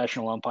former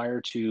professional umpire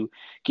to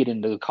get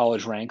into the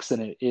college ranks than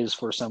it is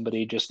for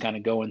somebody just kind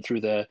of going through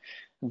the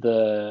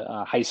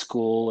high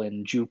school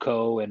and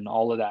JUCO and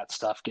all of that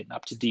stuff, getting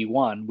up to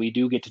D1. We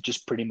do get to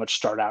just pretty much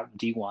start out in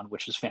D1,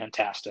 which is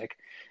fantastic.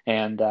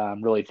 And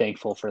I'm really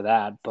thankful for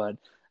that. But,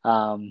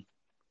 at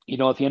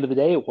the end of the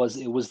day, it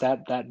was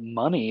that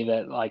money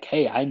that, like,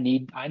 hey, I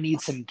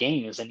need some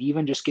games. And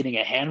even just getting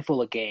a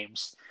handful of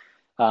games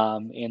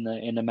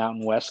in the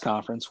Mountain West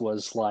Conference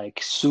was like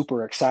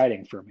super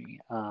exciting for me.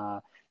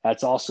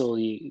 That's also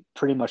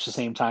pretty much the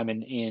same time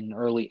in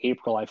early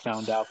April, I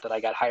found out that I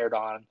got hired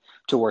on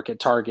to work at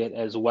Target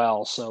as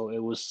well. So it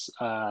was,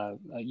 a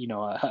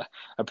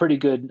pretty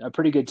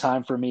good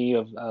time for me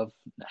of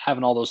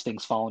having all those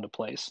things fall into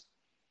place.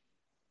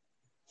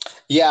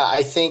 Yeah,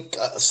 I think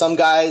some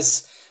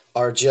guys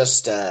are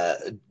just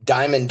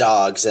diamond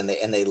dogs, and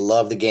they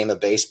love the game of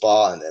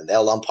baseball, and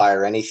they'll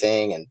umpire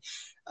anything, and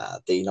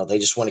they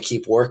just want to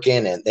keep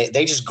working, and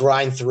they just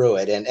grind through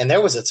it. And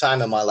there was a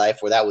time in my life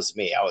where that was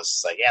me. I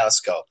was like, yeah,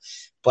 let's go.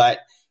 But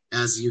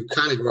as you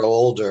kind of grow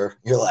older,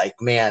 you're like,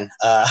 man,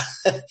 I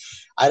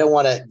don't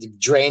want to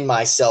drain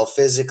myself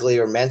physically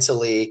or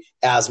mentally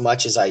as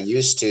much as I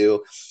used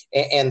to.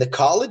 And the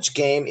college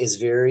game is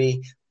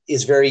very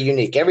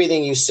unique.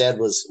 Everything you said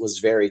was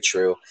very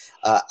true.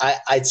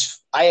 I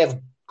have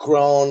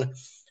grown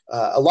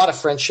a lot of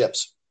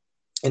friendships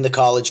in the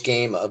college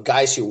game of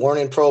guys who weren't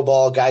in pro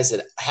ball, guys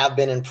that have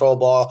been in pro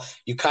ball.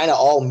 You kind of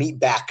all meet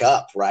back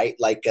up, right?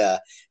 Like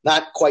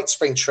not quite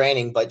spring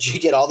training, but you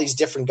get all these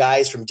different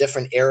guys from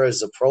different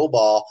eras of pro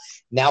ball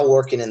now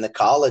working in the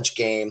college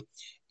game.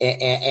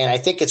 And I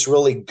think it's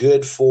really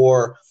good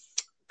for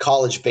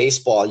college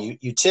baseball.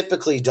 You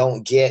typically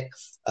don't get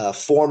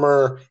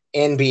former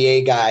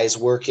NBA guys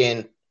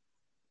working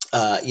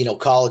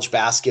college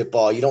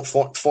basketball. You don't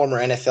former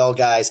NFL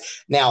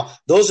guys. Now,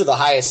 those are the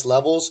highest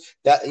levels.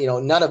 That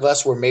none of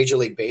us were Major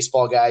League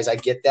Baseball guys. I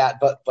get that,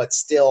 but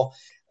still,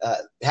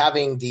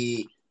 having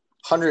the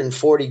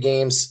 140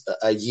 games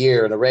a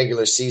year in a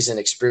regular season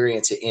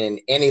experience in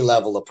any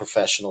level of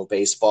professional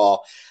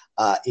baseball,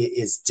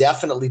 is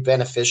definitely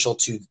beneficial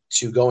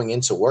to going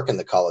into work in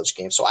the college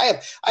game. So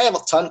I have a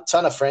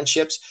ton of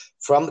friendships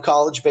from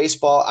college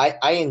baseball.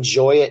 I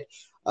enjoy it.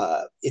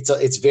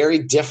 It's very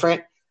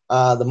different.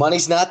 The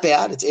money's not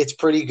bad. It's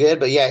pretty good,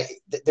 but yeah,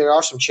 there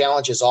are some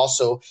challenges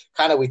also.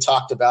 Kind of we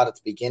talked about at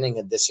the beginning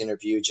of this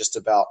interview, just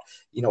about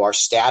our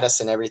status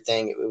and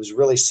everything. It was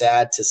really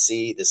sad to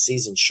see the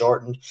season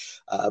shortened,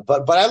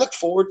 but I look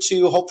forward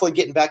to hopefully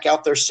getting back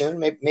out there soon.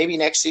 Maybe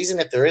next season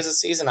if there is a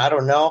season. I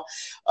don't know.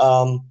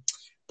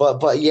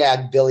 But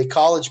yeah, Billy,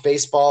 college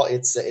baseball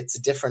it's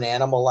a different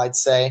animal, I'd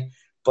say.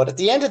 But at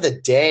the end of the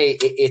day,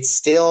 it's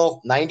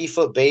still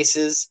 90-foot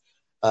bases.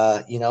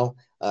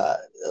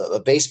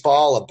 A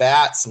baseball, a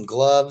bat, some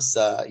gloves,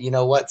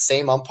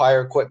 same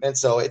umpire equipment.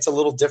 So it's a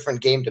little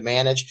different game to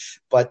manage,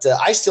 but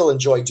I still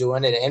enjoy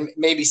doing it, and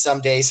maybe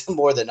some days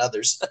more than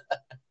others.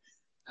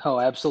 Oh,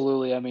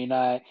 absolutely. I mean,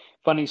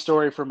 funny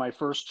story for my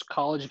first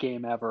college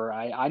game ever.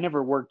 I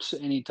never worked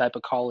any type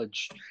of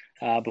college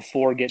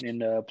before getting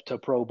into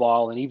pro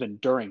ball, and even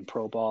during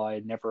pro ball, I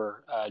had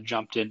never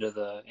jumped into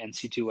the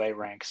NC2A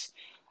ranks.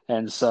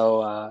 And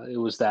so it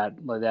was that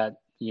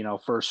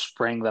first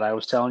spring that I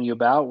was telling you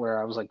about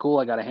where I was like, cool,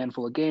 I got a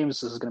handful of games.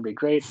 This is going to be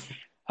great.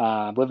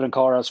 I'm living in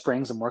Colorado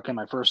Springs. I'm working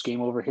my first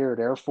game over here at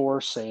Air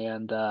Force.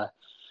 And,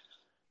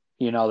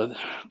 the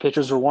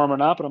pitchers were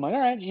warming up and I'm like, all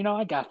right,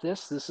 I got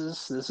this. This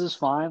is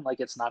fine. Like,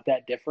 it's not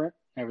that different.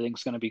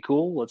 Everything's going to be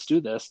cool. Let's do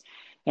this.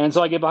 And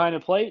so I get behind the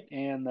plate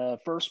and the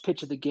first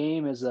pitch of the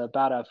game is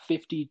about a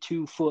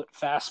 52-foot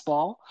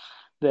fastball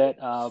that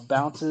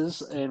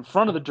bounces in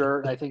front of the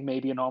dirt. I think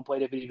maybe an home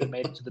plate if it even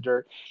made it to the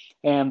dirt.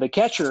 And the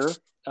catcher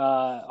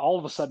all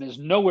of a sudden is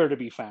nowhere to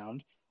be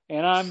found.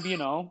 And I'm,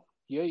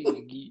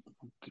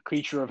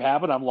 creature of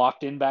habit. I'm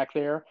locked in back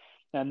there.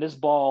 And this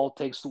ball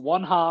takes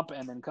one hop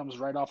and then comes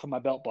right off of my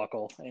belt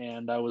buckle.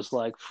 And I was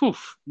like, phew,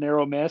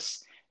 narrow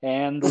miss.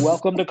 And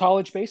welcome to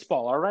college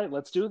baseball. All right,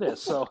 let's do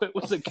this. So it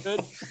was a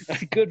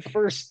good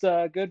first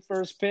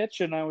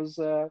pitch. And I was,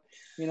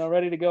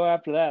 ready to go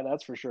after that.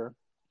 That's for sure.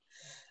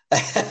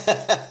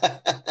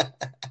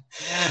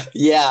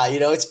 Yeah,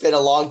 it's been a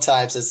long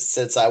time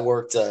since I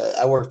worked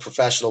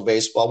professional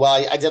baseball.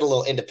 Well, I did a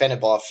little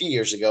independent ball a few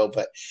years ago,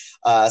 but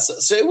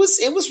so it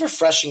was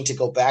refreshing to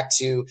go back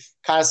to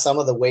kind of some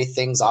of the way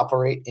things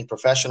operate in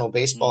professional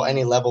baseball,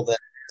 any level that.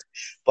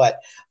 But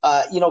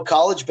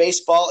college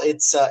baseball,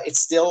 it's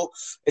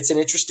an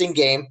interesting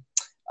game.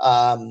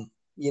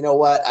 You know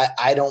what?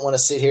 I don't want to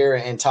sit here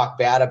and talk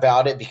bad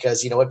about it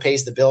because, it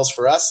pays the bills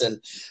for us.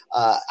 And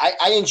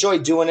I enjoy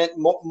doing it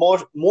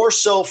more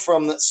so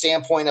from the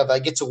standpoint of I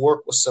get to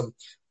work with some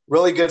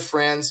really good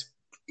friends.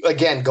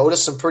 Again, go to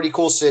some pretty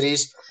cool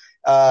cities.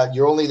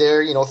 You're only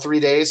there, 3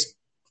 days,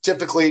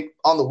 typically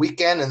on the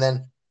weekend, and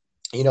then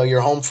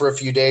you're home for a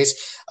few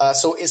days.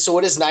 So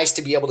it is nice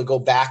to be able to go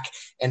back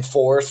and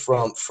forth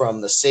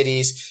from the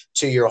cities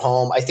to your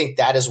home. I think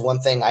that is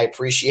one thing I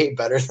appreciate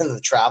better than the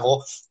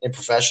travel in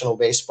professional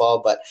baseball.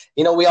 But,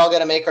 we all got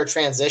to make our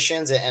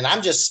transitions. And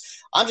I'm just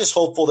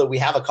hopeful that we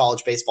have a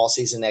college baseball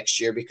season next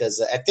year because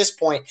at this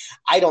point,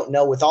 I don't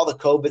know with all the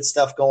COVID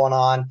stuff going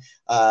on,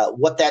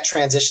 what that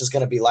transition is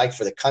going to be like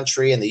for the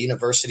country and the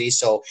university.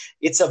 So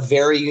it's a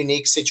very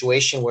unique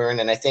situation we're in.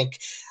 And I think,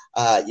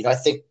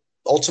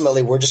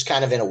 ultimately, we're just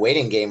kind of in a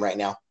waiting game right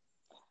now.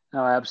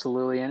 No,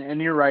 absolutely.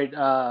 And you're right,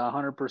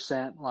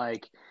 100%.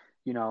 Like,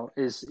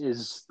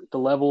 is the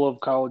level of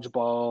college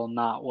ball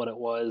not what it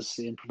was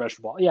in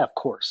professional ball? Yeah, of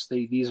course.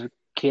 These are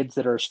kids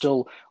that are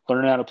still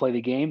learning how to play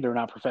the game. They're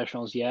not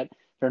professionals yet.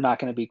 They're not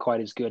going to be quite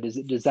as good.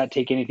 Does that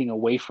take anything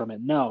away from it?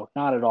 No,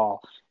 not at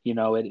all.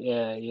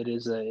 It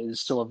is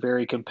still a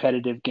very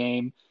competitive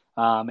game.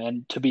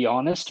 And to be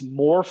honest,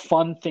 more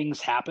fun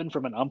things happen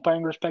from an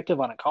umpiring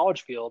perspective on a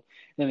college field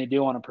than they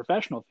do on a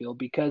professional field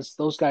because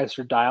those guys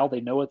are dialed.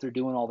 They know what they're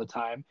doing all the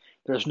time.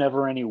 There's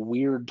never any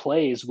weird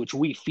plays, which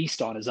we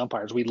feast on as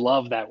umpires. We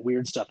love that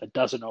weird stuff that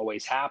doesn't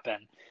always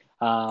happen.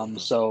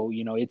 So,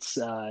 it's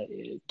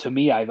to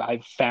me,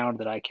 I've found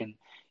that I can,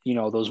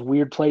 those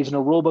weird plays in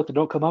a rule book that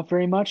don't come up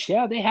very much.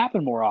 Yeah, they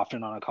happen more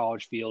often on a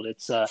college field.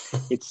 It's a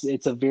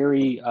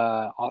very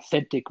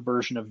authentic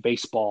version of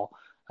baseball.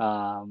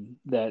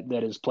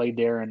 That is played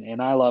there,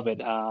 and I love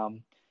it.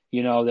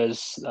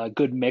 There's a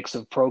good mix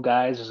of pro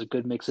guys, there's a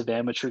good mix of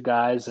amateur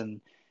guys, and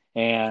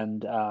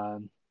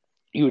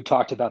you had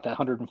talked about that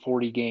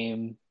 140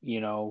 game,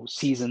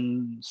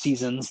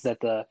 seasons that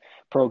the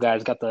pro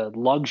guys got the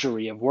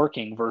luxury of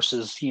working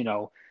versus,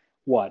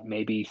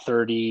 maybe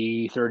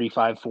 30,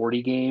 35,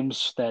 40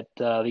 games that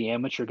the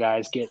amateur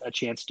guys get a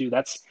chance to do.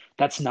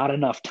 That's not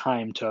enough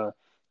time to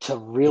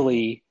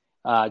really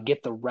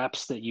get the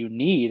reps that you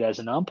need as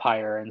an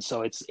umpire. And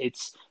so it's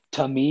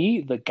to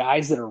me, the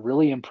guys that are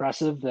really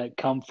impressive that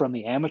come from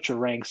the amateur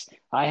ranks,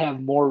 I have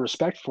more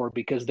respect for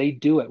because they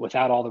do it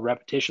without all the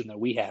repetition that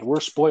we had. We're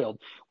spoiled.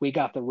 We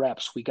got the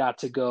reps. We got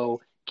to go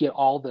get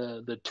all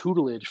the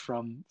tutelage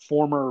from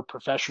former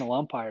professional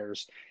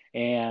umpires.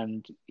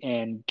 and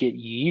get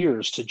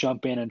years to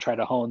jump in and try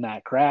to hone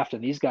that craft.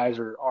 And these guys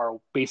are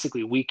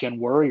basically weekend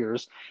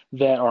warriors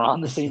that are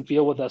on the same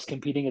field with us,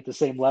 competing at the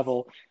same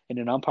level in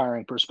an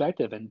umpiring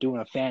perspective and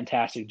doing a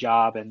fantastic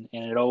job. And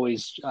it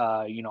always,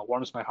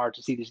 warms my heart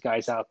to see these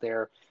guys out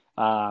there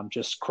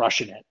just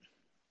crushing it.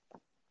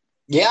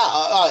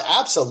 Yeah,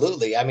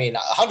 absolutely. I mean,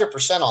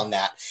 100% on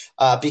that.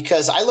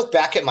 Because I look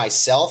back at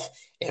myself,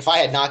 if I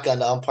had not gone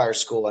to umpire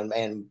school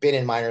and been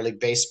in minor league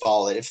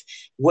baseball,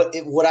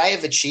 would I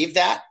have achieved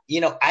that?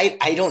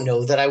 I don't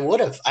know that I would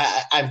have.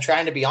 I'm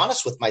trying to be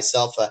honest with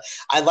myself.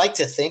 I like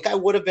to think I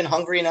would have been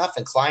hungry enough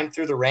and climbed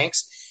through the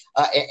ranks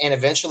and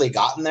eventually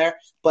gotten there.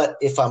 But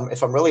if I'm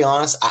really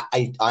honest,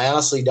 I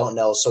honestly don't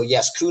know. So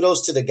yes,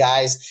 kudos to the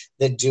guys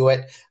that do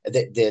it,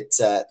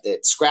 that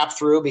scrap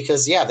through,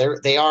 because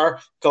they are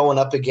going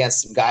up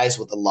against some guys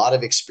with a lot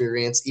of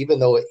experience,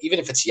 even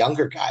if it's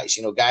younger guys,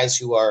 guys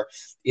who are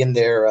in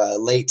their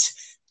late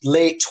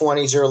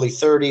 20s, early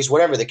 30s,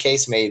 whatever the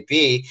case may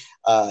be.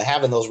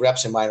 Having those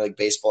reps in minor league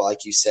baseball,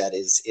 like you said,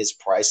 is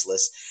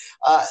priceless.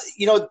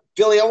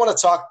 Billy, I want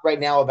to talk right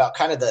now about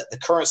kind of the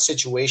current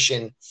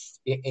situation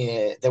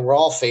that we're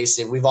all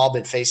facing. We've all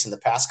been facing the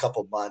past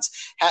couple of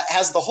months.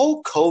 Has the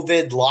whole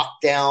COVID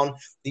lockdown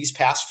these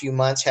past few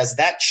months, has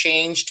that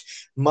changed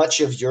much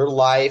of your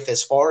life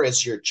as far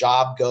as your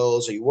job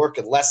goes? Are you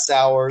working less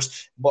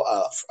hours?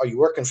 Are you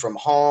working from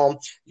home?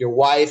 Your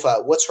wife,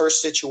 what's her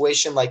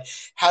situation like?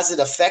 Has it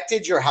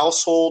affected your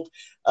household?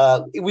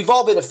 We've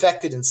all been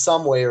affected in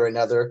some way or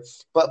another,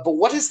 but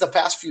what has the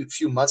past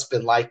few months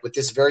been like with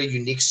this very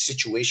unique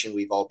situation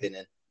we've all been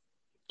in?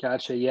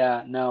 Gotcha.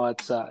 Yeah, no,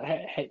 it's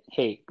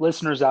hey,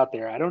 listeners out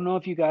there, I don't know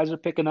if you guys are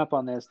picking up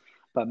on this,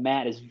 but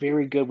Matt is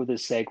very good with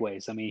his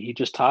segues. I mean, he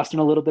just tossed in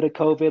a little bit of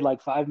COVID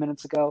like 5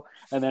 minutes ago,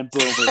 and then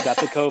boom, we got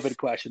the COVID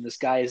question. This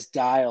guy is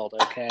dialed.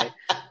 Okay.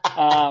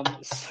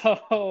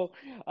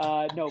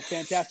 No,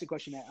 fantastic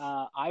question.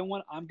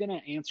 I'm going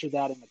to answer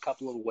that in a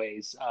couple of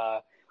ways.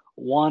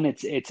 One,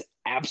 it's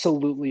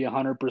absolutely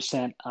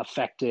 100%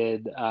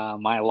 affected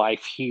my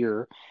life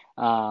here.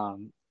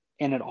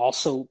 And it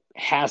also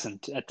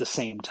hasn't at the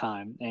same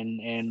time.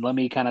 And let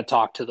me kind of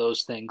talk to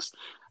those things.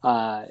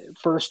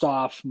 First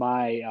off,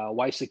 my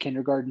wife's a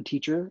kindergarten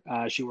teacher.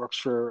 She works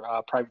for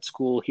a private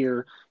school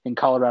here in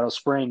Colorado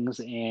Springs,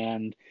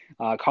 and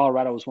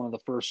Colorado was one of the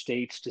first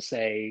states to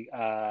say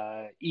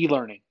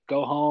e-learning,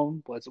 go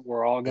home.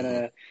 We're all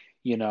going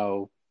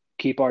to,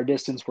 keep our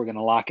distance. We're going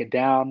to lock it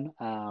down.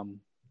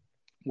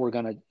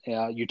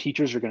 Your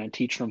teachers are going to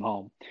teach from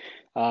home.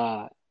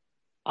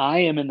 I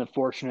am in the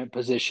fortunate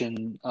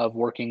position of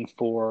working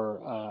for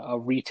a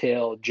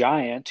retail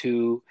giant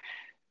who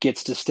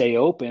gets to stay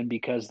open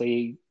because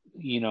they,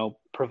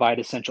 provide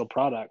essential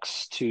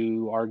products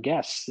to our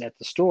guests at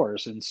the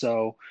stores. And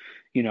so,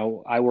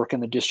 I work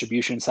in the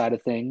distribution side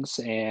of things,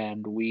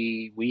 and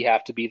we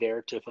have to be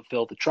there to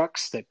fulfill the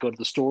trucks that go to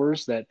the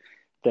stores that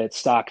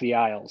stock the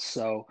aisles.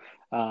 So,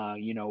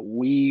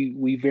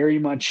 we very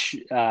much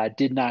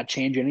did not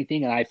change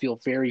anything, and I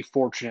feel very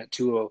fortunate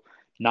to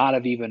not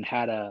have even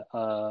had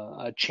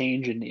a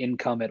change in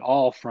income at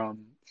all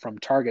from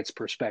Target's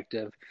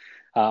perspective.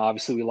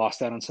 Obviously, we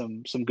lost out on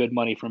some good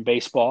money from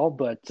baseball,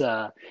 but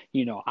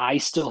I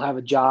still have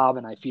a job,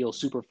 and I feel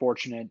super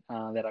fortunate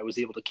that I was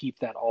able to keep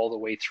that all the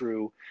way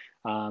through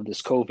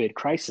this COVID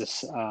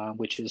crisis,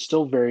 which is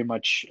still very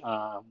much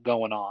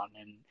going on.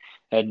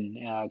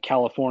 And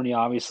California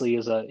obviously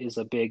is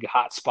a big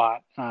hot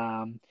spot.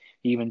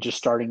 Even just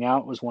starting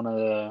out was one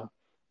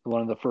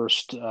of the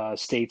first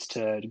states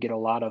to get a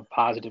lot of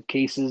positive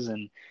cases,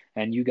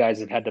 and you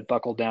guys have had to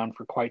buckle down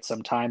for quite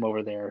some time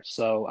over there.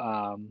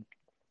 So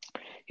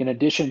in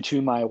addition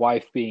to my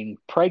wife being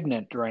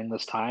pregnant during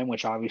this time,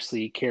 which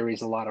obviously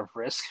carries a lot of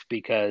risk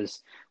because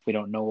we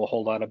don't know a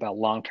whole lot about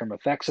long-term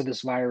effects of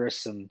this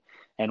virus and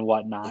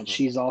whatnot,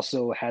 she's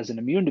also has an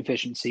immune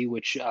deficiency,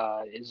 which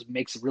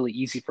makes it really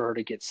easy for her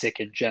to get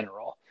sick in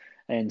general.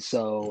 And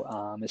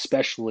so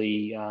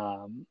especially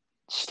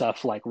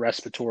stuff like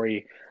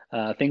respiratory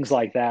things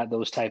like that,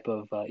 those type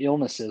of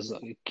illnesses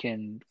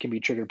can be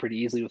triggered pretty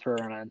easily with her.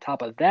 And on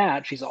top of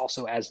that, she's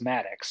also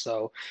asthmatic.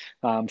 So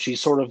she's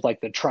sort of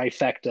like the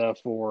trifecta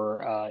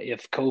for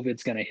if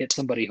COVID's going to hit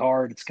somebody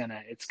hard, it's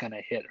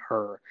gonna hit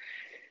her.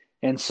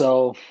 And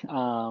so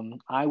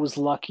I was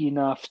lucky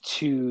enough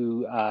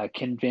to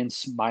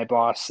convince my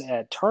boss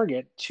at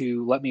Target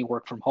to let me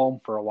work from home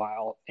for a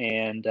while.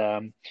 And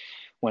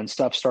when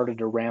stuff started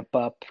to ramp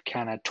up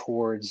kind of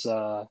towards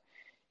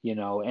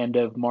end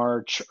of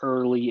March,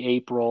 early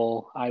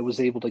April, I was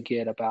able to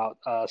get about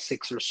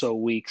 6 or so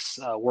weeks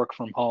work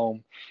from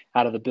home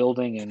out of the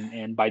building.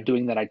 And by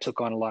doing that, I took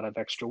on a lot of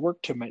extra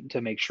work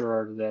to make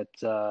sure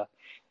that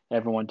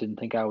everyone didn't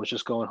think I was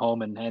just going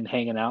home and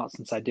hanging out,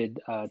 since I did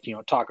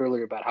talk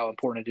earlier about how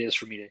important it is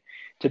for me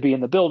to be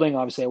in the building.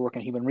 Obviously, I work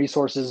in human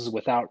resources.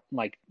 Without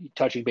like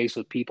touching base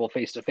with people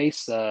face to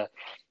face,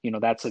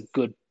 that's a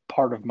good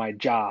part of my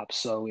job.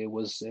 So it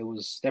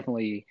was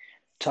definitely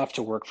tough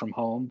to work from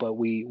home, but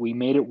we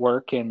made it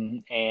work,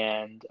 and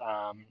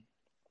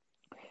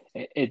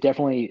it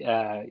definitely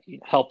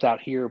helped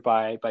out here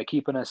by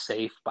keeping us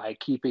safe, by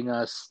keeping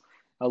us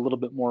a little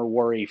bit more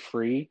worry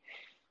free,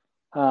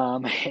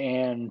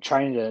 and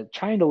trying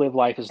to live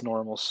life as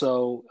normal.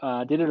 So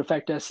did it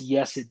affect us?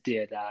 Yes, it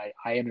did. I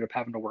ended up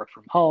having to work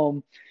from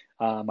home.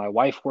 My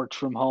wife works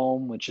from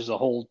home, which is a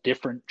whole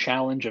different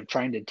challenge of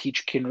trying to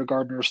teach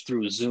kindergartners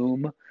through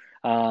Zoom.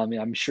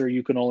 I'm sure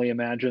you can only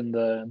imagine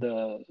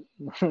the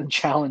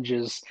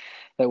challenges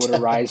that would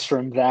arise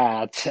from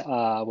that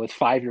with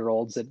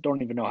 5-year-olds that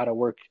don't even know how to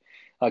work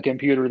a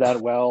computer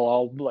that well,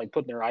 all like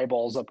putting their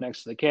eyeballs up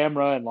next to the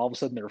camera, and all of a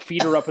sudden their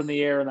feet are up in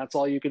the air and that's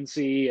all you can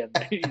see. And,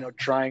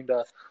 trying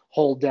to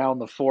hold down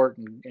the fort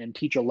and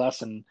teach a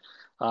lesson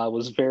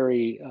was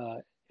very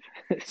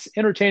it's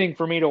entertaining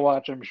for me to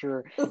watch. I'm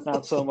sure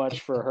not so much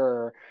for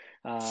her.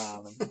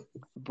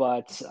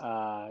 But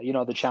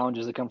the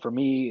challenges that come for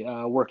me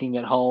working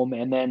at home,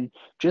 and then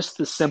just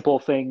the simple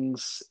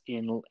things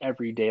in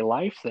everyday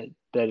life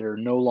that are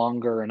no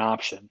longer an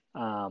option.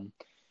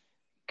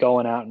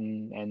 Going out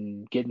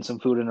and getting some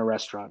food in a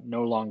restaurant,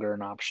 no longer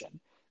an option.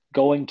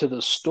 Going to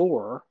the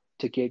store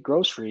to get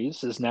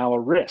groceries is now a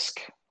risk,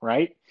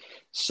 right?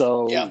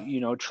 So, Yeah.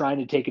 Trying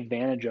to take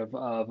advantage of,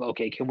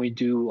 okay, can we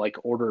do like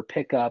order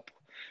pickup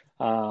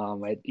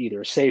at either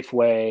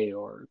Safeway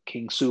or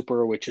King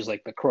Super, which is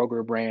like the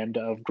Kroger brand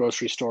of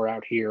grocery store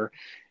out here.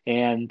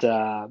 And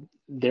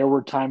there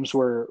were times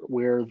where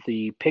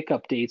the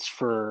pickup dates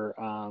for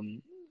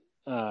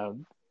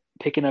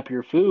picking up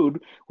your food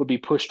would be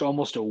pushed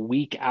almost a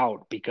week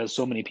out because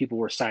so many people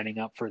were signing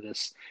up for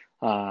this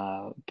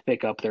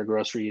pick up their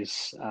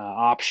groceries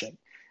option.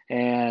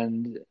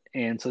 And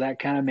so that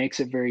kind of makes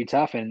it very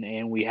tough.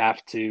 And we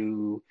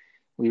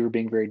were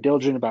being very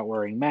diligent about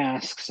wearing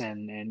masks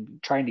and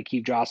trying to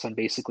keep Jocelyn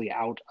basically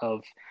out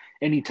of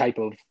any type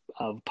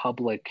of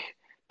public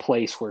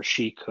place where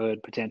she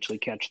could potentially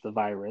catch the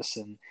virus.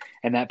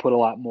 And that put a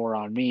lot more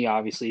on me,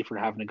 obviously, for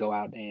having to go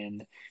out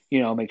and,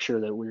 make sure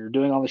that we were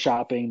doing all the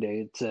shopping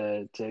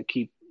to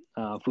keep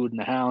food in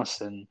the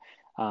house, and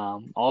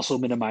also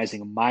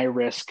minimizing my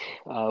risk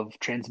of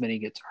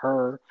transmitting it to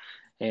her.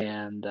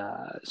 And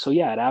so,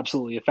 yeah, it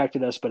absolutely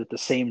affected us. But at the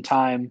same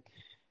time,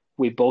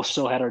 we both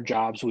still had our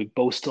jobs. We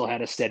both still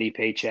had a steady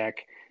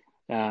paycheck.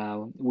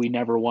 We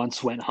never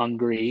once went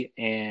hungry,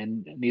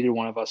 and neither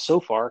one of us so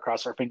far,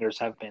 cross our fingers,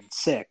 have been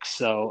sick.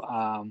 So,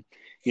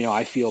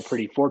 I feel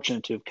pretty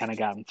fortunate to have kind of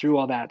gotten through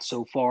all that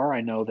so far. I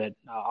know that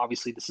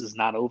obviously this is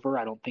not over.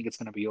 I don't think it's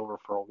going to be over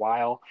for a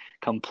while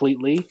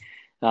completely.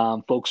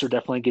 Folks are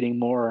definitely getting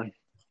more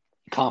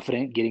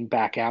confident, getting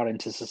back out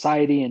into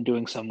society and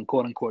doing some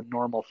quote unquote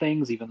normal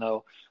things, even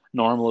though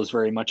normal is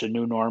very much a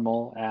new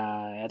normal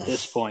at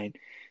this point.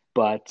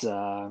 But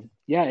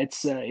yeah,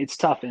 it's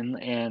tough,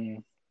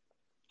 and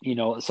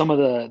some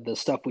of the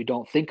stuff we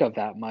don't think of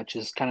that much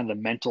is kind of the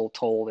mental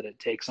toll that it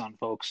takes on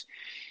folks.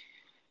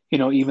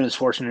 Even as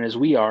fortunate as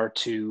we are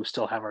to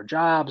still have our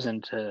jobs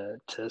and to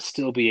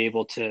still be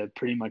able to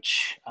pretty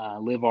much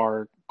live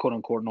our quote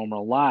unquote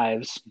normal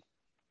lives,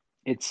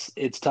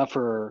 it's tough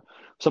for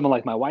someone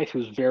like my wife,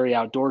 who's very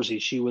outdoorsy.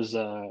 She was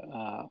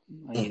a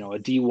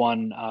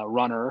D1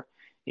 runner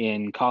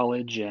in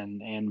college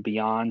and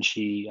beyond.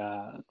 She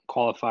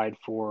qualified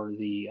for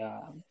the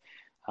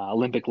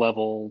Olympic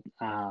level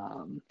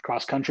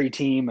cross country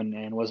team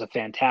and was a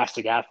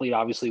fantastic athlete.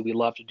 Obviously, we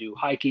love to do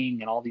hiking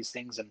and all these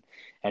things.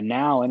 And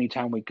now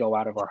anytime we go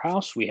out of our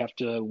house, we have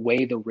to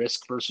weigh the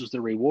risk versus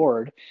the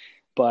reward.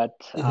 But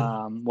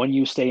when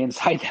you stay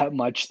inside that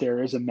much,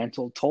 there is a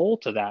mental toll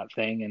to that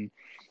thing.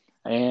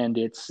 And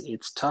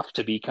it's tough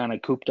to be kind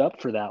of cooped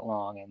up for that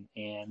long.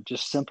 And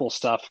just simple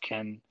stuff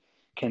can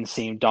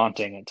seem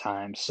daunting at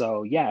times.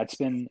 So yeah, it's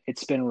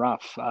been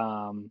rough.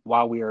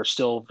 While we are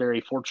still very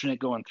fortunate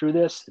going through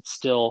this, it's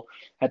still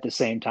at the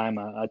same time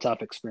a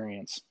tough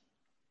experience.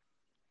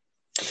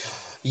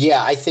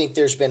 Yeah, I think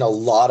there's been a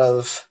lot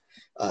of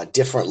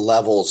different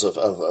levels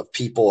of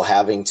people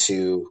having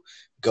to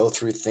go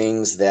through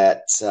things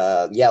that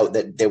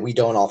we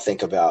don't all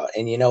think about.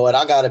 And you know what?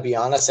 I got to be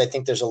honest. I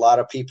think there's a lot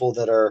of people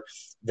that are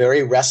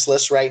very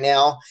restless right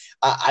now.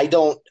 I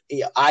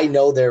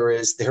know there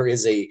is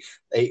a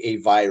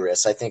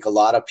virus. I think a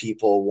lot of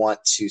people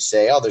want to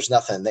say, oh, there's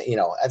nothing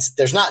that,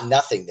 there's not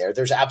nothing there.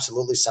 There's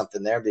absolutely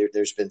something there.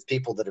 There's been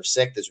people that are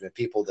sick. There's been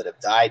people that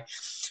have died.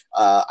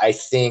 I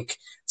think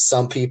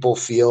some people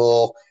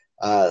feel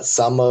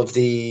some of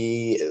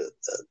the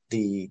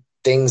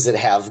things that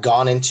have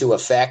gone into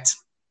effect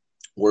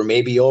were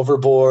maybe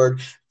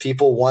overboard.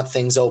 People want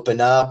things open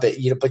up, but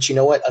you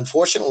know what?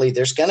 Unfortunately,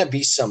 there's going to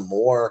be some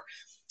more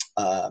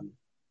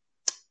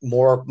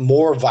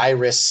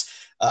virus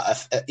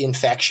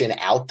infection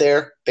out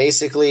there,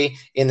 basically,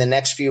 in the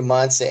next few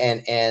months.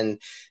 And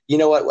you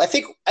know what? I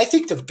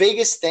think the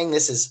biggest thing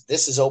this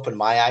has opened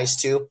my eyes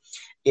to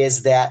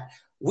is that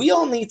we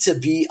all need to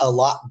be a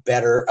lot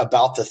better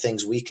about the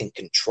things we can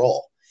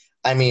control.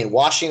 I mean,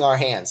 washing our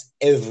hands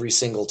every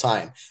single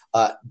time,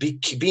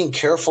 being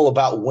careful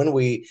about when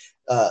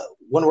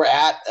we're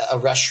at a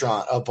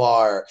restaurant, a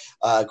bar,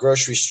 a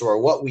grocery store,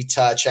 what we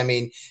touch. I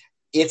mean,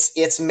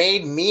 it's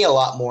made me a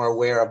lot more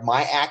aware of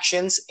my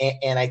actions.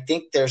 And I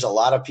think there's a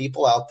lot of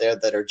people out there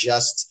that are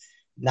just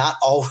not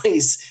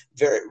always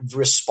very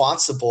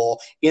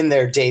responsible in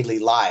their daily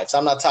lives.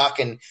 I'm not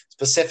talking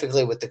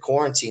specifically with the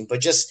quarantine,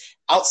 but just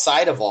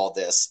outside of all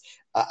this,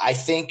 I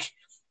think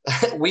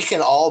we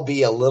can all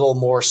be a little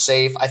more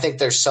safe. I think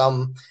there's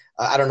some,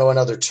 I don't know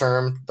another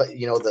term, but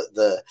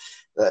the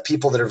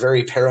people that are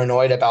very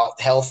paranoid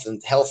about health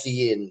and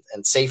healthy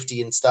and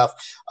safety and stuff.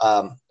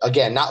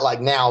 Again, not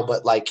like now,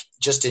 but like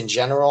just in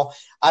general.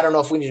 I don't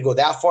know if we need to go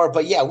that far,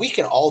 but yeah, we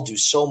can all do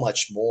so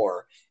much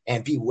more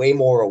and be way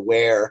more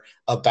aware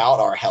about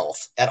our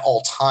health at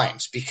all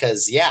times.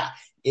 Because yeah,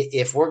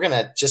 if we're going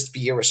to just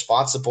be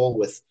irresponsible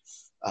with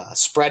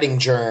spreading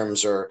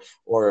germs or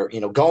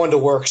going to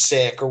work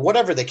sick or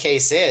whatever the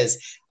case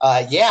is,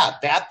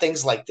 bad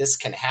things like this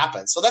can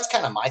happen. So that's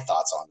kind of my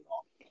thoughts on it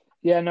all.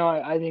 Yeah, no,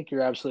 I think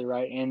you're absolutely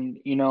right. And,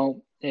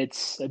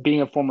 it's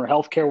being a former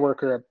healthcare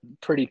worker, I'm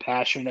pretty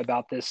passionate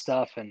about this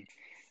stuff. And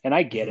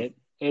I get it.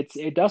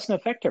 It doesn't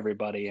affect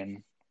everybody.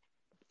 And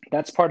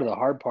that's part of the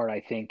hard part, I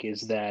think,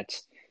 is that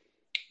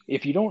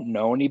if you don't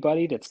know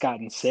anybody that's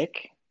gotten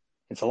sick,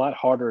 it's a lot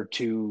harder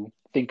to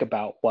think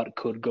about what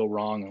could go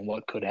wrong and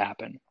what could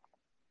happen.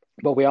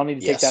 But we all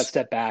need to take that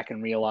step back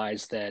and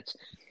realize that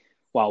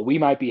while we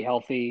might be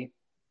healthy,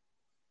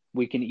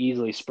 we can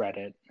easily spread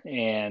it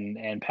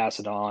and pass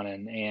it on.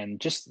 And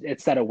just,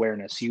 it's that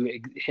awareness.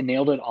 You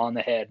nailed it on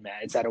the head,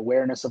 Matt. It's that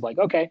awareness of like,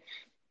 okay,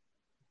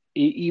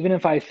 even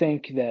if I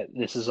think that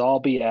this is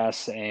all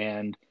BS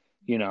and,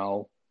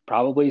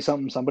 probably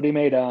something somebody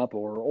made up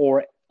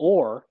or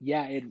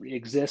yeah, it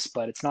exists,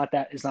 but it's not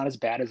as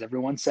bad as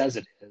everyone says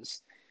it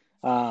is.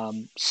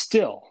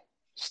 Still,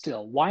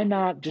 why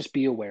not just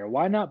be aware?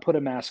 Why not put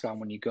a mask on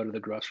when you go to the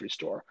grocery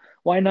store?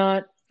 Why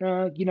not,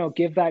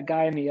 give that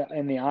guy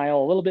in the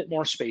aisle a little bit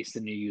more space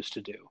than you used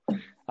to do?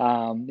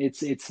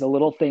 It's the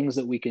little things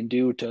that we can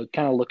do to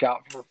kind of look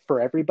out for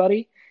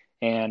everybody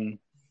and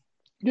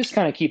just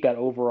kind of keep that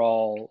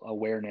overall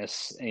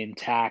awareness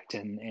intact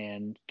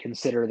and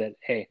consider that,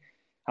 hey,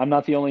 I'm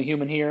not the only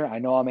human here. I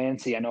know I'm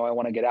antsy. I know I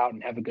want to get out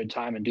and have a good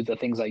time and do the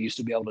things I used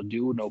to be able to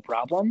do, no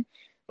problem.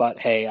 But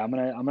hey, I'm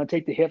gonna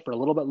take the hit for a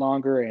little bit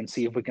longer and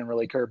see if we can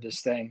really curb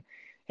this thing.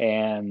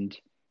 And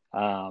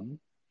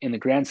in the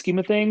grand scheme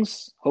of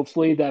things,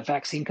 hopefully that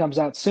vaccine comes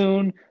out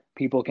soon.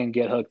 People can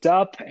get hooked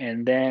up,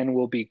 and then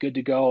we'll be good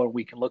to go. Or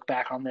we can look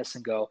back on this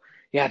and go,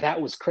 "Yeah,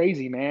 that was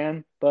crazy,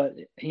 man." But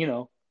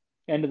end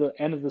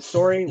of the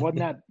story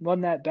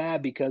wasn't that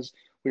bad because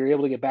we were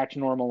able to get back to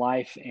normal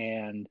life,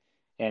 and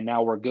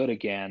now we're good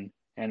again.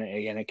 And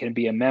it can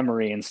be a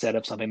memory instead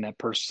of something that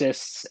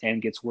persists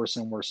and gets worse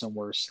and worse and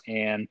worse.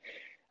 And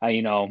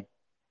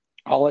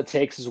all it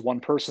takes is one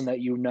person that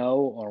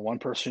or one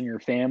person in your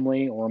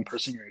family, or one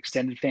person in your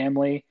extended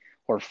family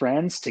or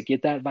friends to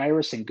get that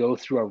virus and go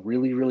through a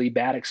really, really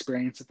bad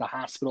experience at the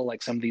hospital,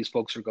 like some of these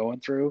folks are going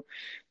through,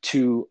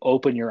 to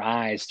open your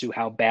eyes to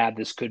how bad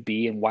this could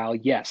be. And while,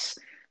 yes,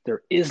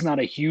 there is not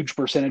a huge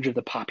percentage of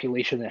the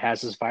population that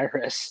has this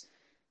virus,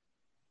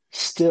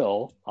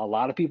 still, a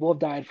lot of people have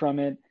died from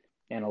it,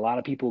 and a lot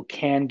of people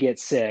can get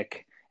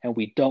sick. And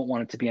we don't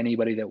want it to be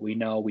anybody that we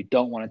know. We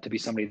don't want it to be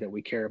somebody that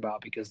we care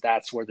about, because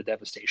that's where the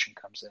devastation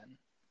comes in.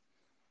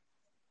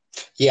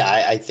 Yeah,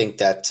 I think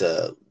that's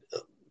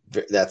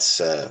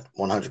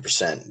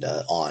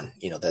 100% on.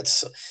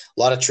 That's a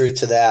lot of truth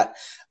to that.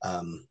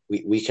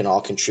 We can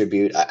all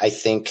contribute. I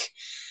think,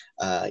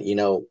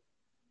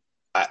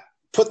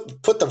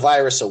 put the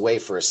virus away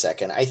for a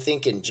second. I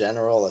think in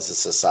general, as a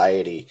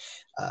society,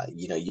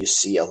 you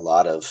see a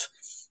lot of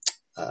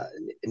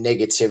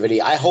negativity.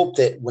 I hope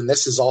that when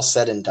this is all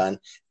said and done,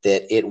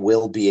 that it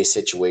will be a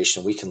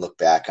situation we can look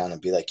back on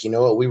and be like, you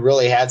know what, we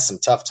really had some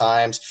tough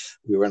times.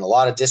 We were in a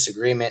lot of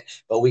disagreement,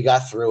 but we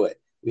got through it.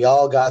 We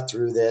all got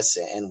through this,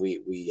 and we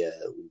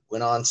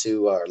went on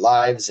to our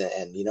lives.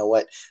 And you know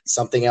what?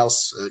 Something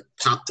else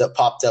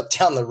popped up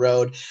down the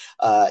road.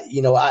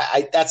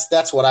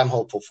 That's what I'm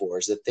hopeful for,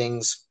 is that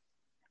things,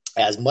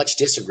 as much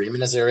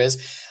disagreement as there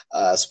is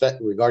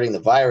regarding the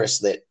virus,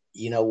 that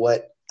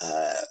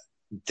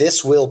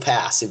this will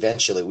pass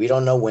eventually. We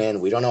don't know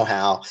when, we don't know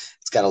how.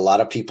 It's got a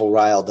lot of people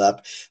riled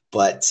up,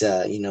 but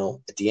at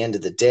the end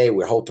of the day,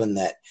 we're hoping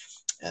that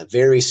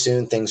very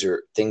soon things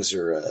are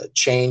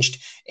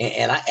changed.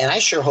 And I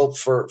sure hope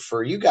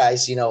for you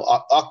guys.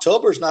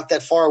 October is not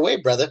that far away,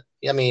 brother.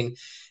 I mean,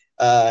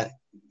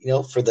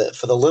 for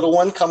the little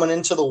one coming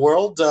into the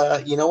world,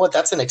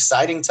 that's an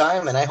exciting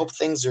time, and I hope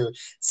things are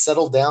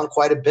settled down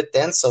quite a bit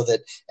then, so that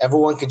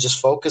everyone can just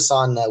focus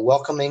on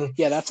welcoming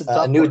that's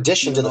a new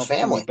addition to the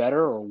family. Better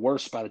or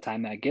worse by the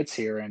time that gets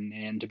here.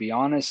 And to be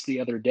honest,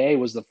 the other day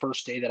was the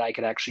first day that I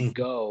could actually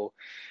go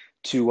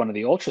to one of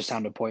the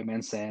ultrasound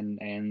appointments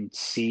and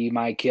see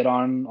my kid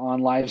on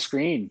live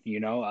screen.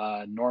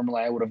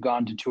 Normally I would have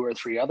gone to 2 or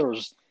 3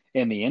 others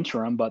in the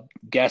interim, but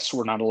guests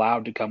were not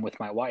allowed to come with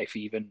my wife.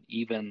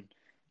 Even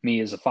me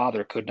as a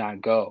father could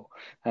not go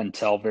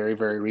until very,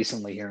 very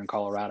recently here in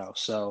Colorado.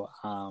 So,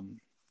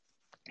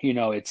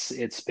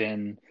 it's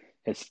been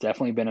it's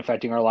definitely been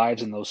affecting our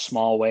lives in those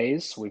small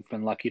ways. We've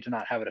been lucky to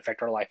not have it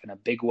affect our life in a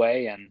big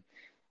way.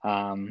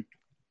 And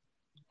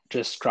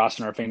just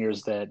crossing our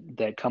fingers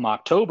that come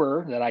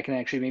October that I can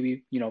actually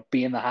maybe,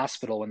 be in the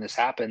hospital when this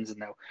happens,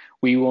 and that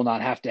we will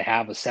not have to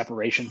have a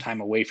separation time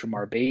away from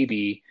our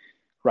baby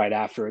right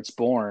after it's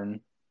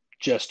born,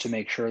 just to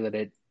make sure that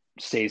it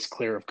stays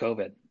clear of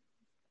COVID.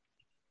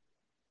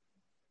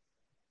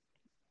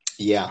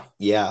 Yeah,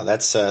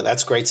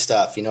 that's great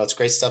stuff. It's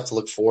great stuff to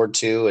look forward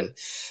to, and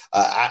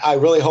I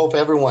really hope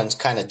everyone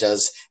kind of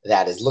does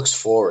that. Is looks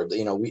forward.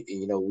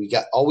 We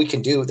got all we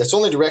can do. That's the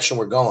only direction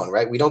we're going,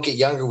 right? We don't get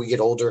younger, we get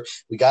older.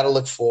 We got to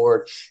look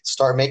forward,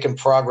 start making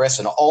progress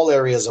in all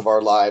areas of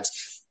our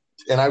lives,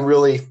 and I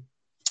really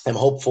am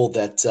hopeful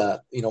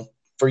that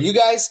for you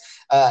guys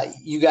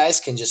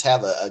can just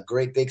have a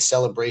great big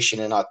celebration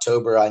in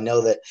October. I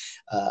know that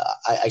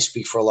I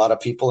speak for a lot of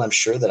people. I'm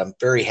sure that I'm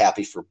very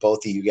happy for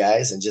both of you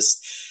guys and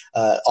just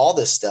all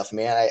this stuff,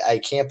 man. I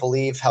can't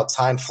believe how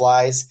time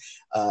flies,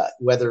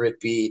 whether it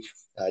be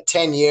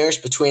 10 years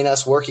between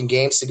us working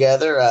games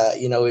together,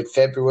 in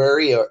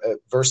February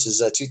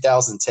versus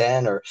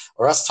 2010 or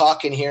us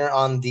talking here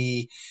on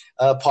the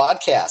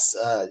podcast.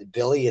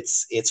 Billy,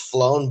 it's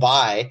flown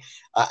by.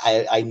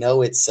 I know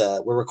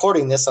we're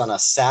recording this on a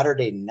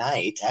Saturday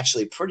night,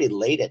 actually pretty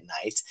late at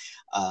night.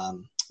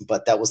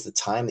 But that was the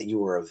time that you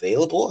were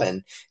available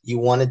and you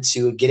wanted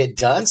to get it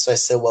done. So I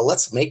said, well,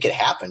 let's make it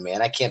happen,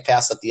 man. I can't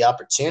pass up the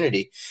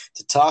opportunity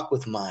to talk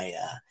with my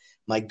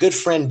good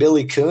friend,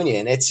 Billy Cunha.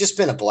 And it's just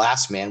been a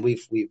blast, man.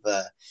 We've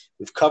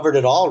covered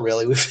it all,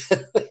 really. We've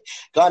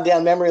gone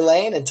down memory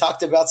lane and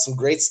talked about some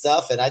great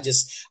stuff. And I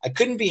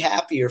couldn't be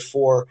happier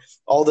for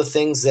all the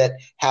things that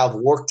have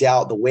worked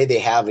out the way they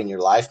have in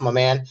your life, my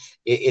man.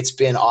 It's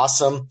been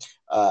awesome.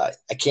 I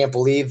can't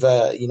believe,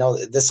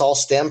 this all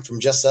stemmed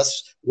from just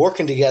us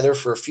working together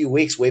for a few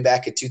weeks way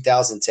back in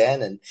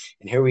 2010. And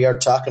here we are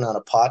talking on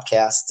a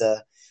podcast,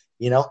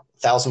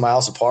 1,000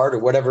 miles apart or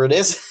whatever it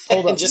is.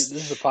 Hold and up, just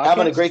this is a podcast?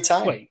 having a great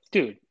time. Wait,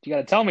 dude, you got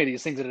to tell me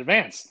these things in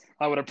advance.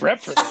 I would have prepped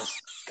for this.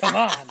 Come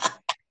on.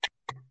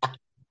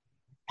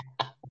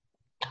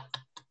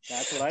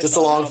 That's what I just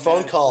thought. a long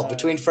phone call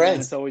between friends.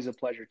 Man, it's always a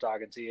pleasure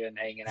talking to you and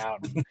hanging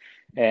out.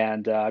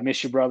 And I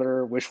miss you,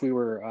 brother. Wish we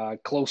were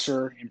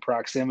closer in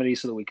proximity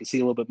so that we could see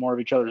a little bit more of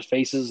each other's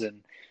faces.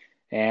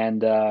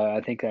 And I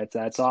think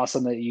that's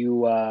awesome that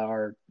you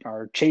are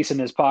chasing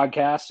this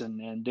podcast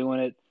and doing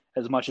it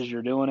as much as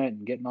you're doing it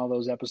and getting all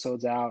those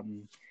episodes out.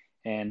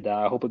 And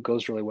I hope it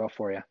goes really well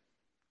for you.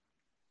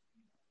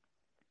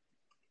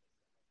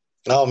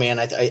 Oh man,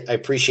 I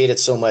appreciate it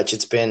so much.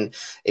 It's been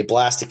a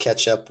blast to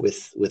catch up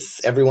with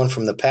everyone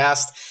from the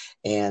past.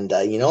 And,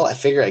 I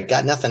figure I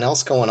got nothing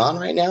else going on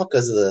right now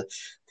because of the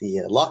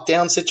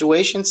lockdown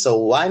situation. So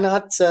why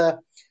not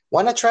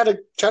try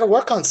to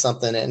work on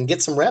something and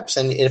get some reps?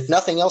 And if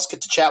nothing else, get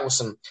to chat with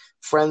some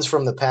friends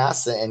from the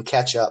past and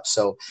catch up.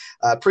 So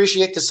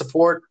appreciate the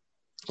support.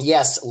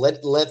 Yes,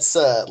 let's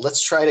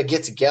try to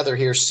get together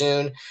here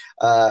soon.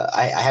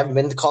 I haven't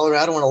been to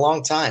Colorado in a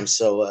long time,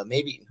 so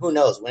maybe, who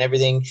knows, when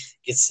everything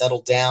gets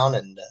settled down,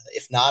 and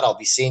if not, I'll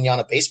be seeing you on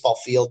a baseball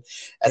field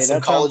at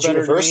some college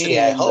university.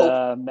 I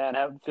hope.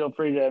 Man, feel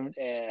free to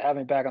have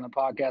me back on the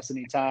podcast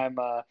anytime.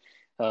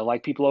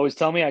 Like people always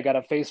tell me, I got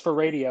a face for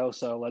radio,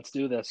 so let's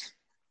do this.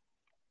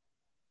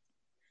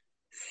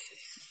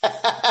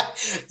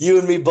 You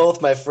and me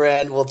both, my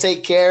friend. Well,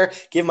 take care.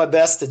 Give my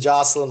best to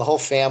Jocelyn, the whole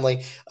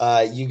family.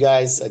 You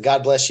guys,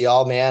 God bless you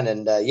all, man.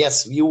 And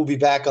yes, you will be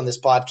back on this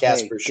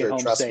podcast for sure.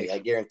 Trust me. I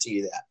guarantee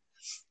you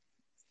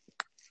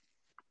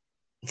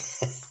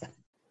that.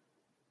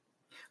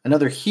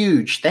 Another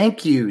huge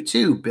thank you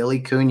to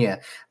Billy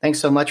Cunha. Thanks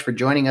so much for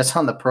joining us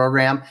on the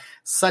program.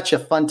 Such a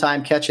fun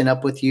time catching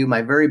up with you.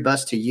 My very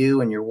best to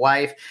you and your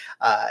wife.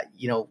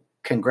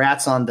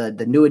 Congrats on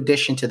the new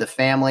addition to the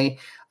family.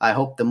 I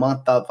hope the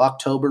month of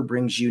October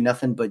brings you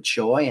nothing but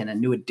joy and a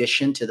new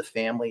addition to the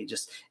family.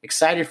 Just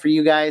excited for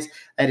you guys.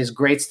 That is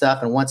great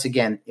stuff. And once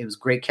again, it was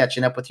great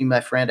catching up with you,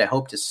 my friend. I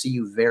hope to see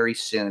you very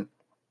soon.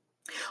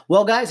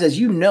 Well, guys, as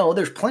you know,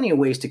 there's plenty of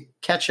ways to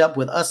catch up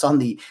with us on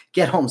the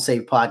Get Home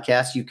Safe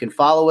podcast. You can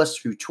follow us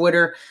through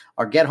Twitter,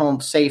 our Get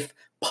Home Safe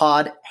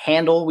pod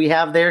handle we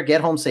have there, Get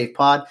Home Safe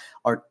Pod.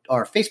 Our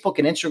Facebook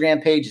and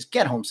Instagram page is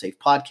Get Home Safe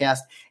Podcast.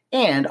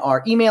 And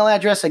our email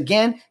address,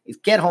 again, is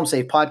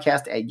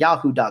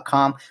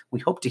gethomesafepodcast@yahoo.com. We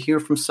hope to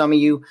hear from some of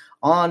you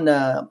on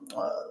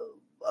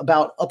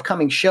about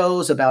upcoming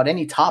shows, about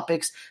any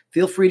topics.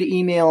 Feel free to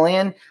email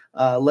in.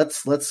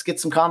 Let's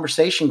get some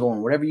conversation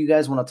going. Whatever you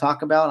guys want to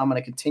talk about, I'm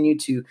going to continue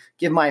to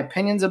give my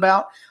opinions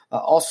about.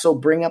 Also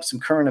bring up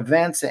some current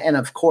events and,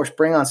 of course,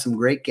 bring on some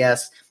great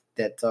guests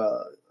that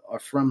are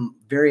from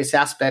various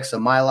aspects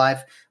of my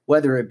life,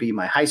 whether it be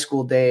my high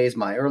school days,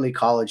 my early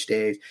college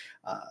days,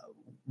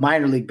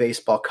 minor league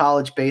baseball,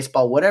 college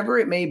baseball, whatever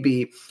it may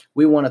be.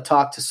 We want to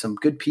talk to some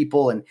good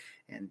people and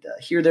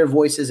hear their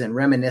voices and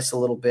reminisce a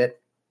little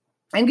bit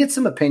and get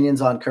some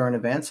opinions on current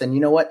events. And you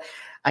know what?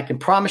 I can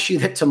promise you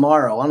that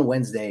tomorrow on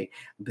Wednesday,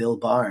 Bill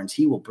Barnes,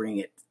 he will bring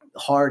it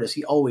hard as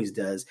he always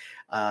does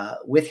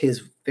with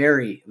his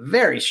very,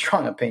 very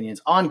strong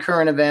opinions on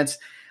current events,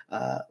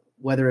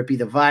 whether it be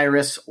the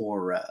virus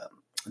or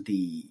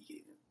the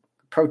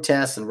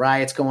protests and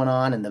riots going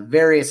on and the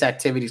various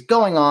activities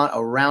going on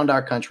around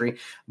our country.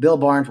 Bill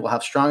Barnes will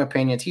have strong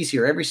opinions. He's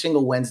here every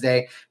single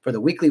Wednesday for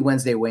the weekly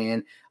Wednesday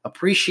weigh-in.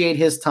 Appreciate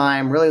his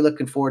time. Really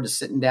looking forward to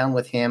sitting down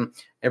with him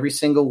every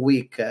single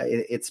week.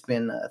 It's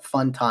been a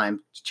fun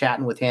time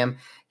chatting with him.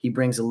 He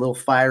brings a little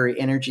fiery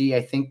energy,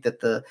 I think,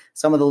 that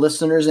some of the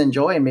listeners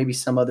enjoy and maybe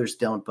some others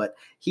don't. But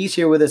he's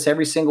here with us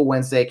every single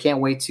Wednesday.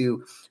 Can't wait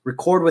to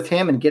record with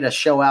him and get a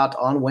show out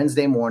on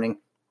Wednesday morning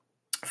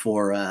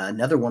for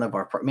another one of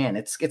our – man,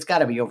 it's got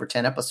to be over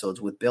 10 episodes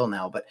with Bill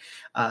now, but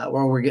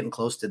we're getting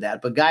close to that.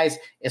 But, guys,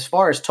 as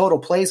far as total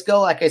plays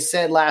go, like I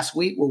said last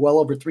week, we're well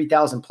over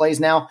 3,000 plays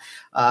now.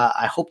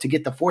 I hope to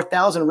get the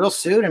 4,000 real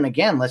soon. And,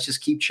 again, let's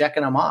just keep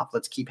checking them off.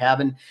 Let's keep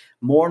having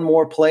more and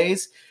more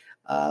plays.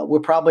 We're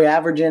probably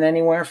averaging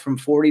anywhere from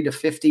 40 to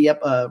 50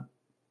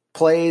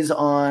 plays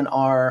on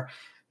our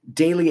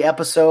daily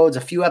episodes.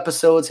 A few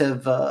episodes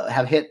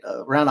have hit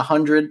around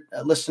 100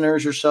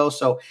 listeners or so.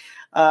 So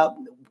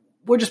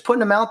we're just putting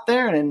them out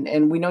there,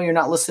 and we know you're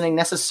not listening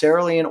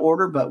necessarily in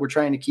order, but we're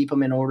trying to keep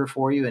them in order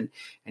for you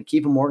and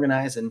keep them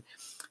organized. And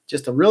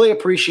just to really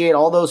appreciate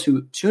all those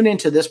who tune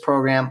into this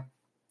program.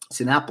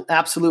 It's an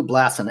absolute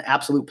blast and an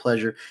absolute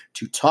pleasure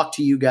to talk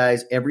to you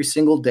guys every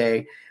single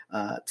day,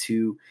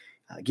 to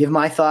give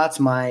my thoughts,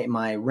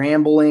 my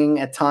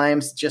rambling at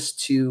times, just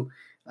to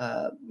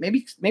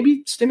maybe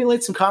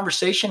stimulate some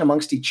conversation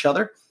amongst each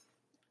other.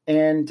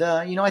 And,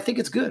 I think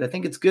it's good. I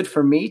think it's good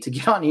for me to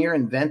get on here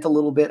and vent a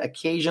little bit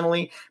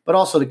occasionally, but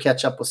also to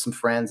catch up with some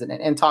friends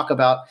and talk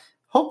about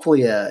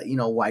hopefully a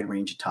wide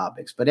range of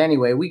topics. But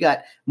anyway, we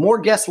got more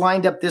guests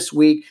lined up this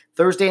week.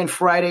 Thursday and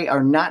Friday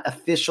are not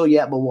official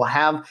yet, but we'll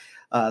have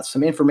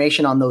some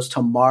information on those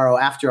tomorrow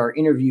after our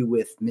interview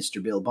with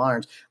Mr. Bill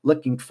Barnes.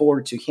 Looking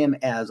forward to him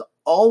as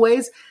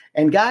always.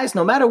 And guys,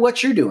 no matter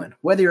what you're doing,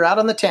 whether you're out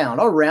on the town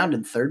or around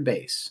in third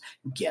base,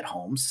 get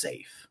home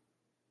safe.